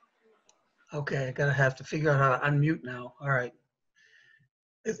 Okay, I gotta have to figure out how to unmute now. All right.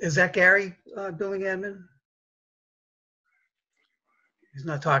 Is that Gary, building admin? He's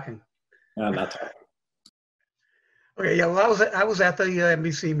not talking. No, I'm not talking. Okay, yeah, well, I was at the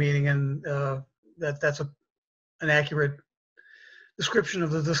NBC meeting, and that's an accurate description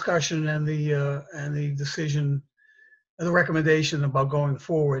of the discussion and the decision and the recommendation about going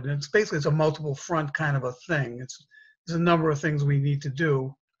forward. And it's basically, it's a multiple front kind of a thing. There's a number of things we need to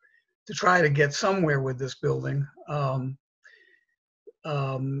do to try to get somewhere with this building.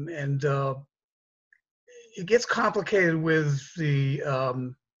 It gets complicated with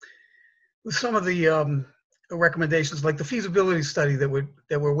with some of the recommendations, like the feasibility study that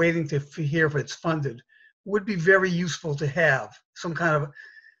we're waiting to hear if it's funded. Would be very useful to have some kind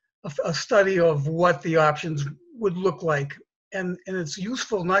of a study of what the options would look like, and it's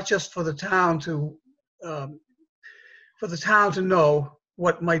useful not just for the town to know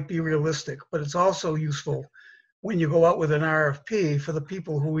what might be realistic, but it's also useful when you go out with an RFP for the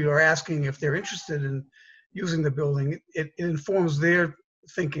people who we are asking if they're interested in using the building. It informs their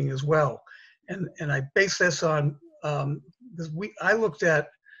thinking as well, and I base this on because I looked at,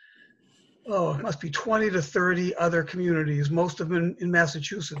 it must be 20 to 30 other communities, most of them in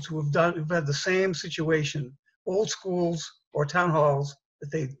Massachusetts, who've had the same situation, old schools or town halls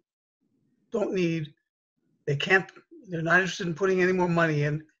that they don't need, they're not interested in putting any more money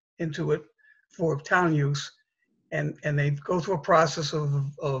into it for town use, and they go through a process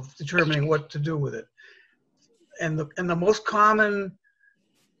of determining what to do with it. And the most common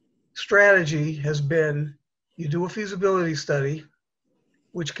strategy has been, you do a feasibility study,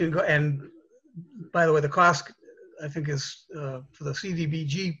 which can go, and by the way, the cost, I think, is for the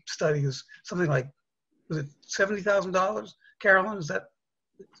CDBG study is something like, was it $70,000, Carolyn? Is that?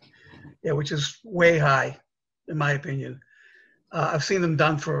 Yeah, which is way high, in my opinion. I've seen them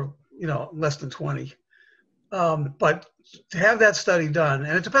done for, less than 20. But to have that study done,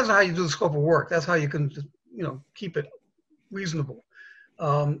 and it depends on how you do the scope of work. That's how you can, keep it reasonable.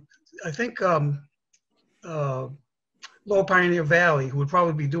 I think Lower Pioneer Valley, who would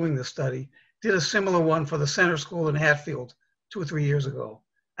probably be doing this study, did a similar one for the center school in Hatfield 2 or 3 years ago.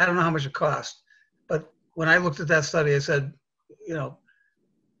 I don't know how much it cost, but when I looked at that study, I said,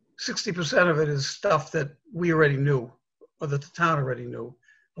 60% of it is stuff that we already knew, or that the town already knew.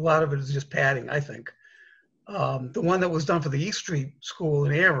 A lot of it is just padding, I think. The one that was done for the East Street School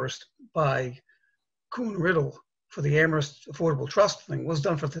in Amherst by Kuhn Riddle for the Amherst Affordable Trust thing was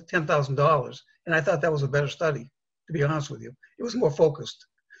done for $10,000. And I thought that was a better study, to be honest with you. It was more focused.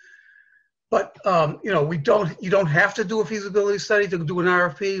 But you don't have to do a feasibility study to do an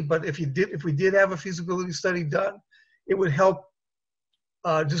RFP. But if we did have a feasibility study done, it would help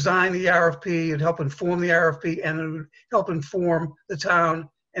design the RFP. It'd help inform the RFP, and it would help inform the town,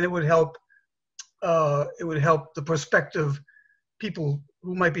 and it would help the prospective people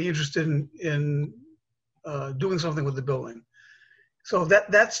who might be interested in doing something with the building. So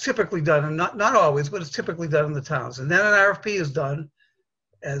that's typically done, and not always, but it's typically done in the towns. And then an RFP is done,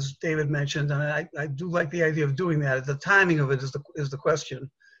 as David mentioned, and I do like the idea of doing that. The timing of it is the question.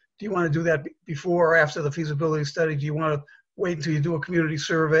 Do you want to do that before or after the feasibility study? Do you want to wait until you do a community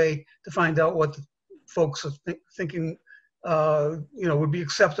survey to find out what the folks are thinking would be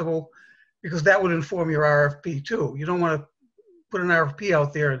acceptable? Because that would inform your RFP too. You don't want to put an RFP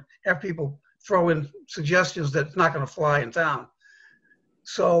out there and have people throw in suggestions that's not going to fly in town.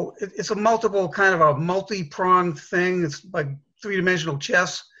 So it's a multi-pronged thing. It's like three-dimensional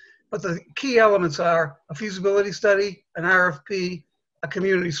chess. But the key elements are a feasibility study, an RFP, a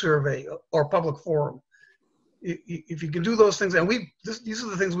community survey, or public forum. If you can do those things, and these are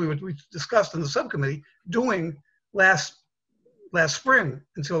the things we discussed in the subcommittee doing last spring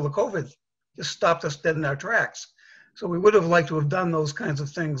until the COVID just stopped us dead in our tracks. So we would have liked to have done those kinds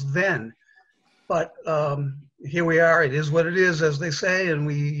of things then. But here we are. It is what it is, as they say, and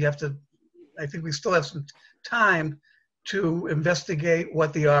I think we still have some time to investigate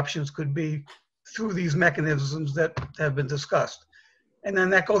what the options could be through these mechanisms that have been discussed. And then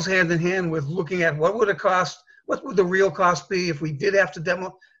that goes hand in hand with looking at what would the real cost be if we did have to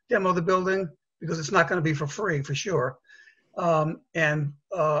demo the building, because it's not going to be for free, for sure. And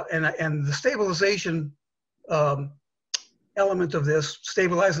the stabilization element of this,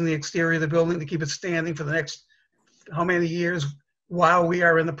 stabilizing the exterior of the building to keep it standing for the next how many years while we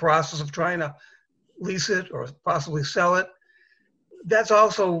are in the process of trying to lease it or possibly sell it. That's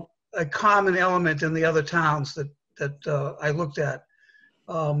also a common element in the other towns that I looked at.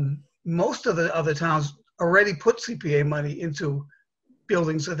 Most of the other towns already put CPA money into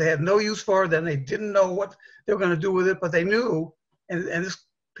buildings that they had no use for, then they didn't know what they were going to do with it, but they knew, and this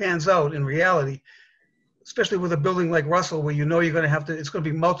pans out in reality, especially with a building like Russell, where you know you're going to have to, it's going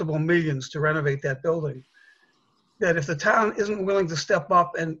to be multiple millions to renovate that building, that if the town isn't willing to step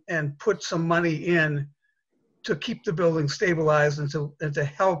up and put some money in to keep the building stabilized and to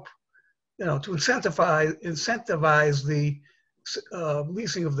help, you know, to incentivize the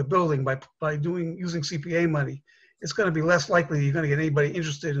leasing of the building by using CPA money, it's going to be less likely you're going to get anybody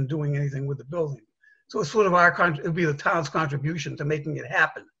interested in doing anything with the building. So it's sort of it would be the town's contribution to making it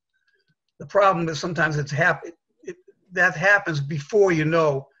happen. The problem is sometimes that happens before you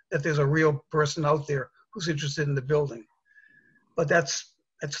know that there's a real person out there who's interested in the building. But that's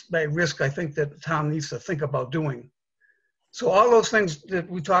a risk I think that the town needs to think about doing. So all those things that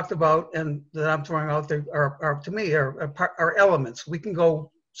we talked about and that I'm throwing out there are to me are elements. We can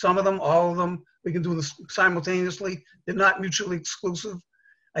go some of them, all of them. We can do this simultaneously. They're not mutually exclusive.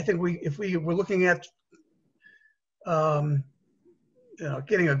 I think if we were looking at you know,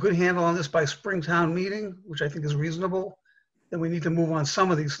 getting a good handle on this by Springtown meeting, which I think is reasonable, then we need to move on some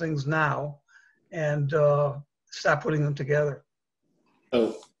of these things now and start putting them together.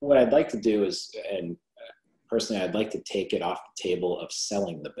 So what I'd like to do is, and personally, I'd like to take it off the table of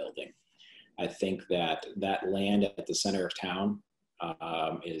selling the building. I think that land at the center of town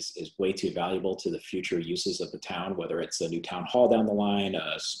is way too valuable to the future uses of the town, whether it's a new town hall down the line,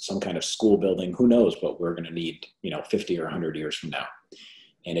 some kind of school building, who knows what we're going to need, you know, 50 or 100 years from now.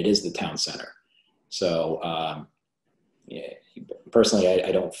 And it is the town center. So yeah, personally,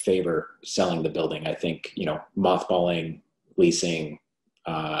 I don't favor selling the building. I think, you know, mothballing, leasing,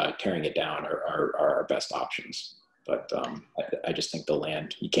 tearing it down are our best options. But I just think the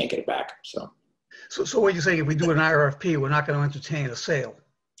land, you can't get it back. So what you're saying, if we do an RFP, we're not going to entertain a sale?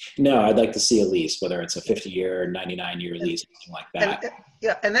 No, I'd like to see a lease, whether it's a 50-year, 99-year lease, something like that.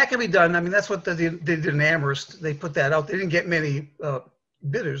 Yeah, and that can be done. I mean, that's what they did in Amherst. They put that out. They didn't get many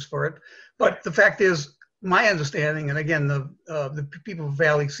bidders for it. But the fact is, my understanding, and again, the people of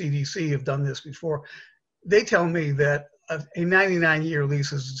Valley CDC have done this before, they tell me that a 99-year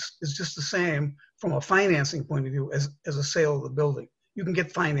lease is just the same from a financing point of view as a sale of the building. You can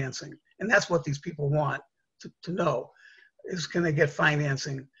get financing. And that's what these people want to know, is can they get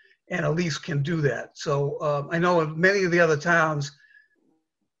financing? And a lease can do that. So I know in many of the other towns,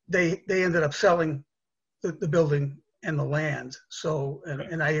 they ended up selling the building and the land. So,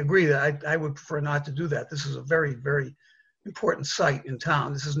 and I agree that I would prefer not to do that. This is a very, very important site in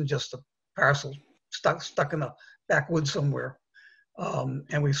town. This isn't just a parcel stuck in the backwoods somewhere.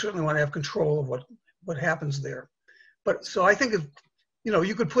 And we certainly want to have control of what happens there. But so I think you know,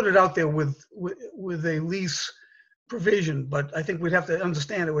 you could put it out there with a lease provision, but I think we'd have to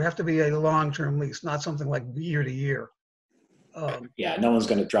understand it would have to be a long-term lease, not something like year to year. Yeah, no one's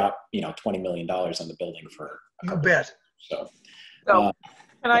going to drop, you know, $20 million on the building for. You bet. So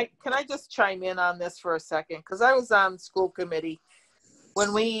can I just chime in on this for a second? Because I was on school committee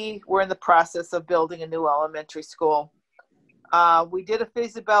when we were in the process of building a new elementary school. We did a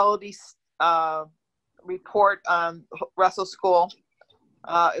feasibility report on Russell School.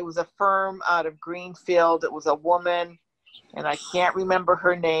 It was a firm out of Greenfield. It was a woman, and I can't remember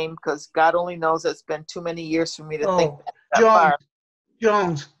her name because God only knows it's been too many years for me to think that far.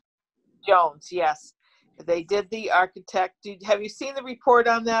 Jones, yes. They did the architect. Have you seen the report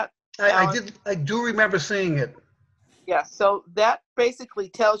on that? I do remember seeing it. Yeah, so that basically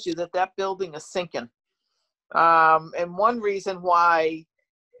tells you that building is sinking. And one reason why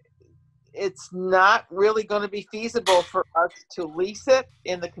it's not really going to be feasible for us to lease it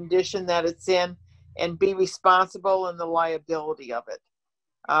in the condition that it's in and be responsible in the liability of it.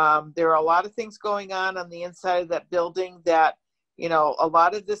 There are a lot of things going on the inside of that building that, you know, a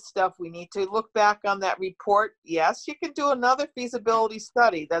lot of this stuff, we need to look back on that report. Yes, you can do another feasibility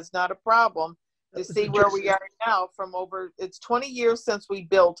study. That's not a problem to see where we are now it's 20 years since we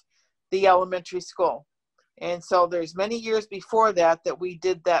built the elementary school. And so there's many years before that we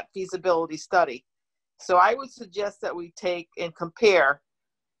did that feasibility study. So I would suggest that we take and compare,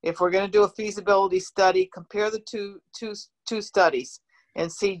 if we're going to do a feasibility study, compare the two studies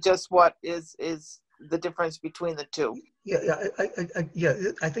and see just what is the difference between the two.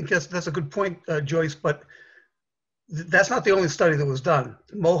 I think that's a good point, Joyce, but that's not the only study that was done.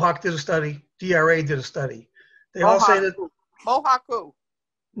 Mohawk did a study, DRA did a study. They all say that Mohawk who?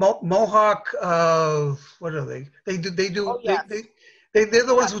 Mohawk, what are they? They're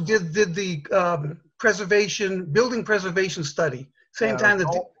the ones who did the building preservation study. Same time that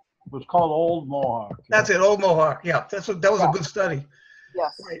it was called Old Mohawk. That's it, Old Mohawk. Yeah, that was a good study.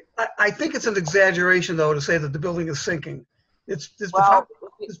 Yes. I think it's an exaggeration though to say that the building is sinking. It's part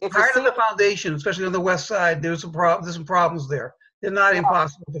of the foundation, especially on the west side. There's some problems there. They're not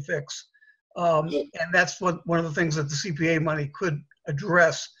impossible to fix. And that's one of the things that the CPA money could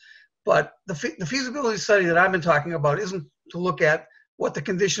address. But the feasibility study that I've been talking about isn't to look at what the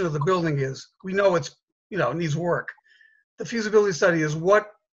condition of the building is. We know it's, needs work. The feasibility study is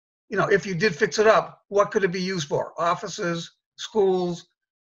what, if you did fix it up, what could it be used for? Offices, schools,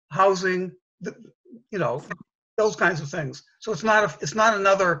 housing, those kinds of things. So it's not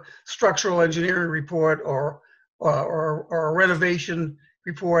another structural engineering report or a renovation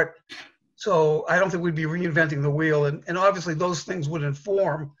report. So I don't think we'd be reinventing the wheel. And obviously those things would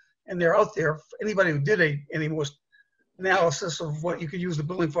inform, and they're out there. For anybody who did any more analysis of what you could use the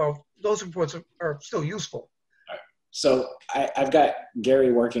building for, those reports are still useful. So I've got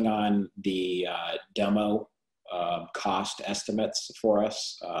Gary working on the demo cost estimates for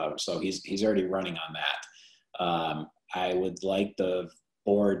us. So he's already running on that. I would like the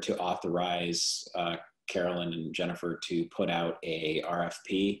board to authorize Carolyn and Jennifer to put out a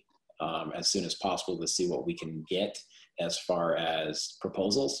RFP as soon as possible to see what we can get as far as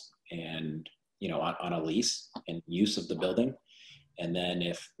proposals and, on a lease and use of the building. And then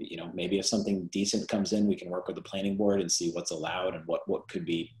if, maybe if something decent comes in, we can work with the planning board and see what's allowed and what could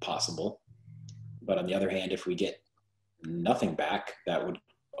be possible. But on the other hand, if we get nothing back, that would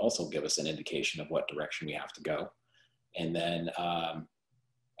also give us an indication of what direction we have to go. And then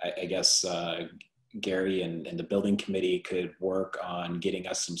I guess Gary and the building committee could work on getting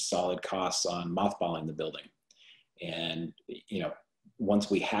us some solid costs on mothballing the building. And,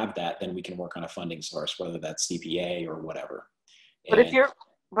 once we have that, then we can work on a funding source, whether that's CPA or whatever. But if you're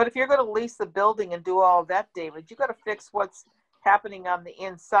going to lease the building and do all of that, David, you got to fix what's happening on the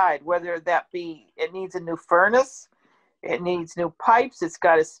inside, whether that be it needs a new furnace, it needs new pipes, it's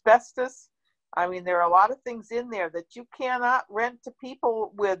got asbestos. I mean, there are a lot of things in there that you cannot rent to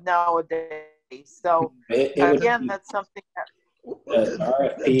people with nowadays. So again, that's something that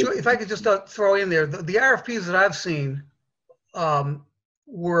if I could just throw in there, the RFPs that I've seen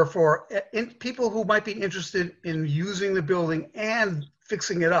were for people who might be interested in using the building and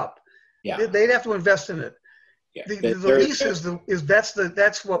fixing it up. Yeah, they'd have to invest in it. Yeah. The lease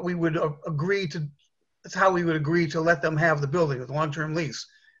that's what we would agree to. That's how we would agree to let them have the building with a long-term lease.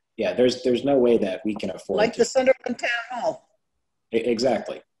 Yeah, there's no way that we can afford like the Sunderland Town Hall.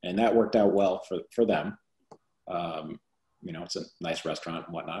 Exactly, and that worked out well for them. It's a nice restaurant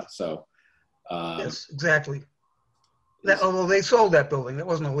and whatnot. So yes, exactly. Although they sold that building, that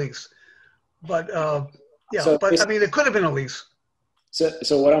wasn't a lease. But I mean, it could have been a lease.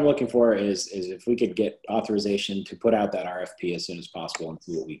 So what I'm looking for is if we could get authorization to put out that RFP as soon as possible and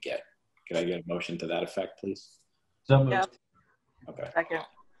see what we get. Could I get a motion to that effect, please? So moved. Yeah. Okay.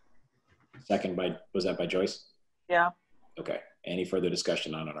 Second. Was that by Joyce? Yeah. Okay. Any further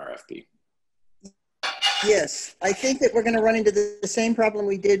discussion on an RFP? Yes, I think that we're going to run into the same problem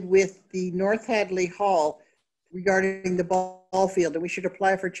we did with the North Hadley Hall regarding the ball field, and we should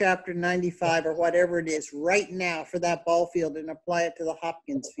apply for Chapter 95 or whatever it is right now for that ball field and apply it to the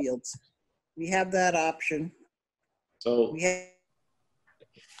Hopkins fields. We have that option. So we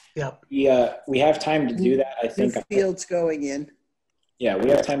have time to do that. I think fields going in. Yeah,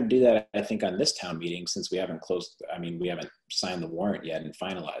 we have time to do that. I think on this town meeting, since we haven't closed. I mean, we haven't signed the warrant yet and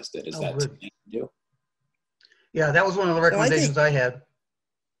finalized it. Is that something to do? Yeah, that was one of the recommendations I had.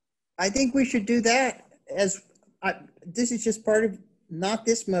 I think we should do that this is just part of, not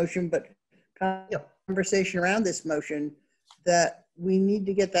this motion, but conversation around this motion, that we need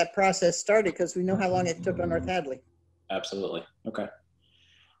to get that process started because we know how long it took on North Hadley. Absolutely. Okay.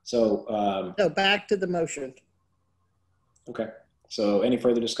 So, so back to the motion. Okay. So any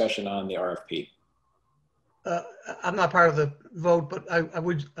further discussion on the RFP? I'm not part of the vote, but I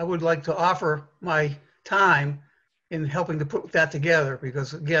would like to offer my time in helping to put that together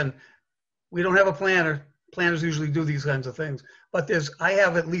because, again, we don't have a planner. Planners usually do these kinds of things. But I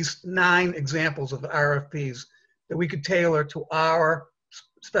have at least 9 examples of RFPs that we could tailor to our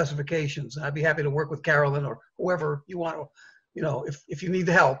specifications. I'd be happy to work with Carolyn or whoever you want to, if you need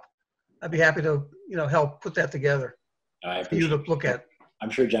the help, I'd be happy to, help put that together for you to look at. I'm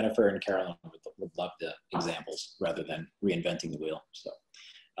sure Jennifer and Carolyn would love the examples rather than reinventing the wheel. So,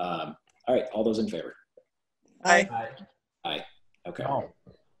 all right, all those in favor? Aye. Aye. Okay.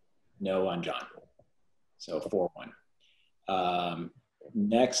 No on John. So 4-1.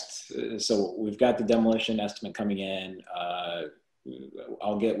 Next, so we've got the demolition estimate coming in.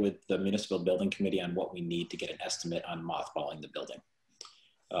 I'll get with the municipal building committee on what we need to get an estimate on mothballing the building.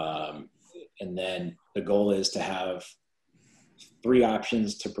 And then the goal is to have 3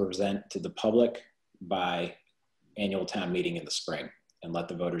 options to present to the public by annual town meeting in the spring and let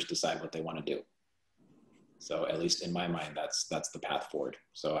the voters decide what they want to do. So at least in my mind, that's the path forward.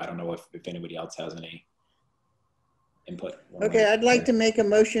 So I don't know if anybody else has any input. Okay, I'd like to make a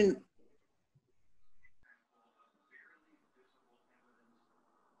motion.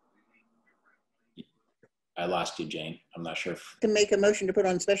 I lost you, Jane. I'm not sure if. To make a motion to put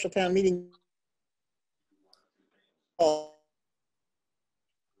on special town meeting.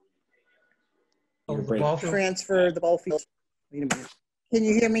 Transfer the ball field. Wait a minute. Can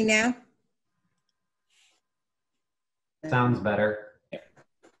you hear me now? Sounds better.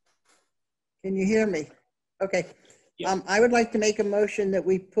 Can you hear me? Okay. I would like to make a motion that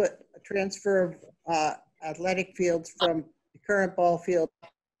we put a transfer of athletic fields from the current ball field.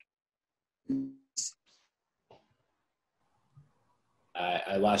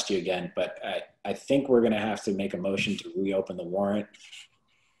 I lost you again, but I think we're going to have to make a motion to reopen the warrant,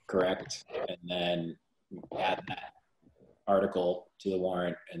 correct? And then add that article to the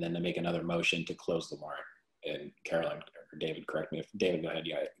warrant, and then to make another motion to close the warrant. And Carolyn or David, correct me if David, go ahead.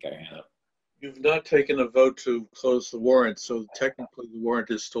 You got your hand up. You've not taken a vote to close the warrant, so technically the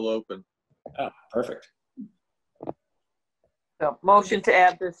warrant is still open. Oh, perfect. So motion to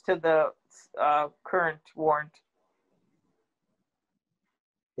add this to the current warrant.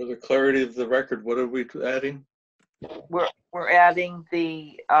 For the clarity of the record, what are we adding? We're adding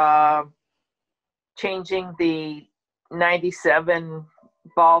the changing the 97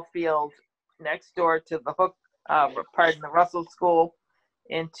 ball field next door to the Hook, the Russell School,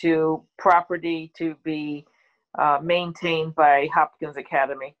 into property to be maintained by Hopkins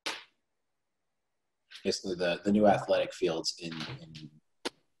Academy. Basically, the new athletic fields in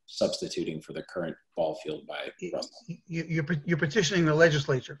substituting for the current ball field by Russell. You're petitioning the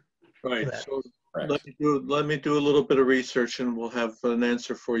legislature. Right. So let me do a little bit of research, and we'll have an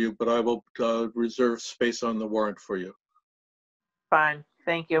answer for you. But I will reserve space on the warrant for you. Fine.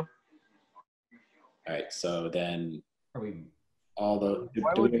 Thank you. All right. So then, do we have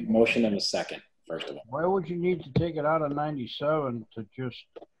a motion and a second? First of all, why would you need to take it out of 97 to just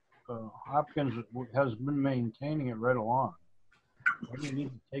Hopkins has been maintaining it right along? Why do you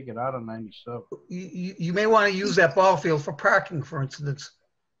need to take it out of 97? You may want to use that ball field for parking, for instance.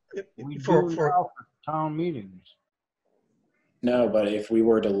 We do now for town meetings. No, but if we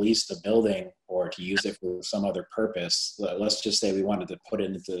were to lease the building or to use it for some other purpose, let's just say we wanted to put it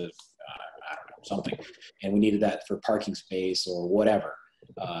into I don't know, something, and we needed that for parking space or whatever.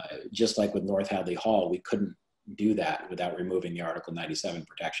 Just like with North Hadley Hall, we couldn't do that without removing the Article 97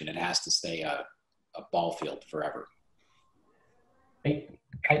 protection. It has to stay a ball field forever.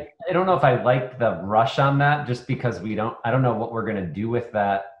 I don't know if I like the rush on that, just because I don't know what we're going to do with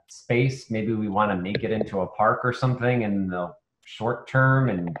that space. Maybe we want to make it into a park or something in the short term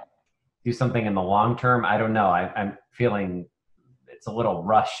and do something in the long term. I don't know. I'm feeling it's a little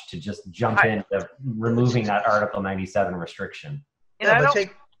rushed to just jump into removing that Article 97 restriction. And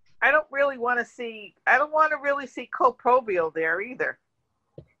I don't really want to see, I don't want to really see coprovial there either.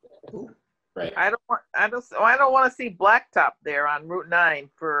 Right. I don't want to see blacktop there on Route 9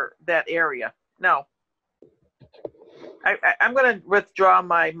 for that area. No. I'm going to withdraw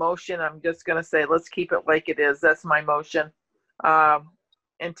my motion. I'm just going to say, let's keep it like it is. That's my motion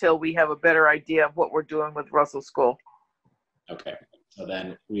until we have a better idea of what we're doing with Russell School. Okay. So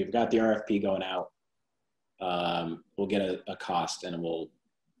then we've got the RFP going out. We'll get a cost and we'll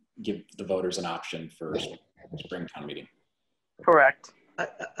give the voters an option for spring town meeting. Correct.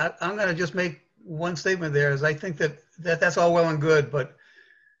 I'm going to just make one statement there. Is I think that's all well and good, but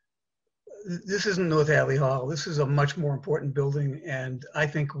this isn't North Hadley Hall. This is a much more important building, and I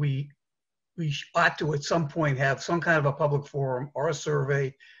think we ought to at some point have some kind of a public forum or a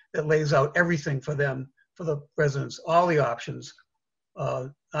survey that lays out everything for them, for the residents, all the options,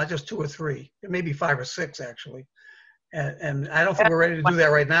 not just 2 or 3, it may be 5 or 6 actually. And I don't think we're ready to do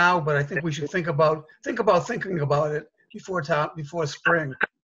that right now, but I think we should think about thinking about it before spring.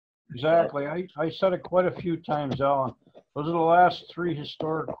 Exactly. I said it quite a few times, Alan. Those are the last 3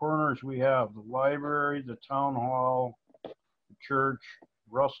 historic corners we have: the library, the town hall, the church,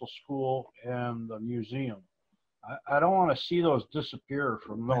 Russell School, and the museum. I don't want to see those disappear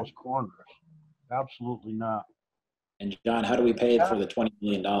from those corners. Absolutely not. And John, how do we pay for the $20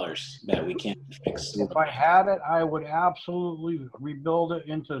 million that we can't fix? If I had it, I would absolutely rebuild it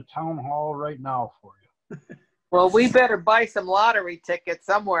into town hall right now for you. Well, we better buy some lottery tickets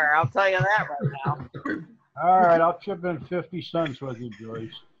somewhere. I'll tell you that right now. All right, I'll chip in 50 cents with you,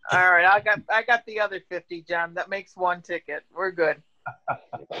 Joyce. All right, I got the other 50, John. That makes 1 ticket. We're good.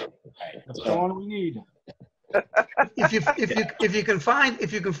 That's the one we need. If you can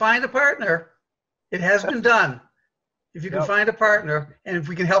find a partner, it has been done. If you can find a partner, and if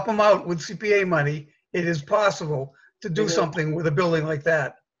we can help them out with CPA money it is possible to do something with a building like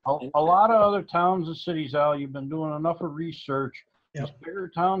that. A lot of other towns and cities, Al, you've been doing enough of research. Yep. These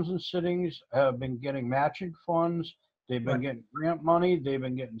bigger towns and cities have been getting matching funds. They've been getting grant money. They've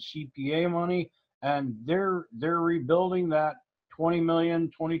been getting CPA money, and they're rebuilding that 20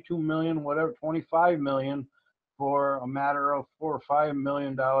 million, 22 million, whatever, 25 million for a matter of $4 or $5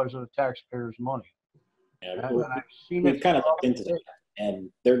 million of the taxpayers' money. Yeah, And I've seen we've it kind of looked into that,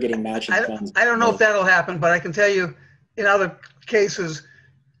 and they're getting matching funds. I don't know if that'll happen, but I can tell you, in other cases,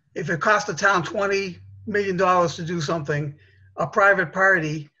 if it costs the town $20 million to do something, a private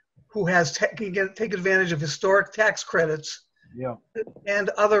party who has can take advantage of historic tax credits and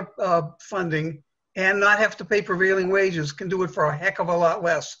other funding and not have to pay prevailing wages can do it for a heck of a lot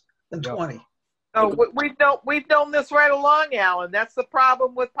less than 20. No, we've known this right along, Alan. That's the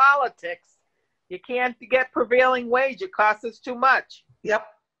problem with politics. You can't get prevailing wage. It costs us too much. Yep,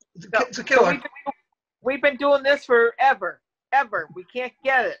 it's a killer. So we've been doing this forever. We can't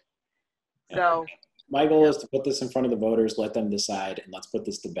get it. So my goal is to put this in front of the voters, let them decide, and let's put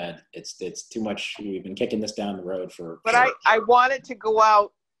this to bed. It's too much. We've been kicking this down the road for. But I want it to go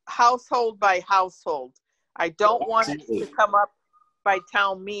out household by household. I don't want it to come up by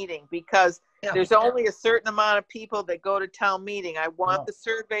town meeting because there's only a certain amount of people that go to town meeting. I want the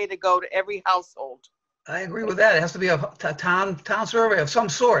survey to go to every household. I agree with that. It has to be a town survey of some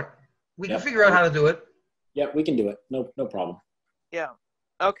sort. We can figure out how to do it. Yeah, we can do it. No problem. Yeah.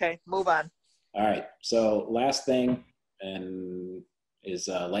 Okay, move on. All right. So last thing is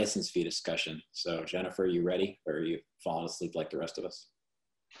license fee discussion. So Jennifer, you ready, or are you falling asleep like the rest of us?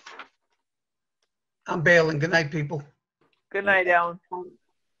 I'm bailing. Good night, people. Good night, Alan.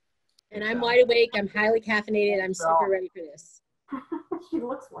 And I'm wide awake. I'm highly caffeinated. I'm super ready for this. She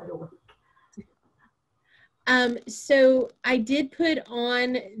looks wide awake. So I did put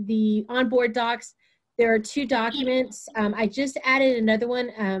on the onboard docs. There are 2 documents. I just added another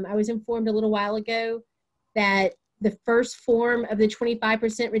one. I was informed a little while ago that the first form of the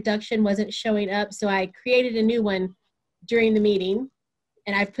 25% reduction wasn't showing up. So I created a new one during the meeting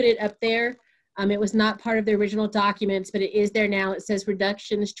and I put it up there. It was not part of the original documents, but it is there now. It says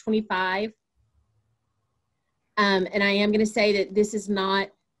reductions 25. And I am going to say that this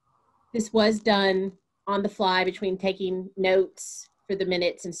was done on the fly between taking notes for the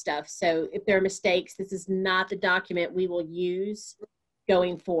minutes and stuff. So if there are mistakes, this is not the document we will use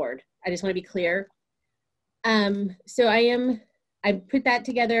going forward. I just want to be clear. So I put that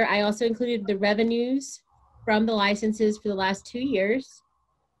together. I also included the revenues from the licenses for the last 2 years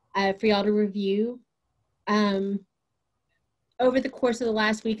for y'all to review. Over the course of the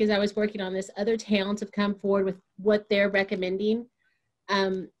last week, as I was working on this, other towns have come forward with what they're recommending.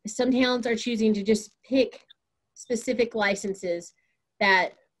 Some towns are choosing to just pick specific licenses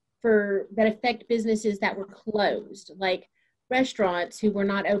that affect businesses that were closed, like restaurants who were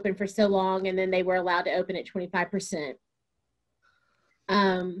not open for so long and then they were allowed to open at 25%.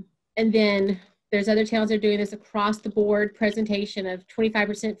 And then there's other towns that are doing this across the board presentation of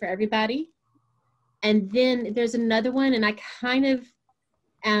 25% for everybody. And then there's another one, and I kind of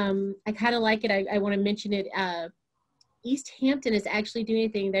like it. I want to mention it. East Hampton is actually doing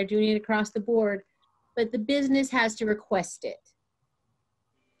anything. They're doing it across the board, but the business has to request it.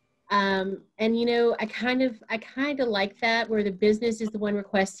 And you know, I kind of like that, where the business is the one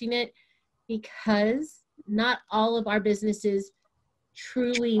requesting it, because not all of our businesses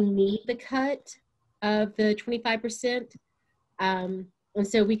truly need the cut of the 25%. And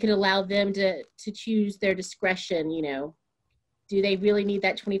so we could allow them to choose their discretion, you know, do they really need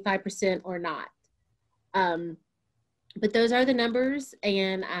that 25% or not? But those are the numbers,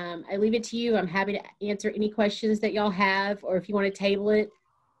 and I leave it to you. I'm happy to answer any questions that y'all have, or if you want to table it.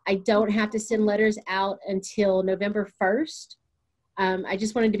 I don't have to send letters out until November 1st. I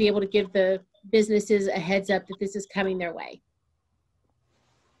just wanted to be able to give the businesses a heads up that this is coming their way.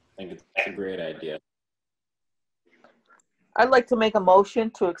 I think it's a great idea. I'd like to make a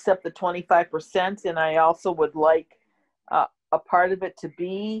motion to accept the 25%, and I also would like a part of it to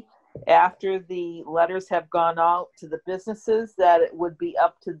be after the letters have gone out to the businesses, that it would be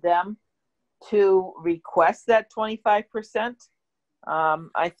up to them to request that 25%.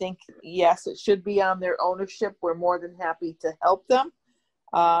 I think, yes, it should be on their ownership. We're more than happy to help them.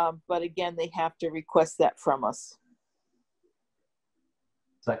 But again, they have to request that from us.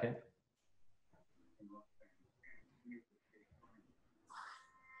 Second.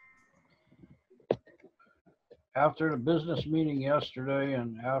 After the business meeting yesterday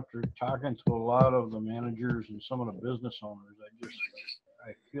and after talking to a lot of the managers and some of the business owners,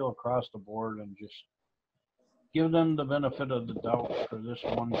 I feel across the board and just give them the benefit of the doubt for this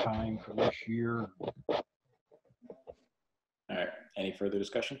one time, for this year. All right. Any further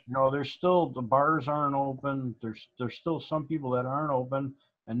discussion? No, there's still, the bars aren't open. There's still some people that aren't open,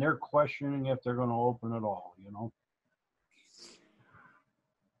 and they're questioning if they're going to open at all, you know?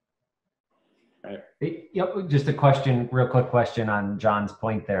 All right. Yep, just a question, real quick question on John's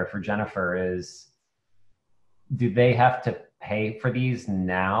point there for Jennifer is, do they have to pay for these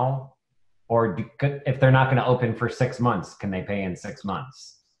now? Or if they're not going to open for 6 months, can they pay in 6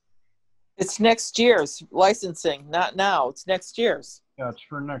 months? It's next year's licensing, not now. It's next year's. Yeah, it's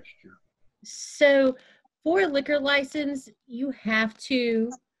for next year. So for a liquor license, you have to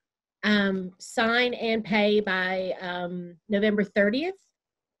sign and pay by November 30th,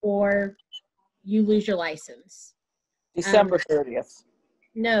 or you lose your license. December 30th.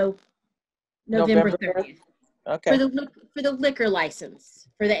 No, November 30th. Okay. For the liquor license,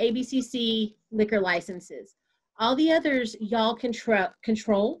 for the ABCC liquor licenses. All the others y'all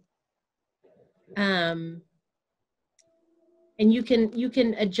control. And you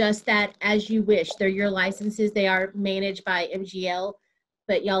can adjust that as you wish. They're your licenses. They are managed by MGL,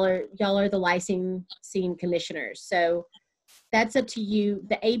 but y'all are the licensing commissioners. So that's up to you.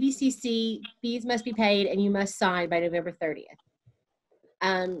 The ABCC fees must be paid, and you must sign by November 30th.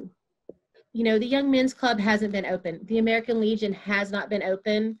 You know, the Young Men's Club hasn't been open. The American Legion has not been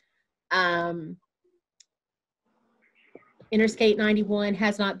open. Interstate 91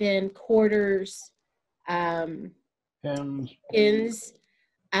 has not been. Quarters, Pins.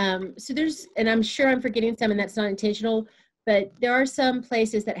 So there's, and I'm sure I'm forgetting some, and that's not intentional, but there are some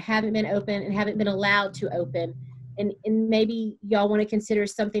places that haven't been open and haven't been allowed to open. And maybe y'all want to consider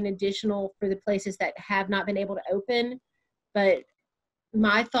something additional for the places that have not been able to open. But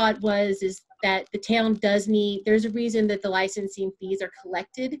my thought is that the town does need, there's a reason that the licensing fees are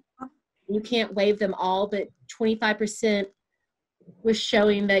collected. You can't waive them all, but 25% was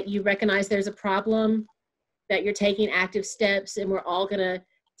showing that you recognize there's a problem, that you're taking active steps, and we're all going to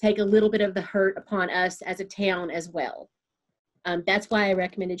take a little bit of the hurt upon us as a town as well. That's why I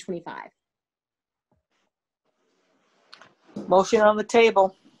recommended 25. Motion on the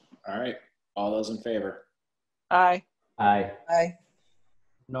table. All right. All those in favor? Aye. Aye. Aye.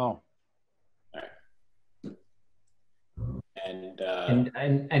 No. All right.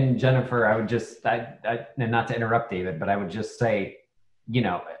 And Jennifer, I would just, and not to interrupt David, but I would just say, you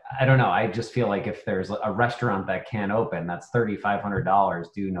know, I don't know. I just feel like if there's a restaurant that can't open, that's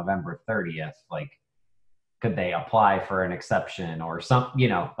 $3,500 due November 30th. Like, could they apply for an exception or some, you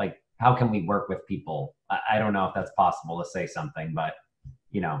know, like, how can we work with people? I don't know if that's possible to say something, but,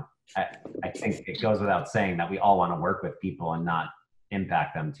 you know, I think it goes without saying that we all want to work with people and not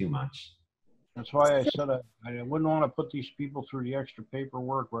impact them too much. That's why I said I wouldn't want to put these people through the extra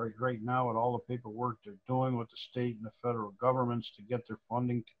paperwork right now with all the paperwork they're doing with the state and the federal governments to get their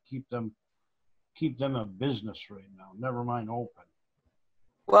funding to keep them in business right now, never mind open.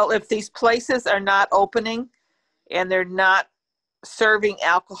 Well, if these places are not opening and they're not serving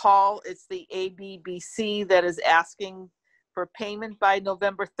alcohol, it's the ABBC that is asking for payment by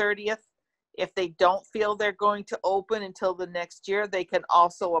November 30th. If they don't feel they're going to open until the next year, they can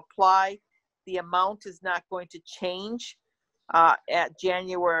also apply. The amount is not going to change at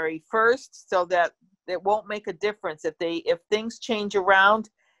January 1st, so that it won't make a difference. If things change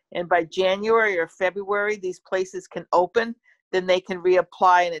around and by January or February these places can open, then they can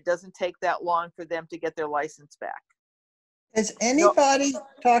reapply, and it doesn't take that long for them to get their license back. Has anybody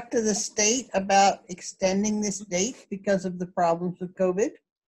talked to the state about extending this date because of the problems with COVID?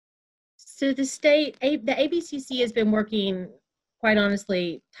 So the state, the ABCC has been working, quite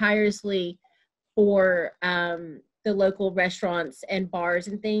honestly, tirelessly for the local restaurants and bars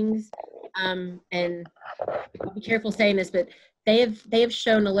and things. And I'll be careful saying this, but they have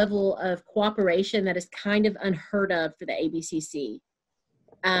shown a level of cooperation that is kind of unheard of for the ABCC.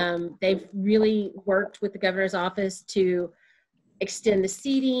 They've really worked with the governor's office to extend the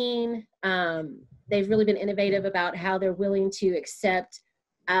seating. They've really been innovative about how they're willing to accept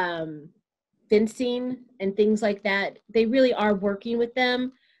fencing and things like that. They really are working with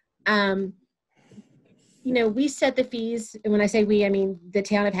them. You know, we set the fees, and when I say we, I mean the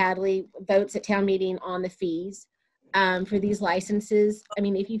town of Hadley votes at town meeting on the fees for these licenses. I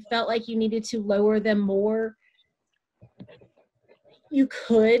mean, if you felt like you needed to lower them more, you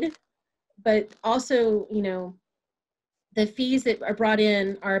could, but also, you know, the fees that are brought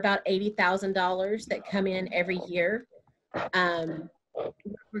in are about $80,000 that come in every year.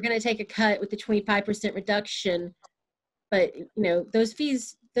 We're going to take a cut with the 25% reduction, but you know, those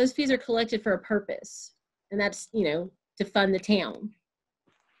fees are collected for a purpose, and that's, you know, to fund the town.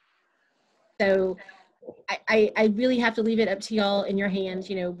 So I really have to leave it up to y'all in your hands,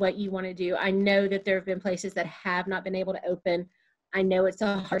 you know, what you want to do. I know that there have been places that have not been able to open. I know it's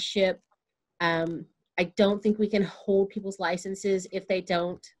a hardship. I don't think we can hold people's licenses if they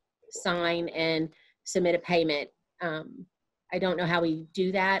don't sign and submit a payment. I don't know how we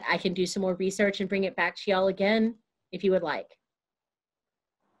do that. I can do some more research and bring it back to y'all again if you would like.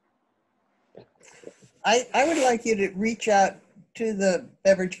 I would like you to reach out to the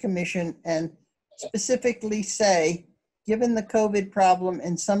Beverage Commission and specifically say, given the COVID problem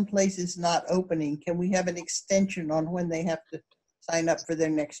and some places not opening, can we have an extension on when they have to sign up for their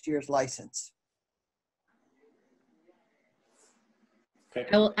next year's license? Okay.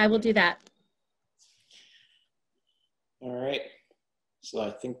 I will do that. All right. So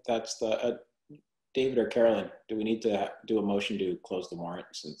I think that's the, David or Carolyn, do we need to do a motion to close the warrant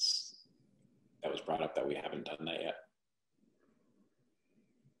since that was brought up that we haven't done that yet?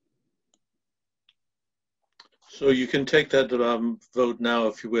 So you can take that vote now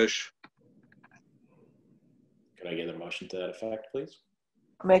if you wish. Could I get a motion to that effect, please?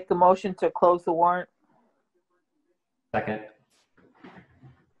 Make the motion to close the warrant. Second.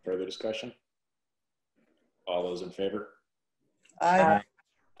 Further discussion? All those in favor? Aye.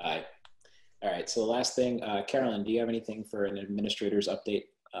 Aye. All right, so the last thing, Carolyn, do you have anything for an administrator's update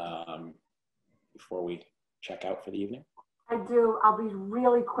before we check out for the evening? I do. I'll be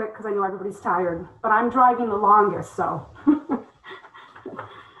really quick because I know everybody's tired, but I'm driving the longest, so.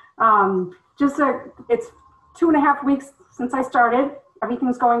 It's 2.5 weeks since I started.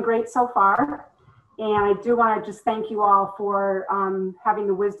 Everything's going great so far. And I do want to just thank you all for having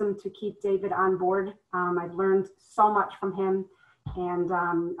the wisdom to keep David on board. I've learned so much from him, and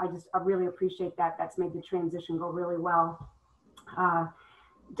I really appreciate that. That's made the transition go really well.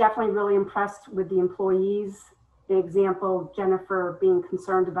 Definitely really impressed with the employees. The example, Jennifer being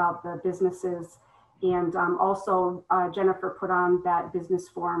concerned about the businesses, and also Jennifer put on that business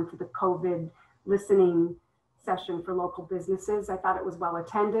forum for the COVID listening session for local businesses. I thought it was well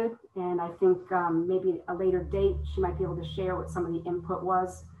attended, and I think maybe a later date she might be able to share what some of the input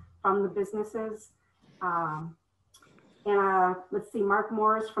was from the businesses. Let's see, Mark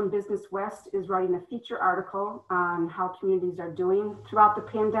Morris from Business West is writing a feature article on how communities are doing throughout the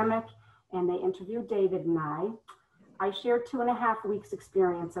pandemic, and they interviewed David and I shared 2.5 weeks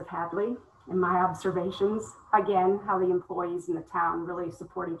experience of Hadley and my observations, again, how the employees in the town really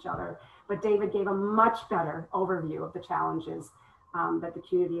support each other. But David gave a much better overview of the challenges that the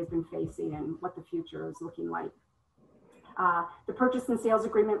community has been facing and what the future is looking like. The purchase and sales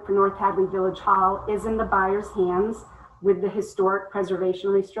agreement for North Hadley Village Hall is in the buyer's hands with the historic preservation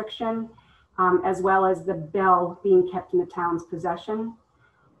restriction, as well as the bell being kept in the town's possession.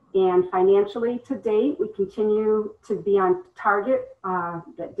 And financially to date, we continue to be on target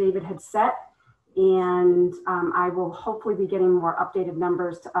that David had set. And I will hopefully be getting more updated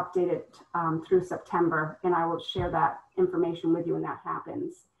numbers to update it through September. And I will share that information with you when that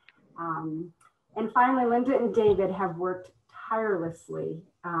happens. And finally, Linda and David have worked tirelessly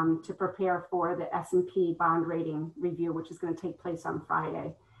to prepare for the S&P bond rating review, which is going to take place on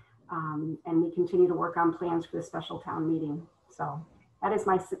Friday. And we continue to work on plans for the special town meeting. So that is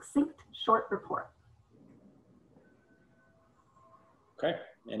my succinct, short report. Okay.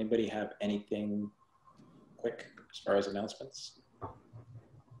 Anybody have anything quick as far as announcements?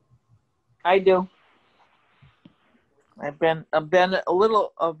 I do. I've been a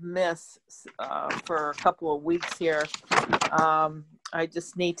little amiss for a couple of weeks here. I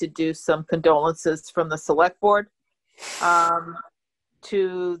just need to do some condolences from the select board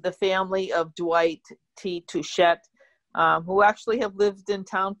to the family of Dwight T. Touchette, who actually have lived in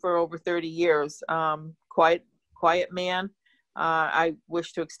town for over 30 years. Quiet man. I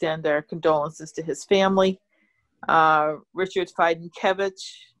wish to extend our condolences to his family. Richard Feidenkevich,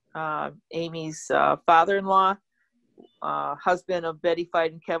 Amy's father-in-law, husband of Betty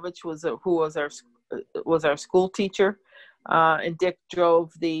Feidenkevich, who was our school teacher, and Dick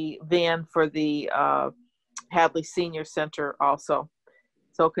drove the van for the Hadley Senior Center also.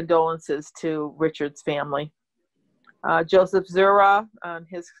 So condolences to Richard's family. Joseph Zura,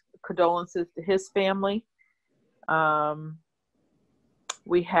 his condolences to his family.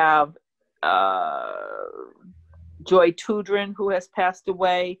 We have Joy Tudrin, who has passed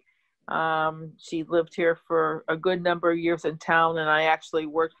away. She lived here for a good number of years in town, and I actually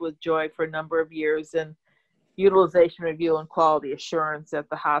worked with Joy for a number of years in utilization review and quality assurance at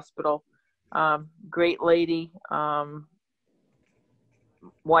the hospital. Great lady,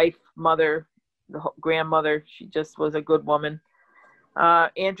 wife, mother, grandmother. She just was a good woman.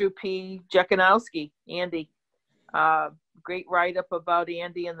 Andrew P. Jekanowski, Andy, great write-up about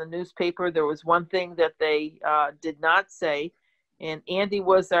Andy in the newspaper. There was one thing that they did not say, and Andy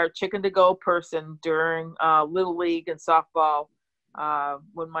was our chicken to go person during Little League and softball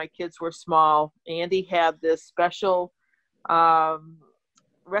when my kids were small. Andy had this special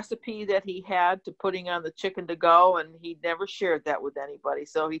recipe that he had to putting on the chicken to go, and he never shared that with anybody,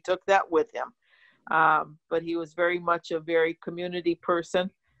 so he took that with him. But he was very much a very community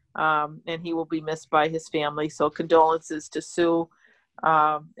person, and he will be missed by his family. So condolences to Sue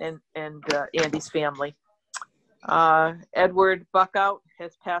and Andy's family. Edward Buckout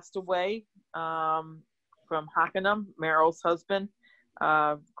has passed away from Hockenham, Merrill's husband.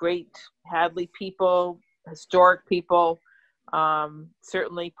 Great Hadley people, historic people,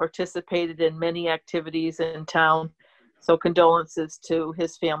 certainly participated in many activities in town. So condolences to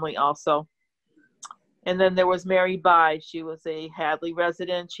his family also. And then there was Mary By. She was a Hadley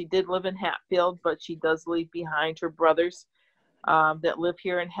resident. She did live in Hatfield, but she does leave behind her brothers that live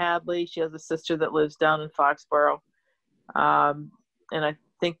here in Hadley. She has a sister that lives down in Foxborough. And I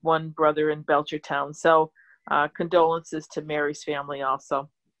think one brother in Belchertown. So condolences to Mary's family also.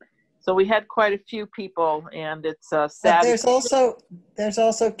 So we had quite a few people, and it's sad. But there's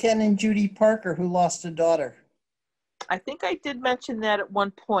also Ken and Judy Parker, who lost a daughter. I think I did mention that at one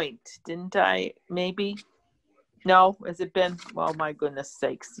point, didn't I? Maybe. No, has it been? Well, my goodness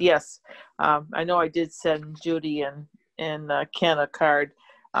sakes. Yes. I know I did send Judy and Ken a card,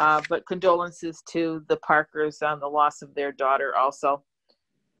 but condolences to the Parkers on the loss of their daughter also.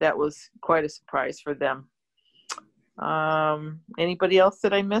 That was quite a surprise for them. Anybody else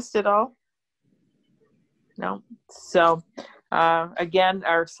that I missed at all? No. So again,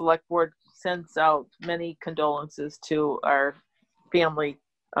 our select board sends out many condolences to our family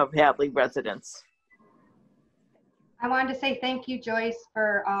of Hadley residents. I wanted to say thank you, Joyce,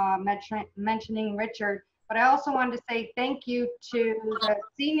 for mentioning Richard, but I also wanted to say thank you to the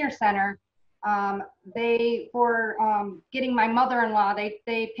senior center. For getting my mother-in-law,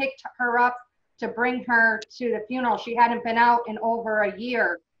 they picked her up to bring her to the funeral. She hadn't been out in over a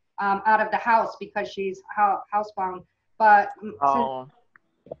year out of the house because she's housebound. But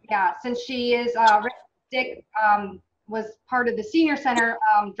since she is, Dick was part of the senior center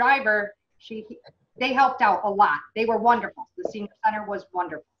driver, they helped out a lot. They were wonderful. The senior center was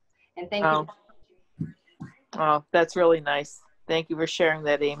wonderful. And thank you. Oh, that's really nice. Thank you for sharing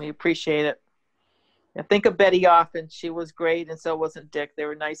that, Amy. Appreciate it. I think of Betty often. She was great, and so wasn't Dick. They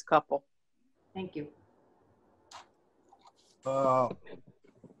were a nice couple. Thank you.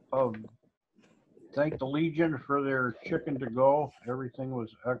 Thank the Legion for their chicken to go. Everything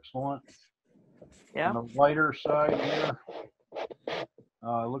was excellent. Yeah. On the lighter side here,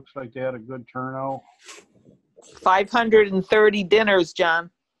 it looks like they had a good turnout. 530 dinners, John.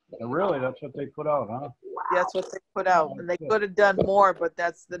 Really, that's what they put out, huh? That's what they put out. And they could have done more, but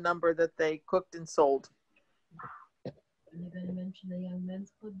that's the number that they cooked and sold. Are you going to mention the Young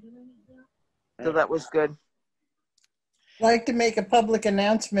Men's Club dinner now? So that was good. I'd like to make a public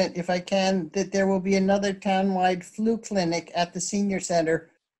announcement, if I can, that there will be another townwide flu clinic at the senior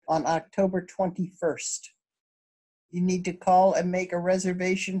center on October 21st. You need to call and make a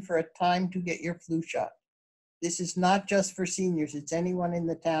reservation for a time to get your flu shot. This is not just for seniors, it's anyone in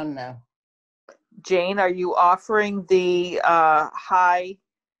the town now. Jane, are you offering the high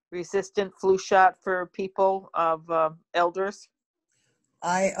resistant flu shot for people of elders?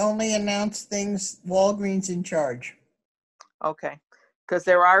 I only announce things Walgreens in charge. Okay, because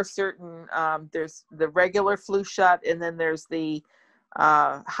there are certain, there's the regular flu shot, and then there's the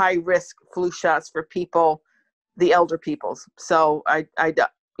high risk flu shots for people, the elder peoples. So I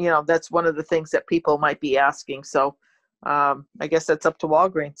that's one of the things that people might be asking. So I guess that's up to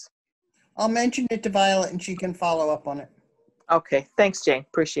Walgreens. I'll mention it to Violet and she can follow up on it. Okay, thanks, Jane.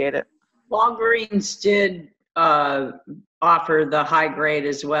 Appreciate it. Walgreens did offer the high grade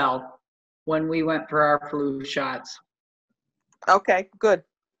as well when we went for our flu shots. Okay, good.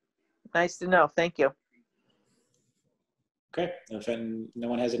 Nice to know. Thank you. Okay, if no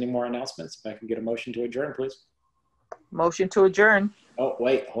one has any more announcements, if I can get a motion to adjourn, please. Motion to adjourn. Oh,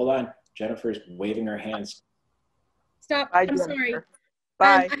 wait, hold on. Jennifer's waving her hands. Stop. Bye, I'm Jennifer. sorry.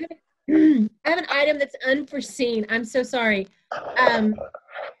 Bye. I have an item that's unforeseen. I'm so sorry.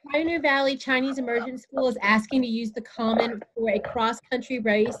 Pioneer Valley Chinese Immersion School is asking to use the common for a cross-country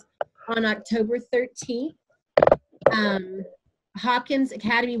race on October 13th. Hopkins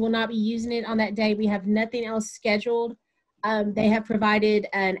Academy will not be using it on that day. We have nothing else scheduled. They have provided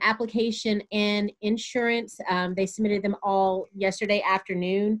an application and insurance. They submitted them all yesterday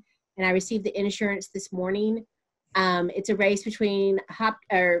afternoon, and I received the insurance this morning. It's a race between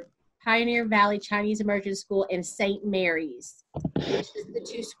Pioneer Valley Chinese Immersion School and St. Mary's. It's just the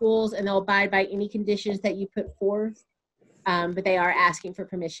 2 schools, and they'll abide by any conditions that you put forth, but they are asking for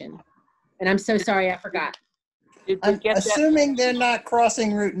permission. And I'm so sorry, I forgot. I'm assuming they're not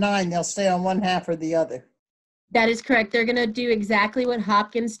crossing Route 9. They'll stay on one half or the other. That is correct. They're going to do exactly what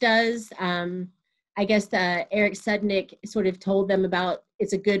Hopkins does. I guess Eric Sudnick sort of told them about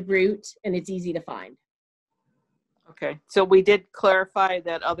it's a good route and it's easy to find. Okay, so we did clarify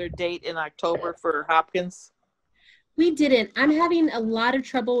that other date in October for Hopkins? We didn't. I'm having a lot of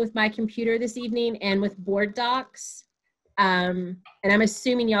trouble with my computer this evening and with board docs. And I'm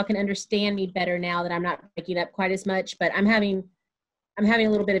assuming y'all can understand me better now that I'm not breaking up quite as much, but I'm having a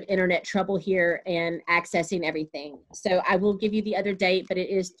little bit of internet trouble here and accessing everything. So I will give you the other date, but it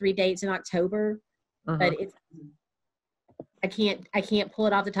is 3 dates in October. But it's, I can't pull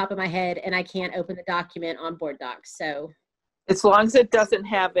it off the top of my head, and I can't open the document on board docs. So as long as it doesn't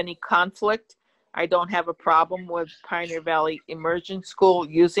have any conflict, I don't have a problem with Pioneer Valley Immersion School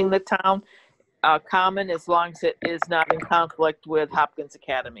using the town common, as long as it is not in conflict with Hopkins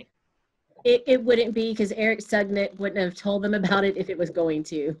Academy. It wouldn't be, because Eric Sudnick wouldn't have told them about it if it was going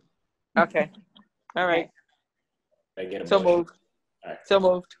to. Okay. All right. I get a So motion? moved. All right. So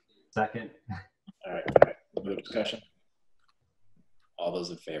moved. Second. All right. Move to discussion. All those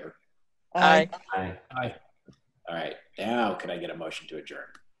in favor? Aye. Aye. Aye. All right. Now, can I get a motion to adjourn?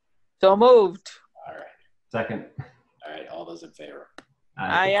 So moved. All right. Second. All right. All those in favor?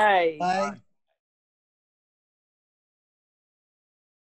 Aye. Aye. Bye.